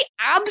is the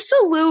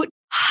absolute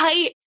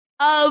height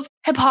of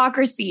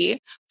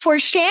hypocrisy for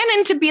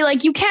Shannon to be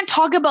like, you can't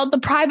talk about the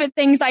private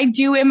things I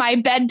do in my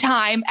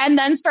bedtime and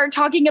then start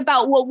talking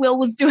about what Will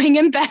was doing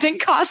in bed in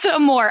Casa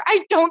Amor.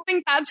 I don't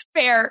think that's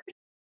fair.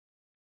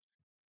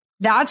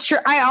 That's true.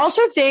 I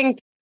also think,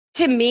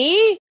 to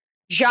me,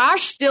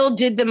 Josh still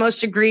did the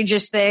most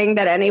egregious thing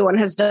that anyone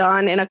has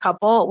done in a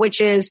couple, which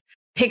is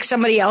pick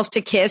somebody else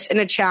to kiss in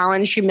a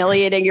challenge,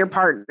 humiliating your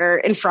partner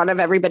in front of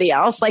everybody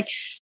else. Like,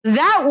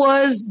 that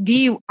was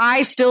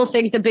I still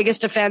think the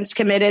biggest offense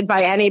committed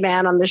by any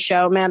man on the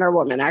show, man or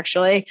woman,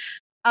 actually.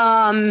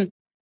 And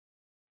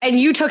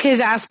you took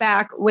his ass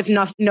back with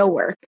no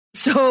work.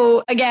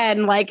 So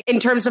again, like, in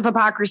terms of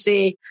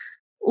hypocrisy,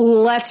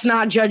 let's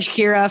not judge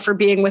Kira for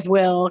being with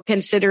Will,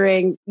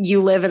 considering you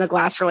live in a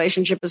glass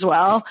relationship as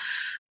well.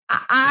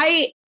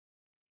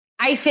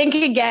 I think,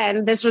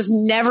 again, this was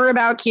never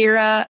about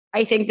Kira.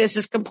 I think this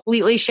is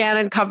completely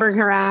Shannon covering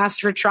her ass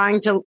for trying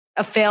to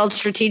a failed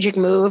strategic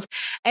move.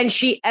 And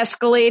she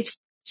escalates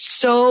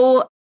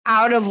so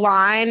out of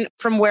line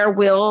from where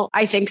Will,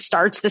 I think,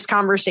 starts this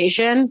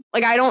conversation.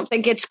 Like, I don't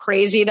think it's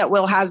crazy that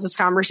Will has this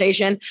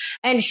conversation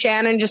and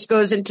Shannon just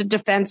goes into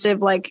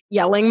defensive, like,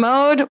 yelling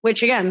mode,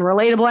 which, again,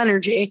 relatable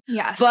energy.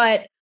 Yes.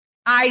 But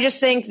I just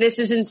think this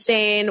is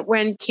insane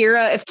when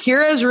if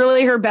Kira is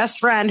really her best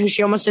friend, who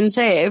she almost didn't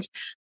save,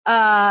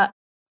 and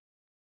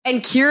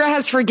Kira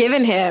has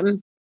forgiven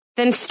him,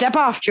 then step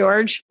off,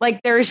 George.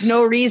 Like, there's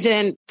no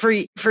reason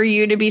for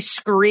you to be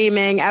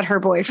screaming at her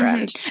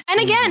boyfriend. And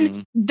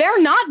again,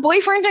 they're not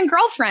boyfriend and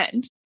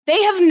girlfriend.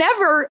 They have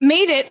never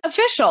made it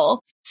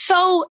official.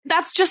 So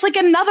that's just like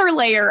another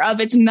layer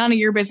of it's none of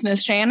your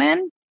business,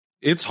 Shannon.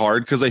 It's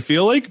hard because I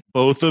feel like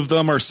both of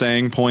them are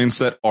saying points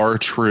that are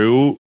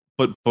true,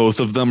 but both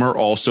of them are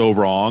also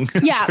wrong.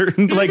 Yeah.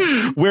 Like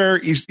where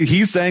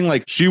he's saying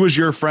like, she was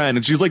your friend.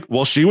 And she's like,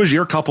 well, she was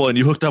your couple and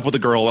you hooked up with a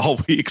girl all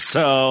week.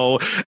 So,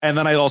 and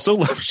then I also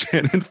love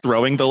Shannon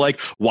throwing the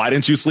like, why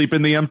didn't you sleep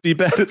in the empty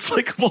bed? It's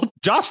like, well,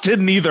 Josh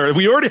didn't either.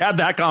 We already had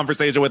that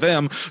conversation with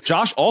him.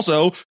 Josh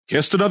also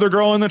kissed another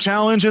girl in the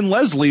challenge and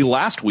Leslie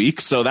last week.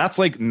 So that's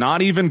like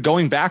not even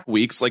going back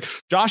weeks. Like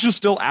Josh is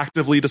still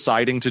actively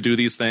deciding to do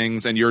these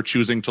things and you're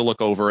choosing to look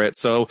over it.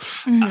 So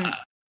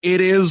it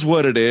is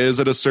what it is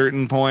at a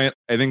certain point.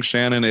 I think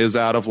Shannon is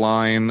out of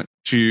line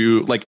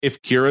to like,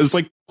 if Kira's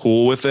like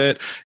cool with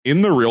it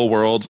in the real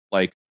world,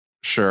 like,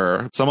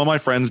 sure. Some of my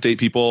friends date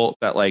people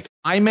that like,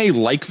 I may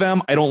like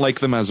them. I don't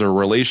like them as a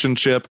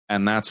relationship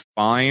and that's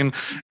fine.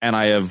 And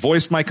I have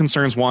voiced my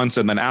concerns once.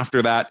 And then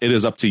after that, it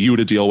is up to you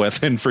to deal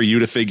with and for you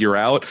to figure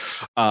out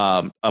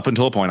up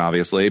until a point,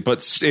 obviously.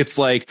 But it's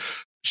like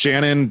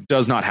Shannon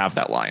does not have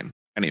that line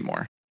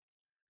anymore.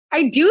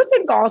 I do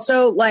think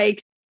also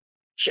like,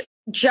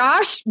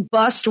 Josh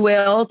bust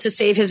Will to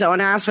save his own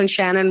ass when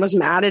Shannon was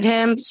mad at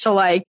him. So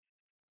like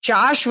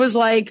Josh was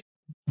like,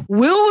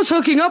 Will was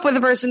hooking up with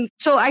a person.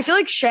 So I feel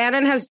like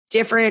Shannon has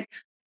different,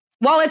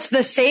 while it's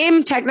the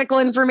same technical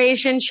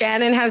information,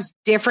 Shannon has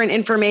different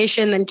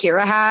information than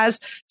Kira has.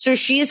 So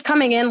she's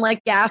coming in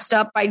like gassed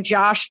up by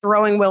Josh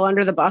throwing Will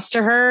under the bus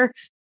to her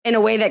in a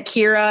way that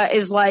Kira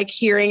is like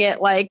hearing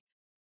it like,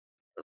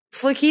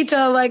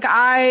 Flaquita, like,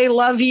 I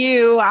love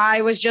you.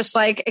 I was just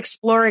like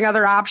exploring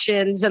other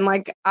options and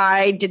like,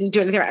 I didn't do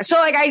anything right. So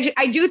like,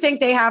 I do think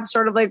they have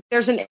sort of like,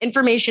 there's an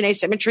information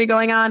asymmetry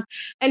going on.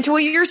 And to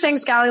what you're saying,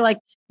 Scally, like,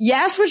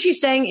 yes, what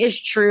she's saying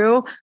is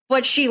true,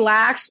 but she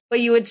lacks what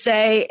you would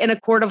say in a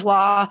court of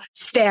law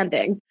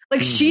standing.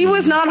 Like she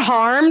was not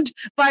harmed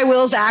by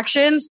Will's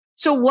actions.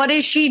 So what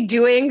is she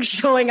doing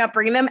showing up,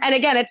 bringing them? And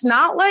again, it's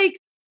not like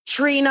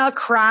Trina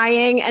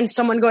crying and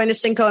someone going to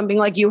Cinco and being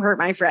like, you hurt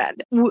my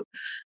friend.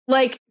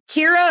 Like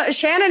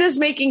Shannon is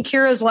making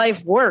Kira's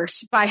life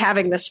worse by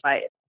having this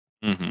fight.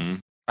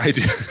 I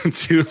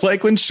do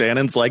like when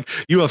Shannon's like,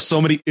 you have so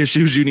many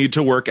issues you need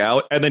to work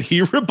out. And then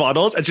he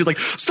rebuttals and she's like,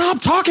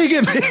 stop talking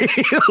at me.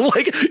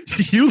 Like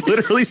you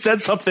literally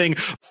said something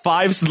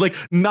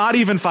not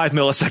even 5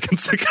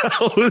 milliseconds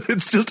ago.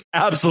 It's just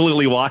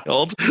absolutely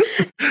wild.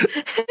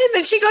 And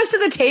then she goes to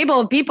the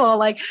table of people.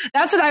 Like,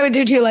 that's what I would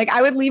do too. Like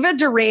I would leave a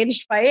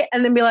deranged fight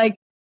and then be like,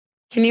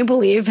 can you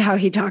believe how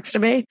he talks to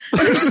me?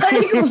 It's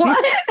like,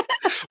 what?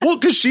 Well,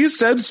 because she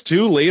says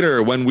too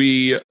later when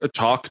we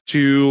talk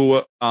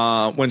to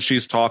when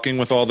she's talking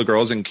with all the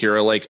girls and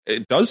Kira, like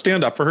it does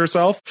stand up for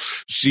herself.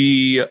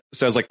 She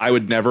says like, I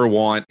would never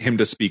want him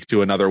to speak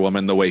to another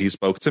woman the way he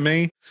spoke to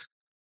me.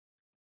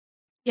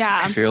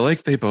 Yeah. I feel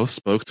like they both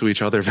spoke to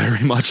each other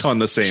very much on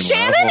the same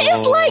Shannon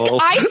level. is like,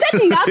 I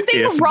said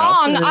nothing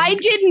wrong. Nothing. I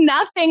did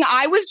nothing.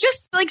 I was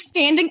just like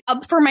standing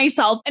up for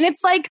myself. And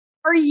it's like,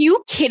 are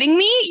you kidding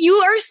me? You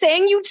are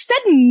saying you said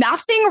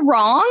nothing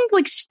wrong?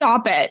 Like,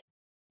 stop it.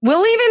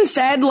 Will even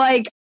said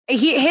like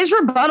his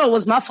rebuttal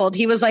was muffled.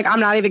 He was like, I'm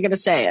not even going to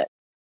say it.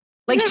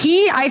 Like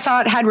I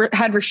thought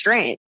had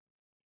restraint.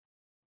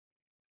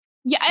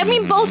 Yeah. I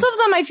mean, both of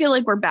them, I feel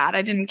like were bad.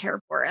 I didn't care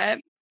for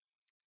it.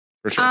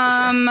 For sure.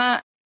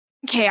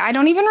 Okay. I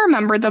don't even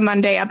remember the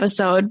Monday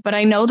episode, but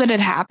I know that it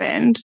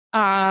happened.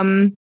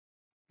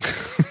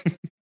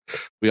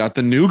 We got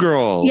the new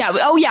girls. Yeah.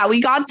 Oh yeah. We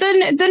got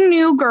the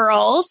new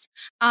girls.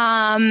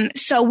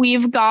 So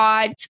we've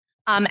got,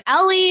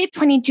 Ellie,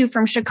 22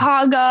 from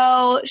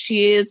Chicago.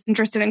 She's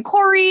interested in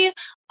Corey.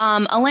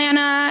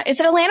 Alana. Is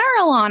it Alana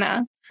or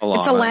Alana?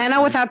 It's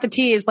Alana without the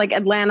T's, like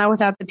Atlanta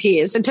without the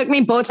T's. It took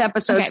me both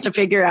episodes to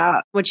figure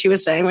out what she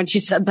was saying when she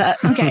said that.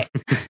 Okay.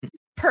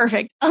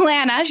 Perfect.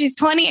 Alana, she's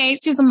 28.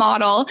 She's a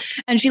model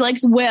and she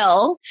likes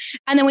Will.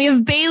 And then we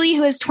have Bailey,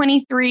 who is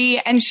 23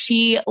 and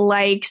she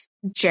likes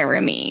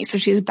Jeremy. So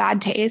she has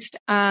bad taste.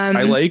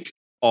 I like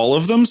all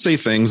of them say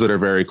things that are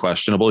very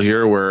questionable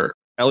here, where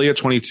Ellie at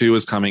 22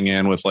 is coming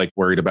in with like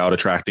worried about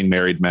attracting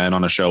married men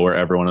on a show where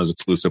everyone is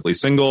exclusively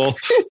single.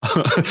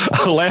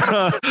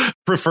 Alana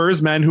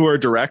prefers men who are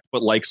direct,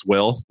 but likes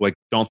Will. Like,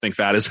 don't think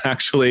that is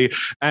actually.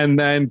 And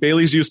then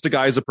Bailey's used to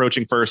guys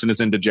approaching first and is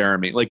into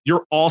Jeremy. Like,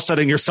 you're all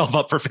setting yourself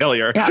up for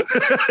failure. Yeah.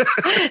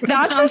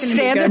 That's a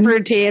stand-up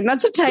routine.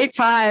 That's a tight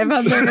 5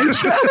 on their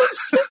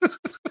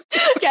intros.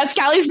 Yeah,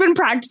 Scally's been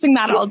practicing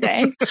that all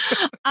day.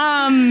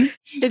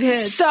 It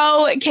is.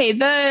 So, okay,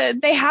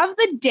 they have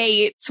the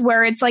dates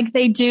where it's like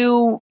they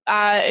do,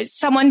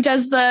 someone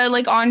does the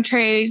like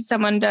entree,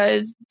 someone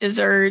does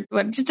dessert.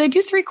 What did they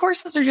do? 3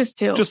 courses or just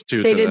 2? Just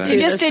 2. They did 2.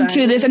 They just did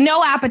 2. There's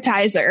no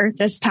appetizer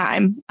this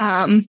time.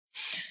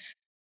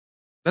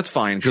 That's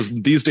fine because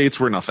these dates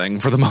were nothing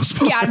for the most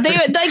part. Yeah,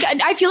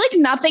 I feel like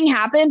nothing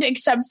happened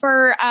except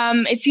for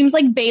it seems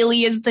like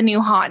Bailey is the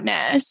new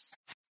hotness.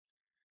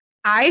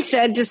 I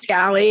said to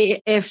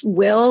Scally, if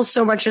Will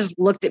so much as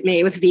looked at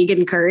me with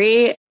vegan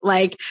curry,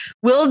 like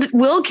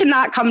Will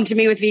cannot come to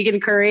me with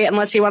vegan curry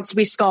unless he wants to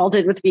be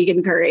scalded with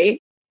vegan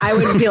curry. I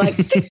would be like,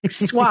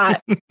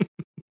 swat.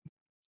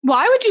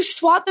 Why would you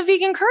swat the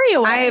vegan curry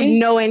away? I have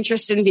no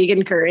interest in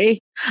vegan curry.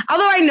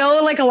 Although I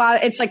know like a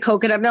lot, it's like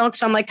coconut milk.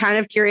 So I'm like kind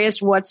of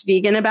curious what's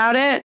vegan about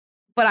it.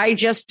 But I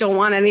just don't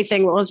want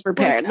anything Will has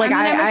prepared. Like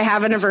I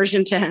have an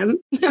aversion to him.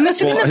 I'm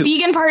assuming the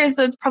vegan part is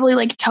that's probably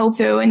like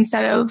tofu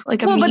instead of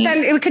like a meat. But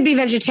then it could be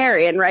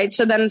vegetarian, right?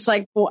 So then it's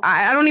like, well,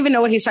 I don't even know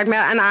what he's talking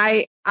about. And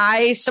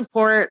I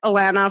support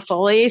Alana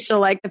fully. So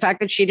like the fact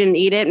that she didn't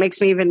eat it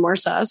makes me even more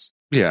sus.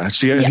 Yeah,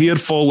 he had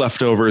full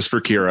leftovers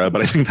for Kira,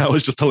 but I think that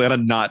was just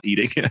Alana not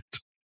eating it.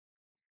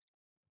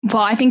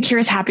 Well, I think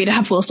Kira's happy to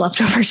have Will's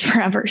leftovers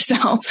forever. So,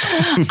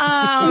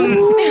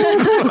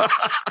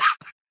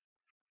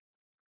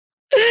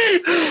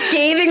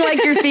 scathing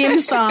like your theme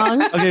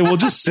song. Okay, we'll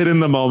just sit in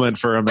the moment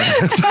for a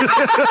minute.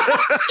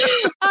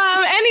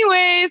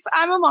 Anyways,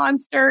 I'm a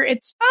monster.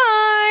 It's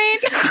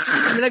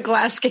fine. I'm in a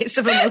glass case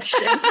of emotion.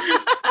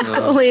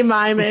 Totally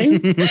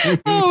miming.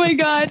 Oh my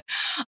God.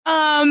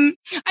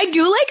 I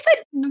do like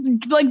that,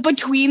 like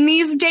between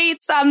these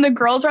dates, the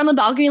girls are on the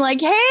balcony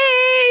like,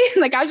 hey,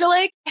 and the guys are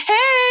like,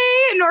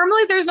 hey.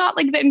 Normally there's not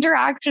like the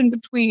interaction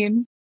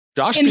between.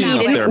 Josh being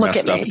up there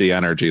messed up the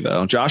energy,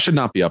 though. Josh should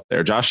not be up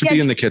there. Josh should be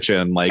in the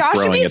kitchen, like Josh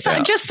growing it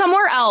down. Just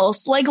somewhere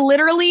else, like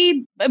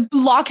literally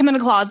lock him in a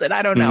closet.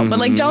 I don't know, but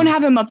like don't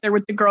have him up there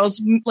with the girls,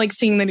 like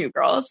seeing the new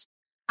girls.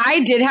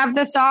 I did have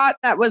the thought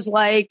that was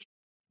like,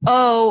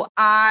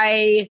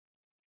 it's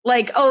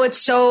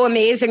so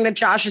amazing that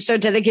Josh is so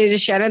dedicated to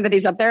Shannon that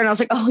he's up there. And I was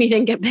like, he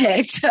didn't get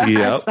picked.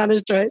 It's not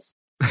his choice.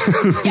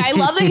 Yeah, I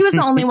love that he was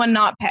the only one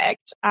not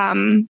picked.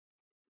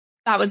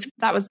 That was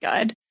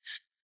good.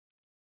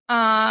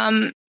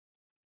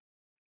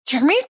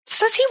 Jeremy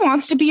says he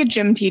wants to be a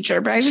gym teacher,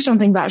 but I just don't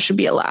think that should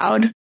be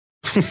allowed.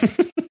 I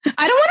don't want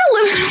to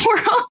live in a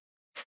world.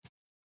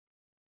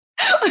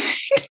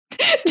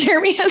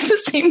 Jeremy has the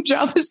same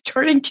job as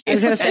Jordan Kalish. I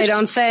was going to say,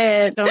 don't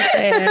say it. Don't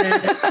say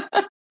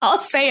it. I'll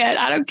say it.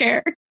 I don't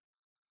care.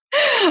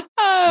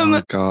 Oh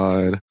my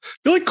God. I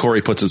feel like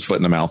Corey puts his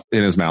foot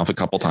in his mouth a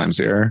couple times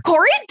here.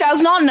 Corey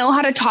does not know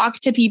how to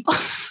talk to people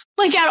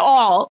like at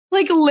all.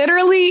 Like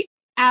literally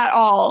at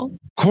all.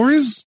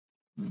 Corey's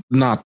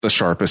not the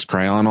sharpest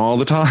crayon all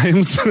the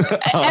times.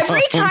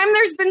 Every time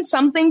there's been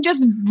something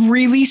just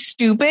really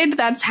stupid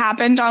that's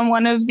happened on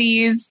one of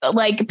these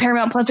like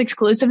Paramount Plus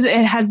exclusives,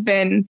 it has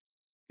been.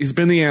 He's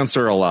been the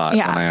answer a lot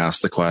when I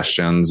ask the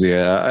questions.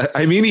 Yeah.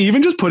 I mean,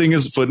 even just putting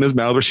his foot in his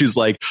mouth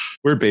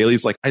where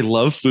Bailey's like, I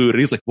love food. And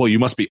he's like, well, you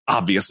must be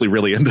obviously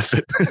really into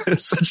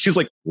fitness. And she's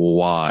like,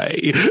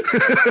 why?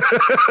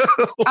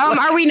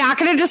 Are we not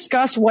going to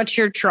discuss what's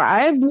your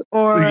tribe?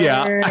 Or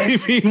yeah, I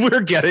mean,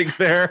 we're getting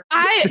there.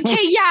 I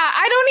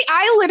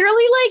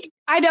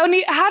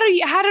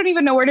don't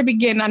even know where to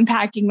begin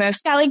unpacking this.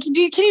 Yeah, like, can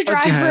you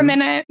drive for a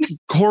minute?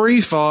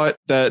 Corey thought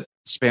that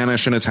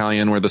Spanish and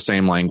Italian were the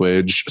same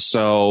language.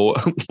 So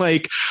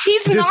like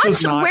he's not where did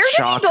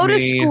he go to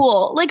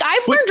school? Like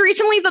I've learned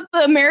recently that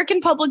the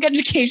American public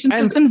education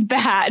system's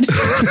bad.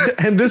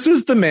 And this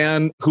is the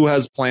man who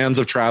has plans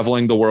of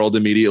traveling the world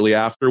immediately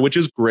after, which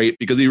is great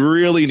because he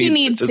really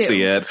needs to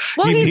see it.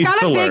 Well, he's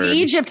got a big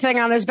Egypt thing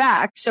on his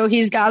back, so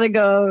he's got to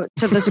go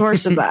to the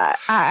source of that.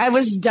 I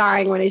was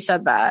dying when he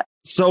said that.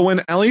 So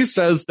when Ellie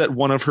says that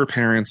one of her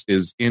parents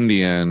is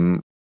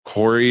Indian,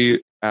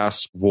 Corey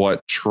asks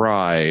what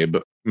tribe,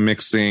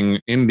 mixing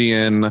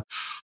Indian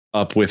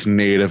up with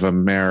Native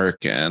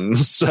American.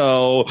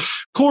 So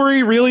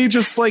Corey really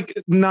just like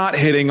not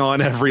hitting on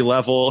every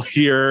level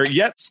here,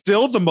 yet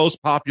still the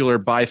most popular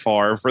by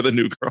far for the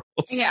new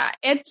girls. Yeah,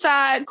 it's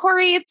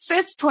Corey,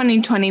 it's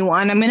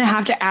 2021. I'm going to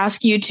have to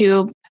ask you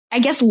to, I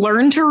guess,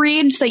 learn to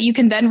read so that you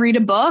can then read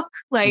a book.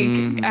 Like,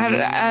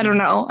 I don't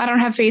know. I don't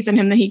have faith in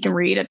him that he can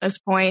read at this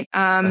point.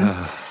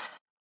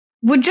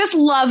 Would just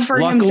love for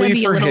him to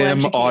be a little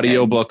educated.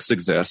 Audiobooks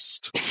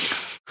exist.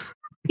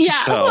 Yeah,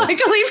 luckily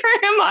for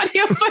him,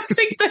 audiobooks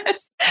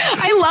exist.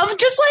 I love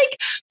just like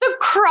the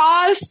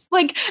cross,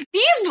 like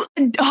these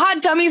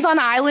hot dummies on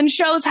island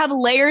shows have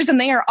layers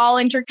and they are all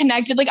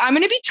interconnected. Like I'm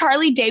going to be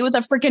Charlie Day with a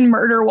freaking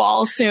murder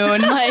wall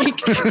soon, like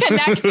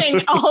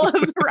connecting all of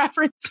the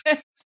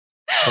references.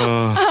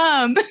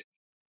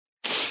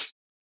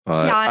 But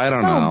I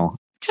don't know.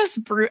 Just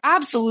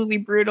absolutely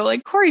brutal.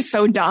 Like Corey's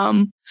so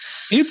dumb.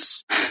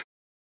 It's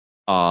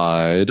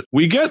odd.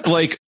 We get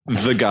like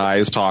the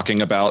guys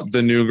talking about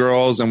the new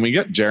girls, and we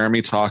get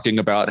Jeremy talking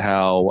about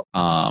how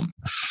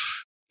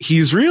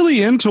he's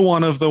really into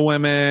one of the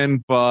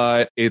women,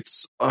 but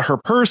it's her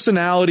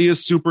personality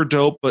is super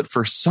dope. But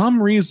for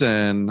some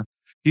reason,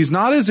 he's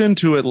not as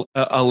into it,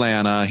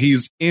 Alana.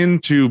 He's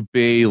into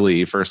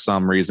Bailey for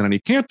some reason, and he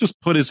can't just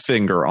put his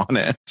finger on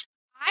it.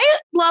 I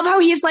love how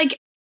he's like,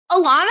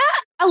 Alana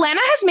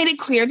has made it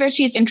clear that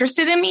she's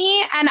interested in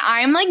me, and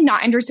I'm like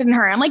not interested in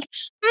her. I'm like,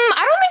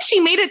 I don't think she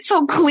made it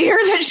so clear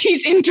that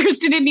she's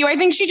interested in you. I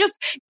think she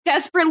just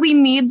desperately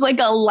needs like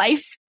a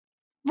life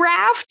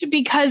raft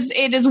because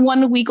it is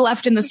 1 week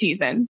left in the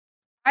season.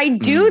 I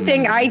do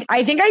think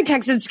I think I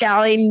texted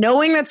Scally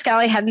knowing that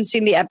Scally hadn't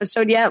seen the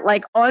episode yet,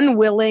 like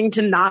unwilling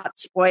to not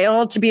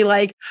spoil, to be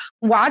like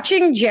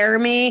watching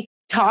Jeremy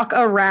talk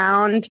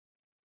around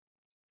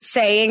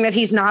saying that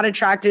he's not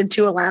attracted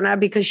to Alana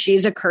because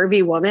she's a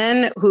curvy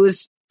woman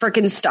who's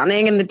freaking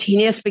stunning in the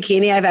teeniest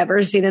bikini I've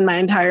ever seen in my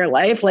entire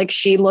life. Like,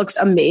 she looks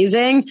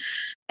amazing.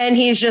 And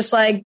he's just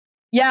like,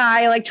 yeah,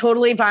 I like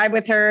totally vibe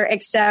with her,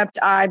 except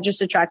I'm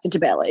just attracted to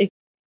Bailey.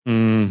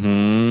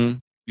 Mm-hmm.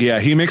 Yeah,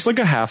 he makes like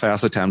a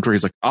half-ass attempt where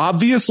he's like,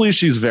 obviously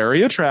she's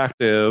very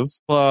attractive,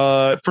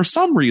 but for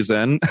some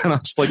reason, and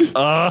I'm just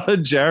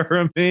like,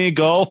 Jeremy,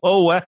 go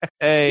away.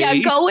 Yeah,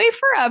 go away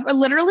forever.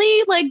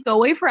 Literally, like, go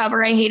away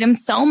forever. I hate him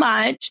so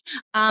much.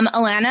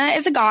 Alana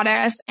is a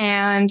goddess,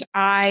 and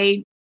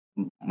I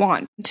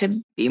want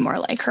to be more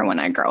like her when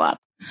I grow up.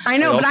 I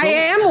know, but I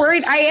am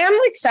worried. I am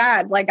like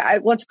sad. Like,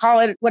 let's call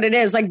it what it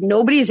is. Like,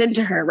 nobody's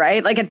into her,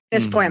 right? Like, at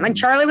this point, like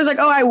Charlie was like,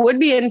 oh, I would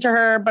be into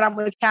her, but I'm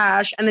with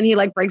Cash. And then he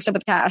like breaks up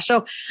with Cash.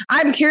 So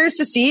I'm curious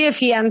to see if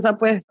he ends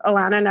up with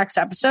Alana next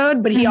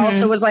episode. But he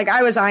also was like,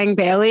 I was eyeing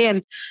Bailey,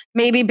 and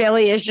maybe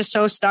Bailey is just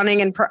so stunning.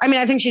 And I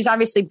mean, I think she's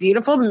obviously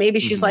beautiful, but maybe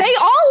she's like, they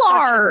all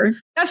are.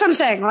 That's what I'm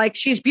saying. Like,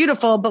 she's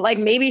beautiful, but like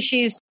maybe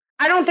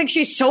I don't think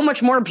she's so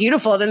much more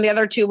beautiful than the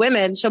other two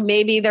women. So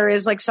maybe there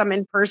is like some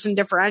in-person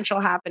differential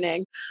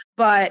happening.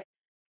 But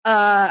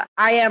I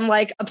am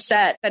like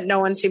upset that no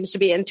one seems to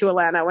be into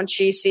Alana when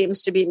she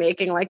seems to be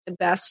making like the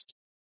best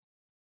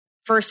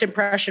first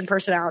impression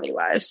personality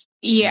wise.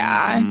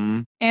 Yeah.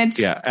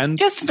 It's and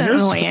just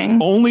annoying.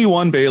 Only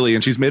one Bailey,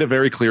 and she's made it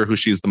very clear who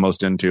she's the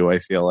most into, I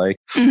feel like.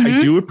 I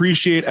do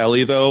appreciate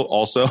Ellie, though,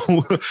 also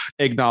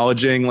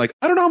acknowledging, like,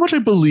 I don't know how much I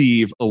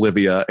believe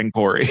Olivia and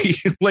Corey.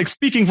 Like,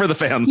 speaking for the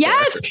fans.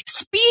 Yes, there.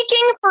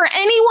 Speaking for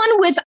anyone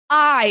with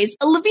eyes.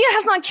 Olivia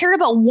has not cared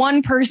about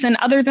one person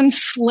other than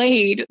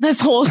Slade this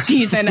whole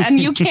season, and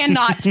you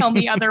cannot tell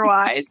me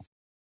otherwise.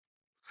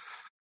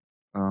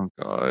 Oh,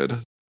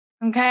 God.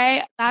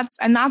 Okay, that's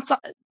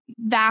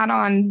that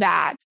on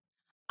that.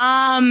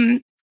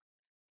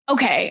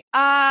 Okay.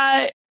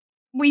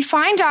 We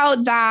find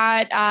out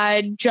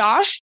that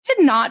Josh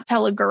did not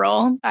tell a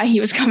girl that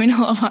he was coming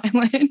to Love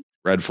Island.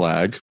 Red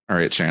flag. All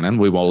right, Shannon,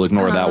 we will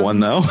ignore that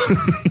one, though.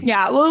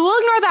 Yeah, we'll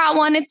ignore that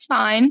one. It's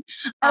fine.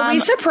 Are we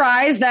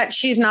surprised that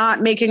she's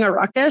not making a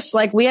ruckus?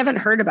 Like, we haven't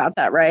heard about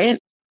that, right?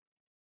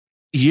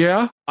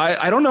 Yeah,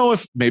 I don't know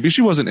if maybe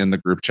she wasn't in the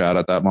group chat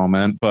at that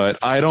moment, but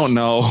I don't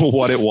know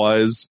what it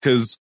was,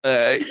 because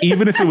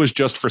even if it was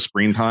just for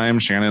screen time,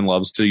 Shannon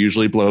loves to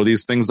usually blow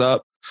these things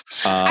up.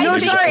 No,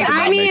 sorry.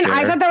 I mean,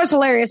 I thought that was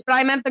hilarious, but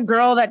I meant the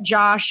girl that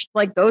Josh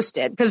like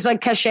ghosted, because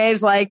like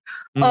Cachet's like,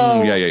 I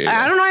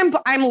don't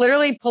know. I'm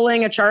literally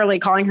pulling a Charlie,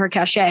 calling her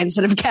Cachet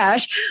instead of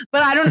Cash,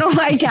 but I don't know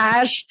why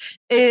Cash.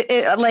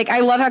 Like, I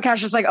love how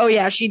Cash is like, oh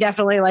yeah, she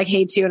definitely like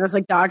hates you and is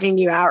like dogging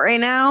you out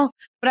right now.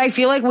 But I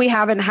feel like we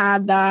haven't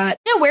had that.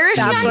 Yeah, where is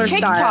she on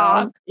TikTok?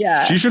 Style.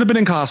 Yeah, she should have been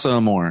in Casa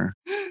Amor.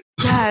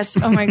 Yes.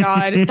 Oh my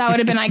God, that would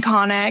have been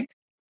iconic.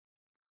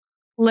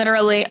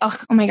 Literally. Oh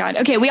my God.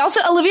 Okay. Olivia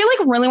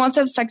like really wants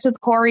to have sex with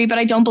Corey, but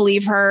I don't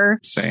believe her.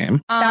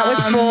 Same. That was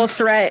full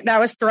threat. That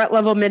was threat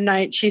level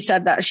midnight. She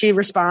said that. She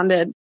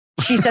responded.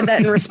 She said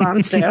that in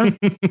response to.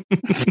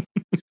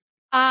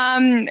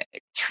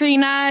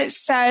 Trina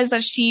says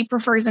that she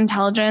prefers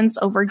intelligence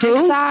over dick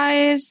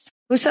size.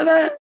 Who said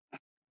that?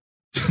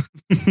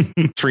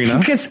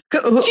 Trina. She's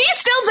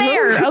still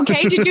there.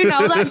 Okay. Did you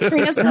know that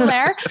Trina's still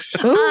there?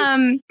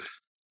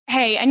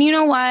 Hey, and you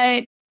know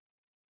what?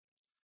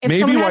 If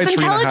maybe why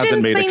Trina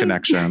hasn't made a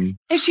connection.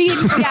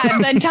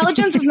 The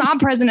intelligence is not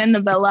present in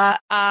the villa.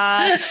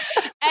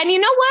 And you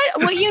know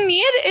what? What you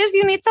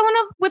need someone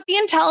with the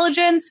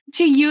intelligence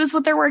to use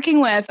what they're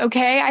working with.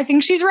 Okay. I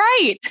think she's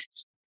right.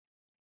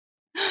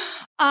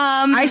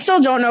 I still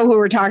don't know who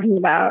we're talking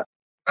about.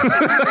 Go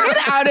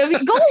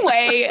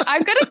away.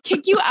 I'm going to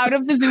kick you out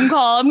of the Zoom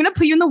call. I'm going to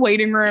put you in the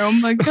waiting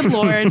room. Like, good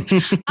Lord.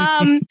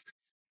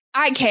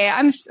 Okay,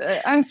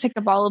 I'm sick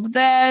of all of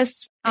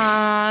this.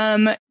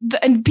 And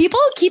people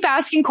keep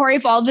asking Corey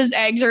if all of his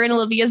eggs are in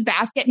Olivia's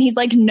basket, and he's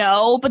like,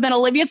 no. But then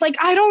Olivia's like,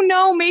 I don't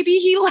know. Maybe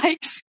he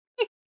likes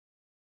me.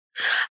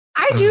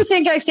 I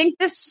think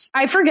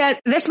I forget.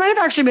 This might have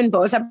actually been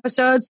both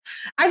episodes.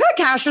 I thought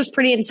Cash was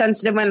pretty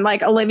insensitive when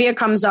like Olivia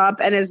comes up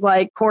and is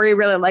like, Corey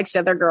really likes the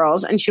other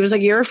girls. And she was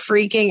like, you're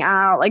freaking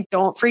out. Like,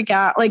 don't freak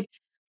out. Like,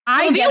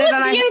 Olivia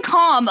was being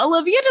calm.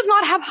 Olivia does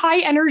not have high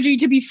energy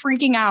to be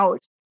freaking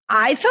out.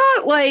 I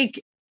thought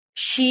like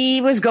she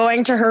was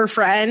going to her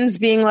friends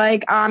being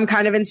like, I'm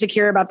kind of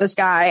insecure about this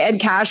guy. And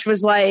Cash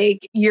was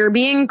like, you're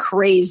being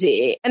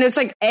crazy. And it's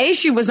like, A,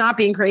 she was not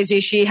being crazy.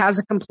 She has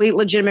a complete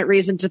legitimate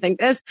reason to think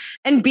this.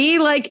 And B,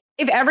 like,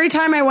 if every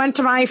time I went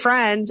to my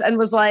friends and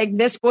was like,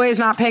 this boy is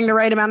not paying the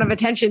right amount of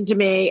attention to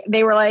me,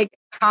 they were like,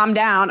 calm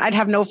down, I'd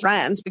have no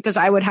friends because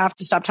I would have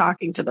to stop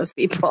talking to those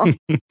people.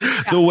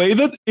 The way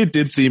that it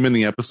did seem in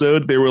the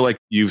episode, they were like,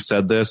 you've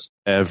said this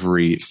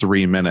every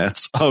 3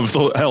 minutes of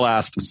the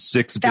last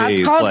 6 days.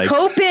 That's called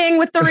coping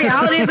with the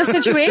reality of the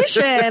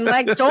situation.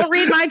 Like, don't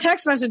read my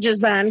text messages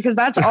then, because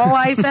that's all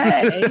I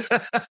say.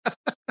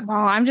 Well,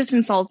 I'm just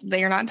insulted that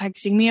you're not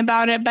texting me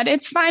about it, but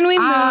it's fine. We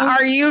move.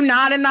 Are you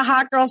not in the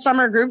Hot Girl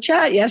Summer group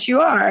chat? Yes, you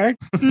are.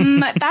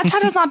 That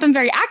chat has not been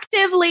very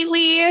active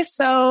lately,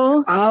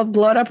 so I'll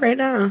blow it up right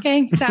now.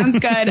 Okay, sounds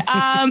good.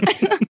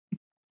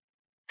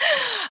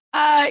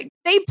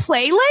 They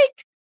play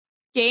like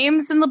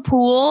games in the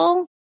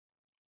pool.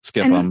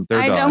 Skip them. They're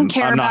done. I don't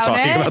care I'm not about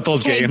talking it. about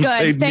those games.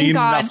 Good. They Thank mean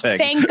God. nothing.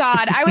 Thank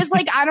God. I was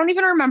like, I don't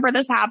even remember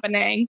this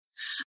happening.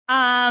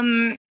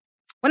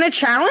 When a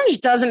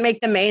challenge doesn't make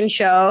the main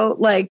show,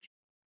 like,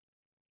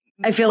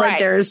 I feel like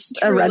there's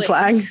a red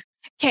flag.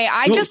 Okay,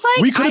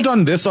 we could have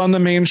done this on the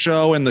main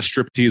show and the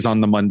striptease on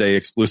the Monday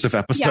exclusive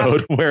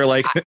episode where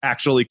like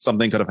actually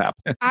something could have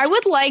happened. I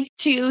would like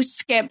to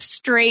skip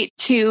straight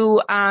to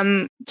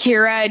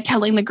Kira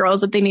telling the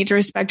girls that they need to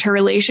respect her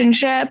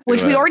relationship,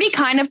 which we already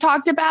kind of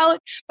talked about.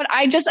 But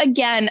I just,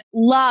 again,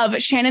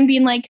 love Shannon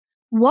being like,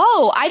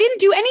 whoa, I didn't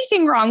do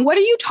anything wrong. What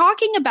are you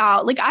talking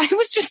about? Like, I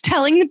was just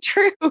telling the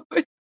truth.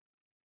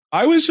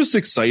 I was just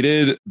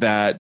excited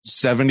that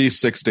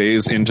 76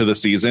 days into the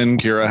season,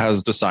 Kira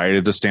has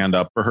decided to stand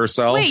up for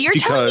herself. Wait, you're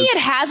telling me it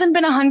hasn't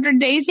been 100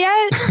 days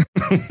yet?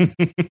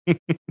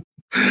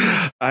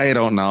 I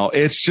don't know.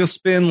 It's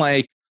just been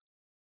like...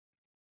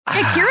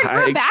 Kira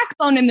grew a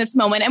backbone in this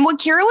moment. And what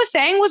Kira was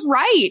saying was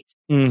right.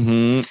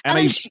 Mm-hmm.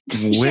 And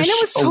Shannon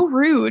was so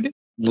rude.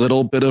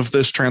 Little bit of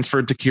this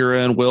transferred to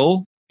Kira and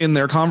Will in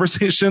their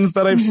conversations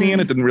that I've seen.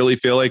 It didn't really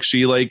feel like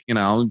she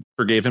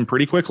forgave him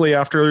pretty quickly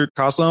after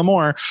Casa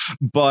Amor,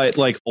 but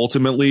like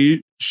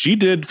ultimately she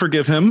did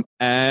forgive him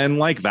and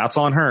like that's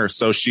on her.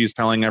 So she's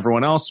telling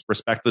everyone else,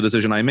 respect the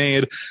decision I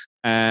made.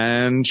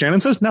 And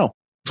Shannon says no,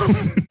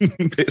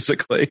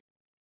 basically.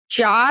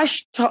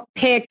 Josh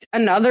picked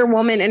another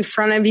woman in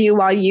front of you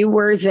while you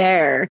were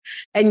there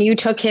and you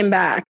took him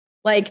back.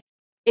 Like,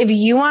 if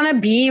you want to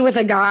be with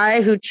a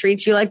guy who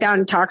treats you like that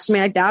and talks to me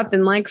like that,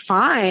 then like,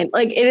 fine.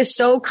 Like, it is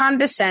so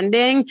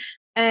condescending.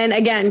 And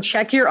again,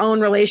 check your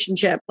own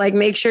relationship. Like,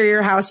 make sure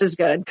your house is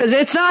good because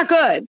it's not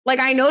good. Like,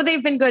 I know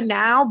they've been good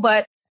now,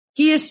 but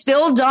he has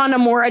still done a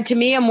more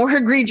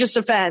egregious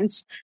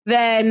offense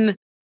than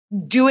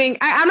doing.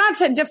 I'm not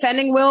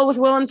defending Will with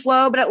Will and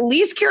Flo, but at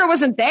least Kira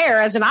wasn't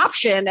there as an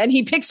option and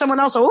he picked someone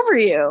else over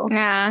you.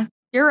 Yeah,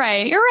 you're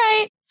right. You're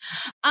right.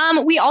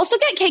 We also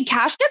get Kate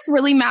Cash gets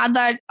really mad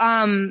that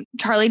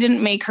Charlie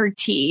didn't make her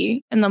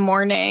tea in the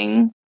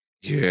morning.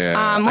 Yeah,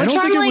 I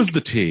don't think it was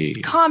the tea.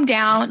 Calm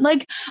down.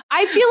 Like,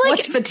 I feel like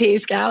what's the tea,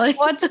 Scally?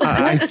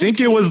 I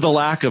think it was the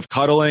lack of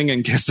cuddling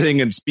and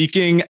kissing and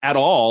speaking at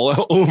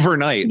all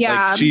overnight.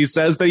 Yeah. Like, she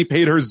says that he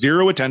paid her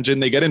zero attention.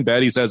 They get in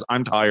bed. He says,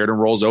 "I'm tired," and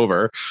rolls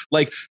over.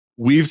 Like,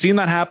 we've seen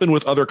that happen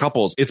with other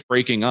couples. It's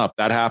breaking up.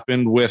 That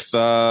happened with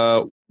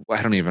I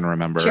don't even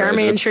remember.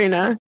 Jeremy and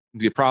Trina.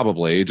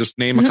 Probably just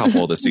name a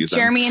couple this season.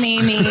 Jeremy and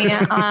Amy.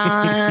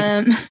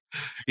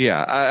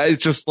 Yeah, I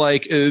just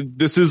like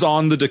this is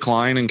on the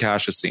decline and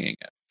Cash is seeing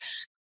it.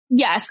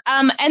 Yes.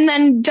 And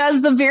then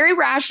does the very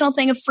rational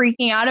thing of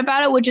freaking out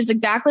about it, which is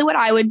exactly what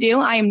I would do.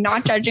 I am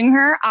not judging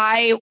her.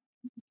 I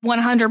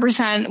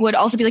 100% would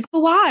also be like,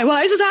 but why?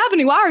 Why is this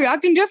happening? Why are you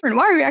acting different?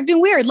 Why are you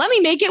acting weird? Let me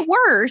make it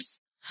worse.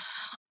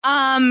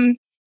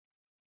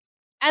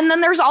 And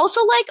then there's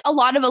also like a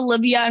lot of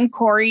Olivia and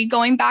Corey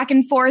going back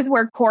and forth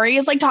where Corey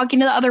is like talking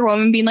to the other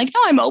woman being like, no,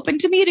 I'm open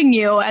to meeting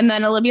you. And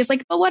then Olivia's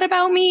like, but what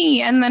about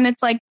me? And then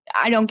it's like,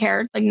 I don't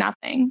care. Like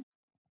nothing.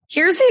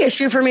 Here's the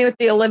issue for me with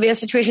the Olivia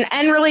situation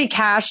and really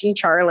Cash and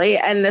Charlie.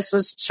 And this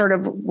was sort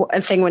of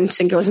a thing when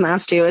Cinco was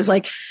asked to is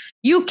like,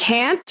 you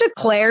can't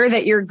declare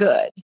that you're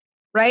good,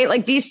 right?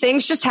 Like these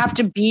things just have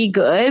to be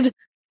good.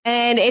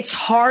 And it's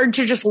hard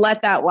to just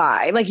let that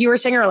lie. Like you were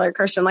saying earlier,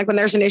 Kirsten, like when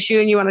there's an issue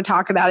and you want to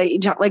talk about it, you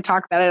like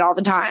talk about it all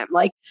the time.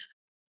 Like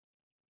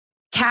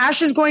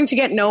Cash is going to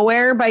get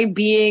nowhere by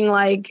being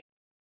like,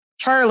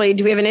 Charlie,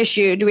 do we have an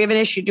issue? Do we have an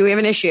issue? Do we have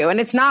an issue? And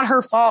it's not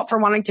her fault for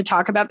wanting to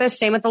talk about this.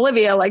 Same with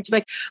Olivia. Like to be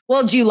like,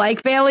 well, do you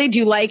like Bailey? Do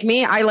you like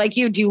me? I like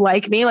you. Do you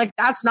like me? Like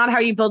that's not how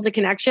you build a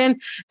connection.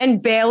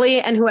 And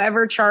Bailey and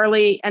whoever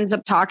Charlie ends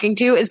up talking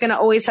to is going to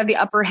always have the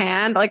upper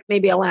hand, like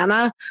maybe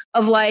Alana,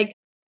 of like,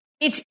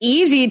 it's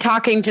easy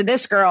talking to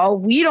this girl.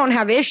 We don't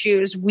have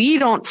issues. We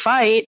don't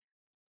fight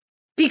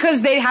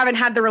because they haven't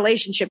had the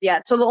relationship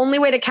yet. So the only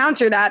way to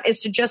counter that is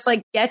to just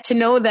like get to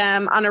know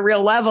them on a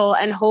real level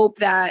and hope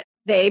that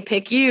they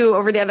pick you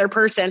over the other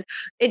person.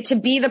 It to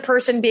be the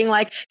person being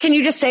like, can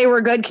you just say we're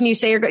good? Can you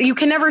say you're good? You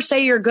can never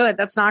say you're good.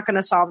 That's not going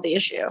to solve the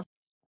issue.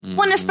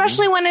 Well, and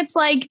especially when it's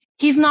like,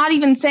 he's not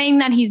even saying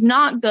that he's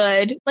not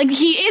good. Like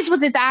he is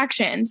with his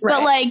actions, right.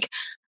 But like,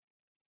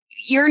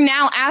 you're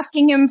now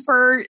asking him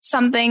for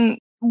something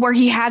where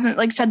he hasn't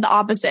like said the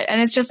opposite. And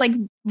it's just like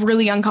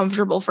really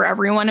uncomfortable for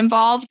everyone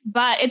involved.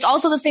 But it's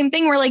also the same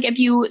thing where like if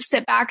you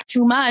sit back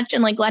too much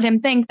and like let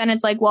him think, then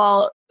it's like,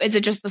 well, is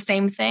it just the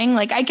same thing?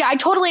 Like I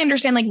totally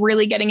understand like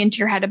really getting into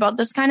your head about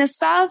this kind of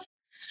stuff.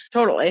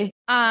 Totally.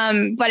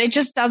 But it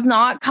just does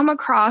not come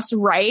across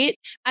right.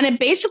 And it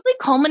basically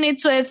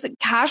culminates with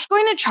Cash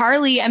going to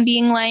Charlie and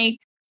being like,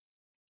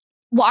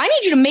 well, I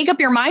need you to make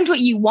up your mind what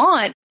you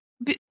want,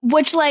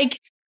 which like,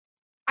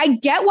 I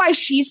get why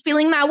she's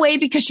feeling that way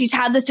because she's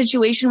had the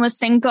situation with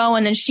Cinco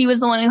and then she was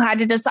the one who had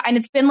to decide. And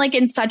it's been like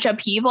in such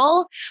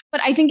upheaval.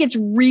 But I think it's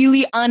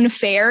really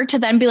unfair to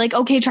then be like,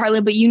 okay,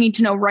 Charlie, but you need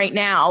to know right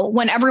now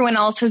when everyone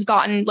else has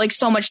gotten like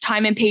so much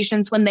time and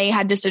patience when they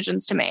had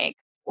decisions to make.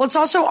 Well, it's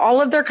also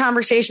all of their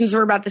conversations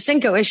were about the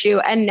Cinco issue.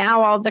 And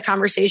now all of the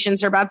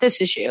conversations are about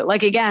this issue.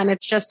 Like, again,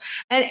 it's just,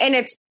 and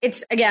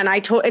it's again,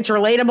 it's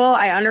relatable.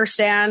 I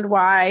understand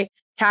why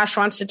Cash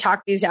wants to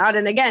talk these out.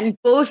 And again,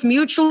 both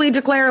mutually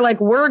declare like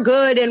we're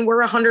good and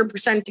we're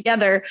 100%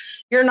 together.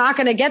 You're not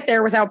going to get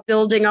there without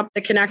building up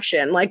the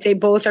connection. Like they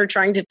both are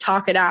trying to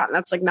talk it out. And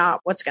that's like not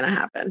what's going to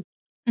happen.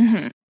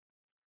 Mm-hmm.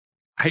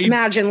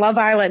 Imagine Love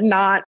Island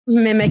not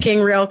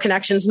mimicking real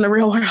connections in the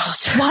real world.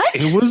 What?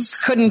 It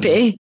was couldn't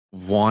be.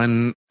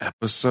 One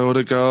episode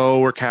ago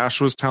where Cash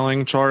was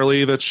telling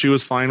Charlie that she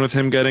was fine with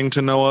him getting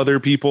to know other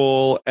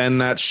people and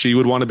that she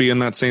would want to be in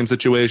that same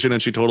situation,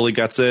 and she totally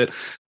gets it.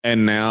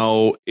 And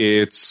now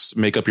it's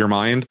make up your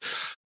mind.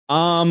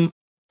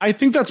 I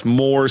think that's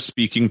more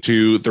speaking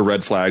to the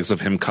red flags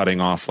of him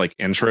cutting off like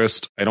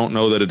interest. I don't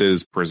know that it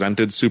is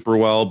presented super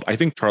well. I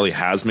think Charlie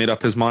has made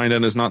up his mind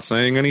and is not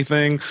saying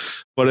anything.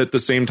 But at the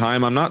same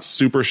time, I'm not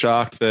super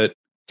shocked that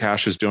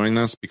Cash is doing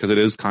this because it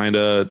is kind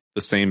of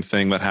the same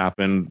thing that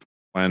happened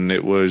when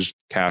it was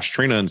Cash,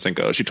 Trina, and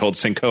Cinco. She told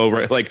Cinco,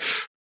 right, like,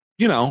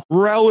 you know,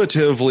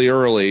 relatively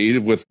early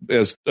with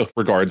as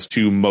regards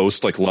to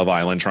most like Love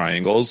Island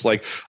triangles,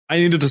 like I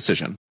need a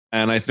decision.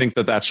 And I think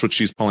that that's what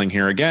she's pulling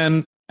here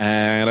again.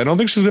 And I don't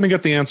think she's going to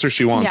get the answer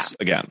she wants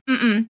again.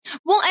 Mm-mm.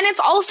 Well, and it's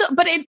also,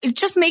 but it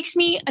just makes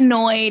me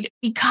annoyed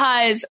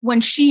because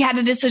when she had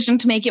a decision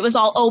to make, it was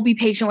all, oh, be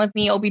patient with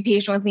me. Oh, be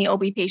patient with me. Oh,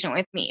 be patient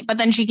with me. But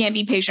then she can't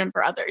be patient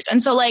for others.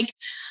 And so like,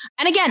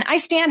 and again, I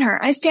stand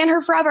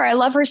her forever. I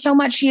love her so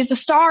much. She is a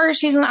star.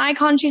 She's an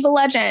icon. She's a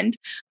legend.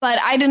 But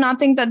I do not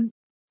think that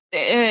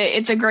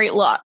it's a great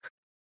look.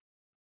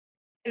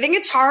 I think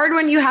it's hard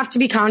when you have to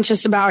be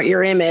conscious about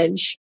your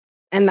image.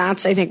 And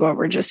that's, I think, what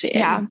we're just seeing.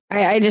 Yeah.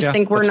 I just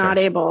think we're not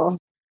able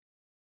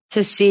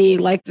to see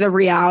like the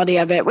reality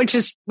of it, which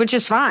is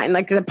fine.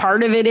 Like the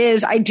part of it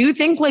is, I do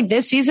think like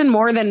this season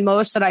more than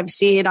most that I've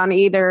seen on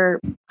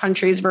either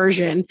country's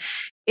version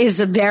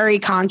is very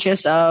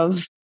conscious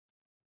of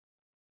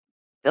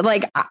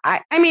like,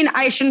 I mean,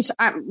 I shouldn't,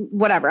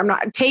 whatever. I'm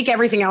not take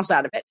everything else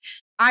out of it.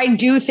 I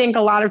do think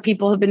a lot of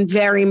people have been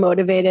very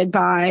motivated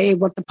by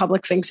what the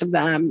public thinks of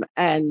them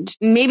and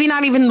maybe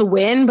not even the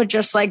win, but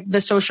just like the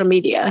social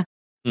media.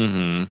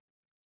 Mm-hmm.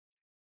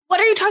 What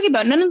are you talking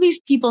about? None of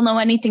these people know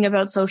anything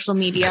about social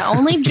media.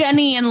 Only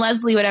Jenny and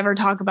Leslie would ever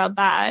talk about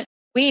that.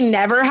 We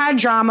never had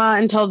drama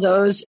until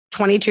those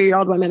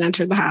 22-year-old women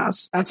entered the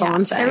house. That's all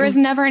I'm saying. There was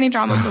never any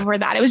drama before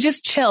that. It was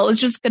just chill. It was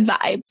just good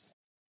vibes.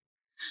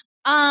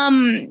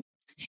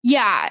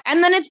 Yeah.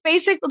 And then it's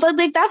basically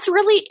like, that's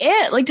really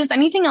it. Like, does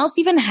anything else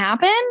even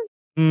happen?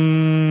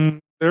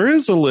 There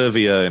is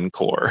Olivia and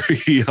Corey.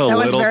 That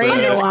was very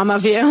Noam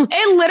of you.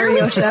 It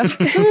literally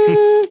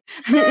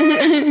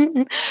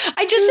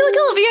I just feel like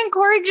Olivia and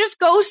Corey just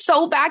go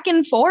so back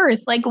and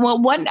forth. Like,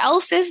 well, what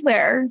else is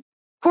there?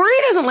 Corey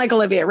doesn't like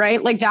Olivia,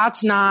 right? Like,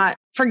 that's not,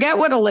 forget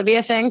what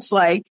Olivia thinks.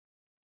 Like,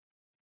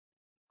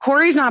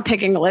 Corey's not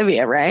picking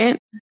Olivia, right?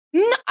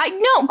 No,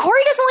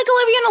 Corey doesn't like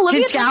Olivia, and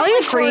Olivia. Did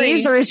Scally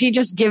freeze, or is he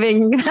just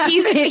giving?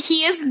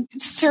 He is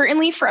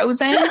certainly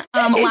frozen.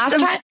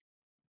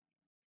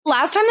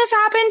 Last time this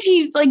happened,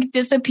 he like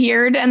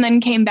disappeared and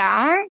then came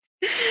back.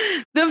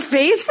 The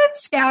face that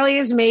Scally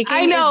is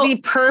making is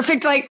the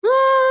perfect, like,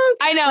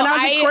 I know.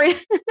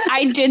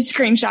 I did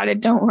screenshot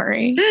it. Don't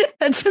worry.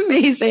 That's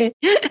amazing.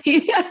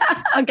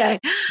 Okay.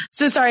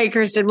 So sorry,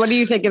 Kirsten. What do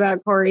you think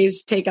about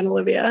Corey's take on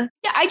Olivia?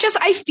 Yeah,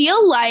 I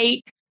feel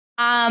like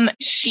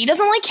she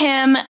doesn't like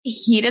him.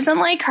 He doesn't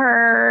like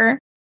her.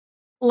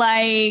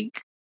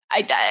 Like,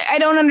 I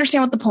don't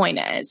understand what the point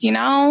is, you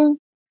know?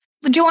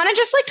 Do you want to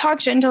just like talk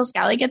shit until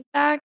Scally gets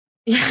back?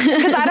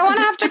 Because I don't want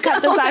to have to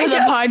cut this out of the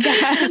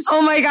podcast.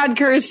 Oh my God,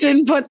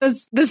 Kirsten, put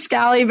the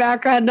Scally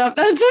background up.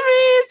 That's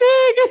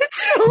amazing.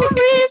 It's so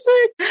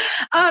amazing.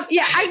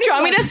 Yeah, do you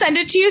want me to send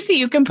it to you so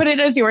you can put it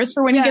as yours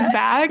for when he gets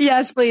back?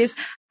 Yes, please.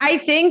 I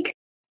think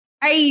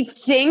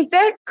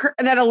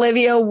that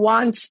Olivia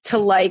wants to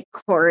like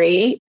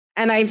Corey,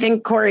 and I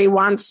think Corey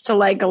wants to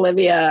like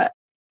Olivia,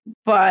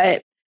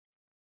 but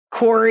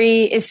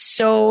Corey is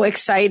so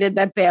excited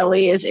that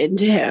Bailey is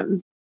into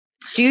him.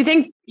 Do you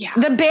think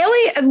what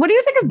do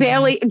you think of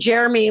Bailey,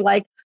 Jeremy,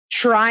 like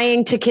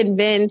trying to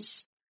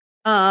convince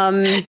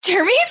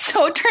Jeremy's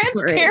so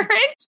transparent.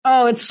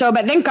 Oh, it's so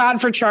bad. Thank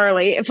God for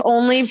Charlie. If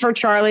only for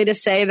Charlie to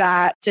say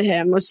that to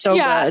him was so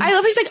good. I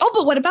love he's like, oh,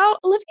 but what about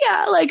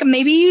Olivia? Like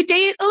maybe you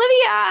date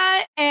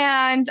Olivia.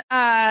 And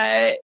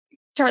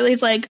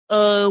Charlie's like,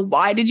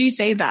 why did you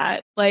say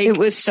that? Like it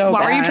was so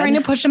why bad. are you trying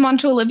to push him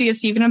onto Olivia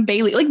so you can have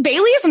Bailey? Like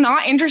Bailey is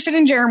not interested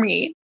in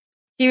Jeremy.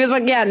 He was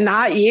like, yeah,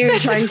 not you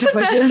trying to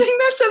push him. Thing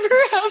that's ever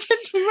happened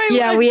to my life.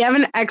 Yeah, we have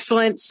an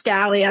excellent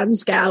Scally on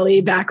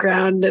Scally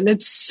background, and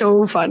it's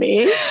so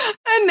funny.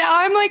 And now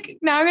I'm going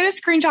to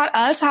screenshot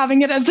us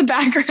having it as the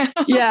background.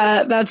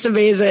 Yeah, that's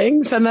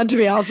amazing. Send that to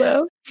me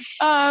also.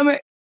 Oh,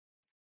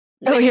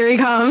 here he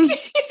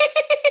comes.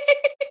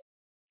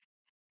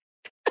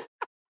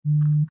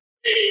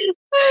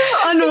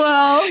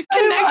 Unwell.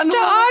 Connect to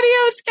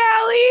audio,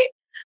 Scally.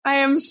 I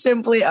am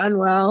simply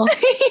unwell.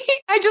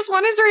 I just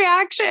want his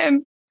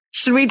reaction.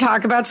 Should we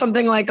talk about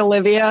something like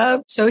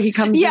Olivia? So he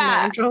comes in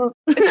natural.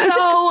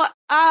 So,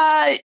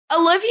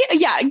 Olivia,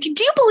 do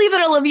you believe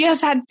that Olivia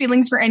has had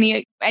feelings for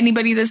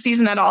anybody this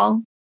season at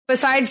all?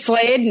 Besides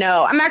Slade?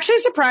 No. I'm actually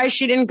surprised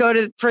she didn't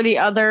go for the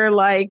other,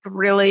 like,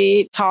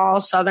 really tall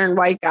Southern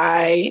white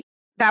guy.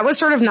 That was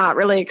sort of not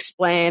really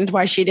explained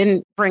why she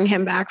didn't bring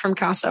him back from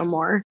Casa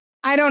Amor.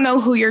 I don't know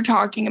who you're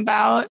talking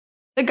about.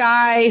 The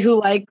guy who,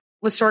 like,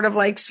 was sort of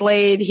like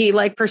Slade. He,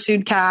 like,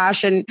 pursued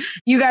Cash, and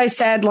you guys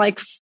said,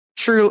 like,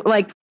 true,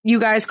 like you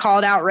guys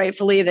called out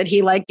rightfully that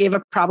he like gave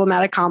a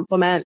problematic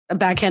compliment, a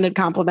backhanded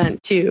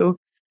compliment to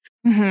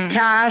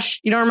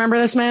Cash. You don't remember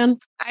this man?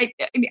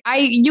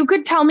 You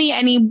could tell me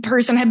any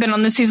person had been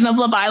on the season of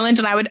Love Island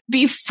and I would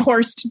be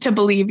forced to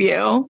believe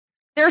you.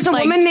 There's a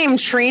woman named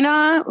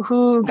Trina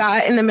who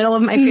got in the middle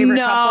of my favorite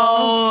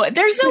couple. No,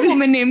 there's no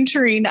woman named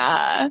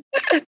Trina.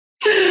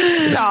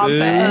 Stop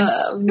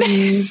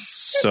it.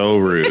 So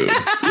rude.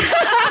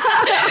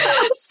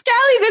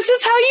 Scally, this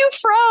is how you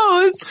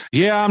froze.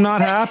 Yeah, I'm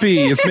not happy.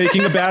 It's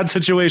making a bad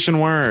situation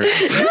worse.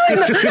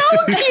 It's so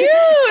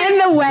cute. In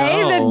the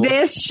way that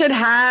this should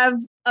have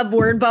a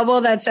word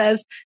bubble that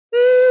says,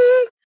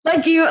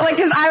 like you, like,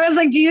 because I was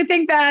like, do you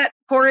think that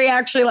Corey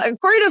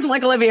doesn't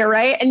like Olivia,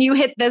 right? And you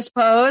hit this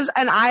pose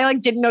and I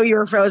like didn't know you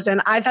were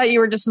frozen. I thought you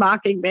were just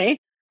mocking me.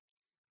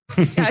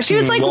 Yeah, she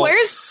was like,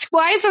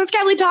 why isn't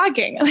Scally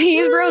talking?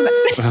 He's frozen.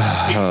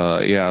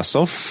 Yeah,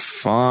 so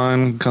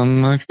fun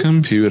on the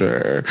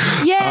computer.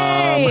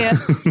 Yay.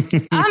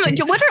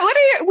 What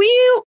are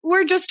we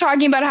were just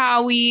talking about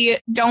how we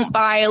don't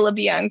buy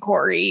Olivia and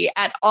Corey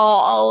at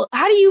all.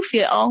 How do you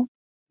feel?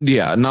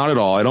 Yeah, not at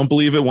all. I don't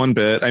believe it one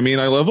bit. I mean,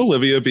 I love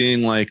Olivia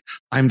being like,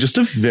 I'm just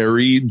a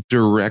very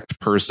direct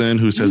person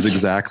who says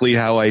exactly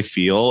how I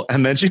feel.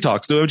 And then she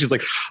talks to him. She's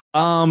like,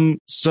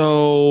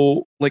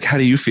 so like, how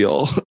do you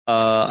feel?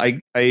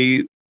 I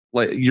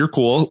like, you're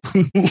cool.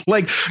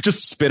 Like,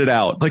 just spit it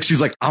out. Like,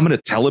 she's like, I'm going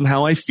to tell him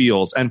how I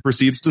feels, and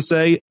proceeds to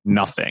say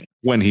nothing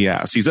when he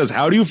asks. He says,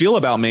 how do you feel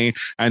about me?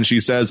 And she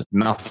says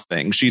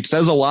nothing. She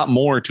says a lot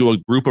more to a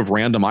group of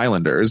random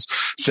islanders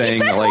saying, she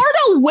said like, more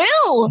to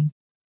Will.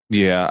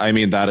 Yeah, I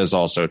mean, that is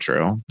also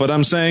true. But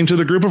I'm saying to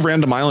the group of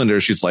random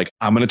islanders, she's like,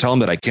 I'm going to tell him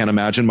that I can't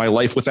imagine my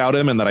life without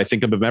him and that I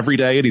think of him every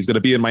day and he's going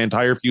to be in my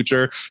entire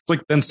future. It's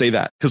like, then say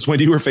that. Because when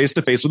you were face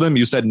to face with him,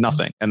 you said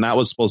nothing. And that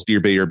was supposed to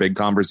be your big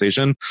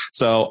conversation.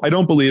 So I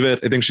don't believe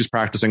it. I think she's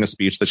practicing a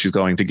speech that she's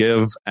going to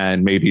give,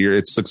 and maybe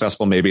it's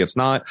successful, maybe it's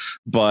not.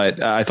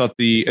 But I thought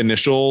the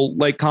initial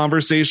like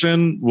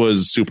conversation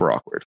was super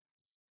awkward.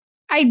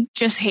 I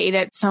just hate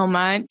it so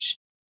much.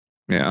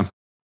 Yeah.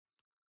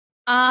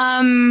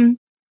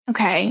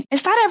 Okay.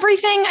 Is that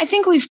everything? I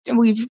think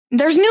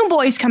there's new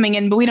boys coming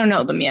in, but we don't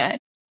know them yet.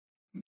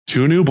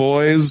 2 new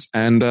boys,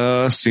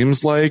 and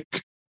seems like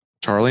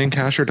Charlie and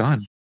Cash are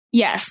done.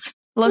 Yes.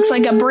 Looks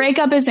like a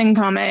breakup is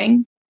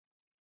incoming.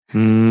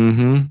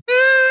 Mm-hmm.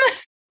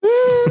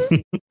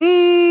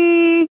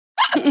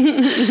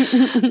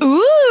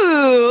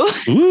 Ooh.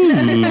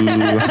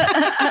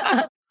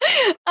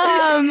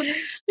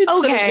 It's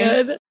okay.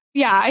 so good.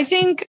 Yeah, I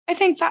think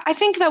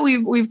that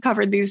we've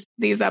covered these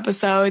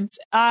episodes.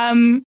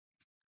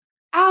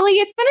 Allie,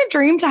 it's been a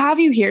dream to have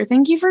you here.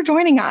 Thank you for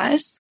joining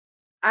us.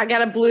 I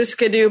got a blue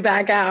skidoo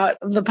back out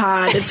of the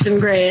pod. It's been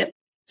great.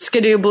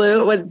 Skidoo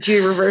blue. What, do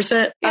you reverse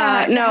it?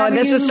 Yeah, no,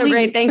 this was so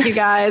great. Thank you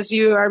guys.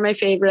 You are my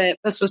favorite.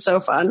 This was so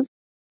fun.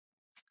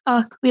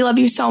 Oh, we love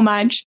you so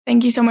much.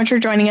 Thank you so much for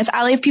joining us.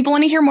 Allie, if people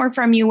want to hear more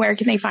from you, where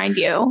can they find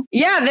you?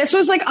 Yeah, this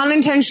was like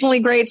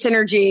unintentionally great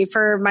synergy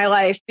for my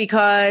life,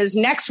 because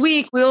next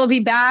week we will be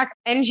back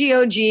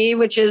NGOG,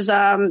 which is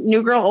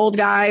New Girl, Old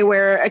Guy,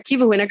 where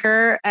Akiva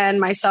Winokur and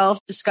myself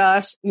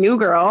discuss New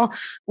Girl,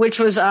 which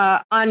was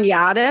on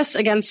Yadis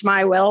against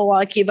my will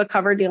while Akiva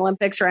covered the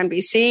Olympics for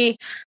NBC.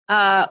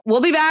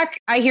 We'll be back.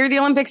 I hear the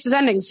Olympics is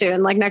ending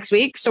soon, like next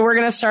week. So we're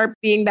going to start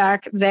being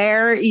back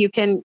there. You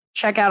can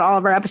check out all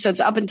of our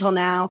episodes up until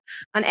now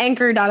on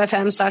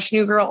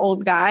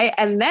anchor.fm/newgirloldguy.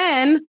 And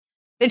then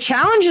The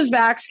challenge is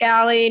back,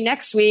 Scally,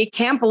 next week.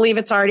 Can't believe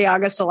it's already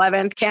August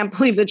 11th. Can't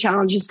believe the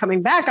challenge is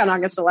coming back on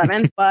August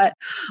 11th, but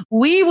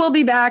we will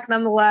be back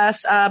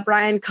nonetheless.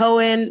 Brian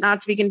Cohen,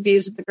 not to be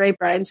confused with the great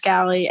Brian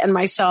Scally, and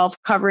myself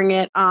covering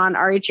it on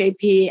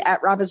RHAP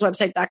at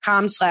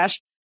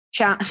robbinswebsite.com/challenge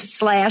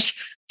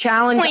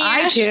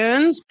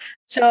iTunes.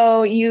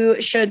 So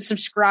you should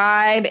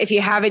subscribe. If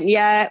you haven't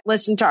yet,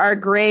 listen to our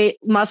great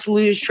Must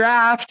Lose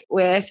Draft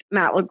with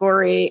Matt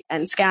Liguori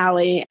and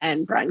Scally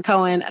and Brian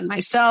Cohen and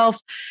myself.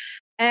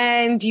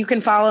 And you can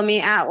follow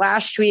me at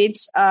Lash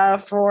Tweets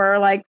for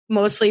like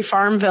mostly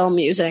Farmville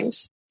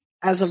musings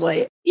as of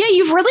late. Yeah,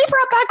 you've really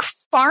brought back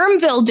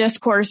Farmville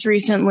discourse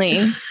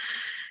recently.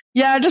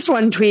 Yeah, just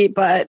one tweet,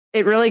 but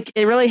it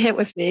really hit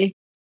with me.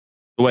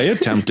 The way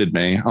it tempted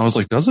me, I was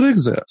like, does it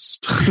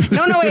exist?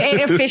 No,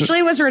 it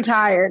officially was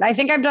retired. I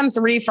think I've done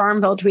 3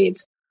 Farmville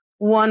tweets.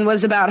 One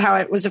was about how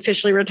it was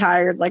officially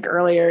retired like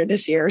earlier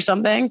this year or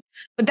something.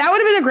 But that would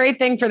have been a great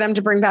thing for them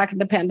to bring back in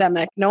the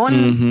pandemic. No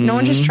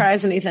one just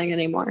tries anything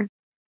anymore.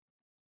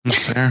 That's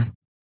fair.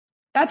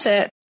 That's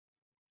it.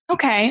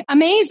 Okay,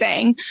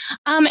 amazing.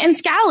 And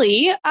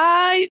Scally,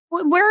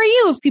 where are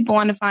you if people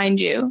want to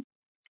find you?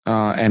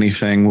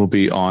 Anything will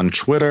be on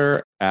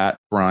Twitter at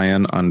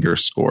Brian_Scally.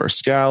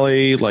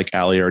 Like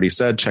Allie already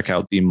said, check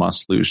out the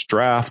Must Lose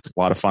Draft. A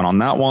lot of fun on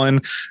that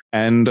one.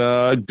 And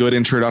good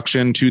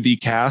introduction to the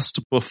cast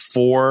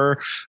before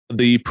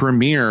the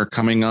premiere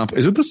coming up.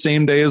 Is it the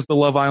same day as the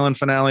Love Island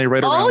finale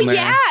right around there? Oh,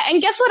 yeah.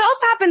 And guess what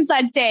else happens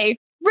that day?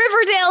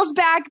 Riverdale's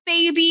back,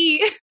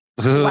 baby.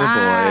 Oh,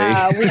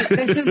 wow. boy.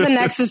 This is the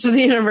nexus of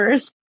the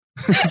universe.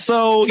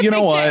 So, you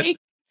know what?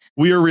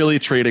 We are really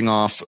trading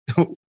off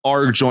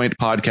our joint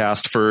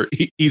podcast for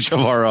each of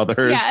our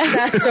others.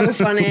 Yes, that's so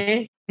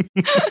funny.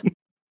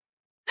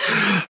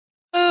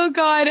 Oh,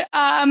 God.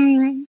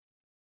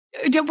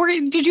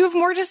 Did you have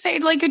more to say?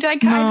 Like, did I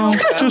no,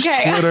 just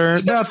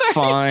Twitter. That's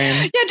fine.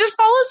 Yeah, just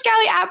follow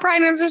Scally at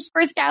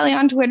Brian_Scally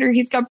on Twitter.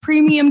 He's got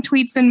premium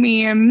tweets and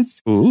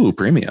memes. Ooh,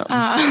 premium.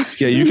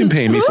 Yeah, you can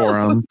pay me for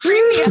them.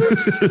 Premium.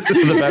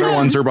 The better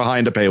ones are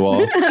behind a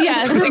paywall.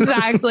 Yes,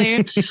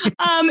 exactly.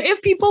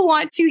 If people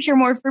want to hear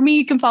more from me,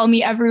 you can follow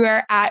me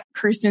everywhere at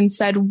Kirsten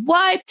Said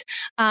What,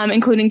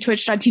 including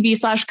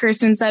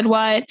twitch.tv/Kirsten Said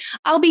What.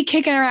 I'll be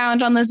kicking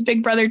around on this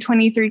Big Brother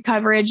 23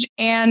 coverage.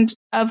 And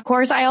of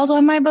course, I also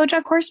have my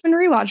BoJack Horseman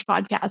rewatch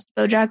podcast,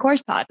 BoJack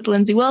Horsepod with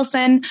Lindsay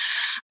Wilson.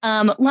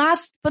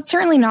 Last but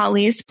certainly not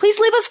least, please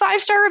leave us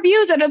 5-star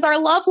reviews. It is our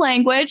love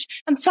language.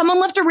 And someone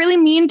left a really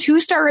mean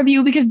 2-star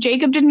review because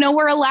Jacob didn't know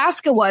where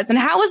Alaska was. And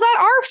how is that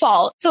our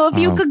fault? So if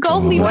you could go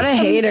leave what a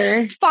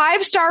hater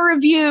 5-star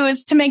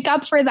reviews to make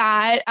up for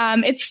that.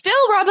 It's still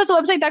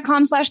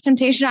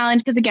robbaswebsite.com/Temptation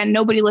Island because again,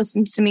 nobody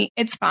listens to me.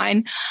 It's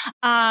fine.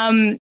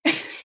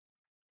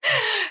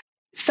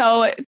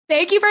 So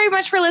thank you very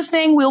much for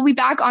listening. We'll be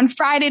back on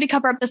Friday to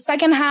cover up the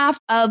second half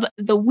of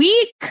the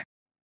week.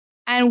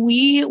 And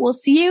we will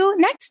see you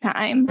next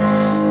time.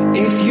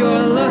 If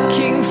you're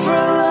looking for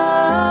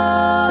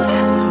love,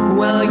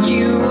 well,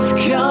 you've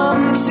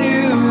come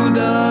to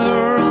the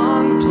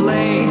wrong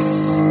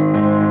place.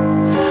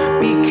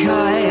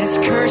 Because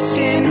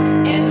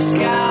Kirsten and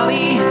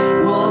Scally,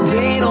 well,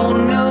 they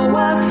don't know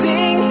a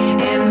thing.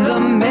 And the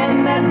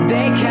men that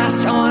they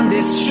cast on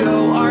this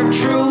show are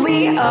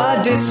truly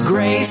a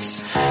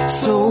disgrace.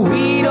 So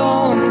we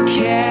don't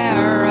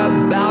care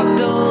about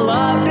the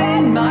love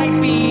that might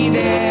be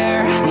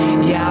there.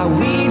 Yeah,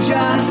 we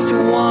just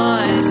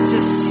want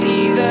to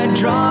see the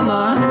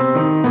drama.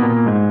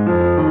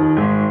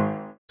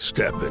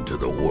 Step into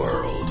the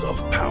world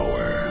of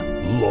power,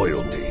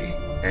 loyalty,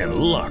 and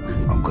luck.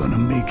 I'm gonna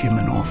make him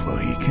an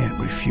offer he can't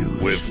refuse.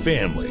 With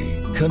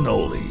family,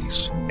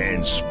 cannolis,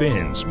 and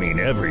spins mean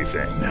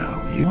everything.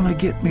 Now, you wanna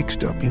get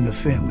mixed up in the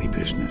family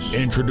business.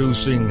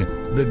 Introducing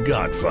The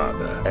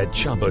Godfather at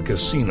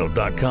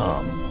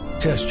ChumbaCasino.com.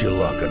 Test your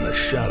luck in the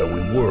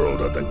shadowy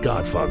world of The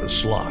Godfather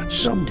slot.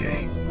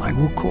 Someday, I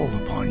will call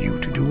upon you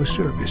to do a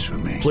service for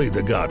me. Play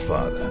The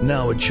Godfather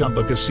now at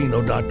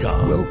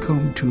ChumbaCasino.com.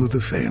 Welcome to the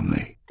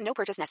family. No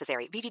purchase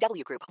necessary.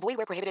 VGW Group. Void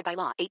where prohibited by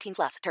law.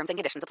 18+. Terms and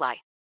conditions apply.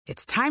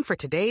 It's time for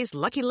today's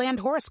Lucky Land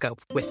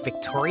horoscope with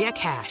Victoria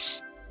Cash.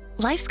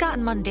 Life's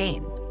gotten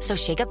mundane, so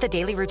shake up the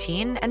daily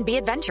routine and be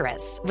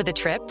adventurous with a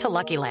trip to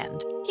Lucky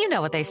Land. You know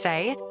what they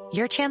say.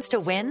 Your chance to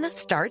win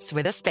starts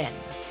with a spin.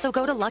 So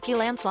go to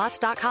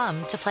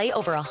LuckyLandSlots.com to play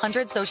over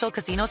 100 social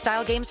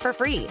casino-style games for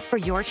free for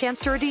your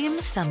chance to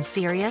redeem some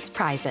serious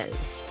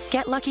prizes.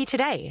 Get lucky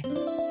today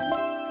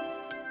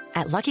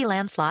at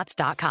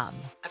LuckyLandSlots.com.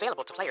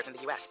 Available to players in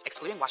the U.S.,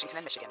 excluding Washington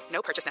and Michigan.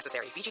 No purchase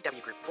necessary.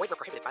 VGW Group. Void where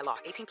prohibited by law.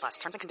 18+.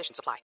 Terms and conditions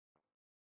apply.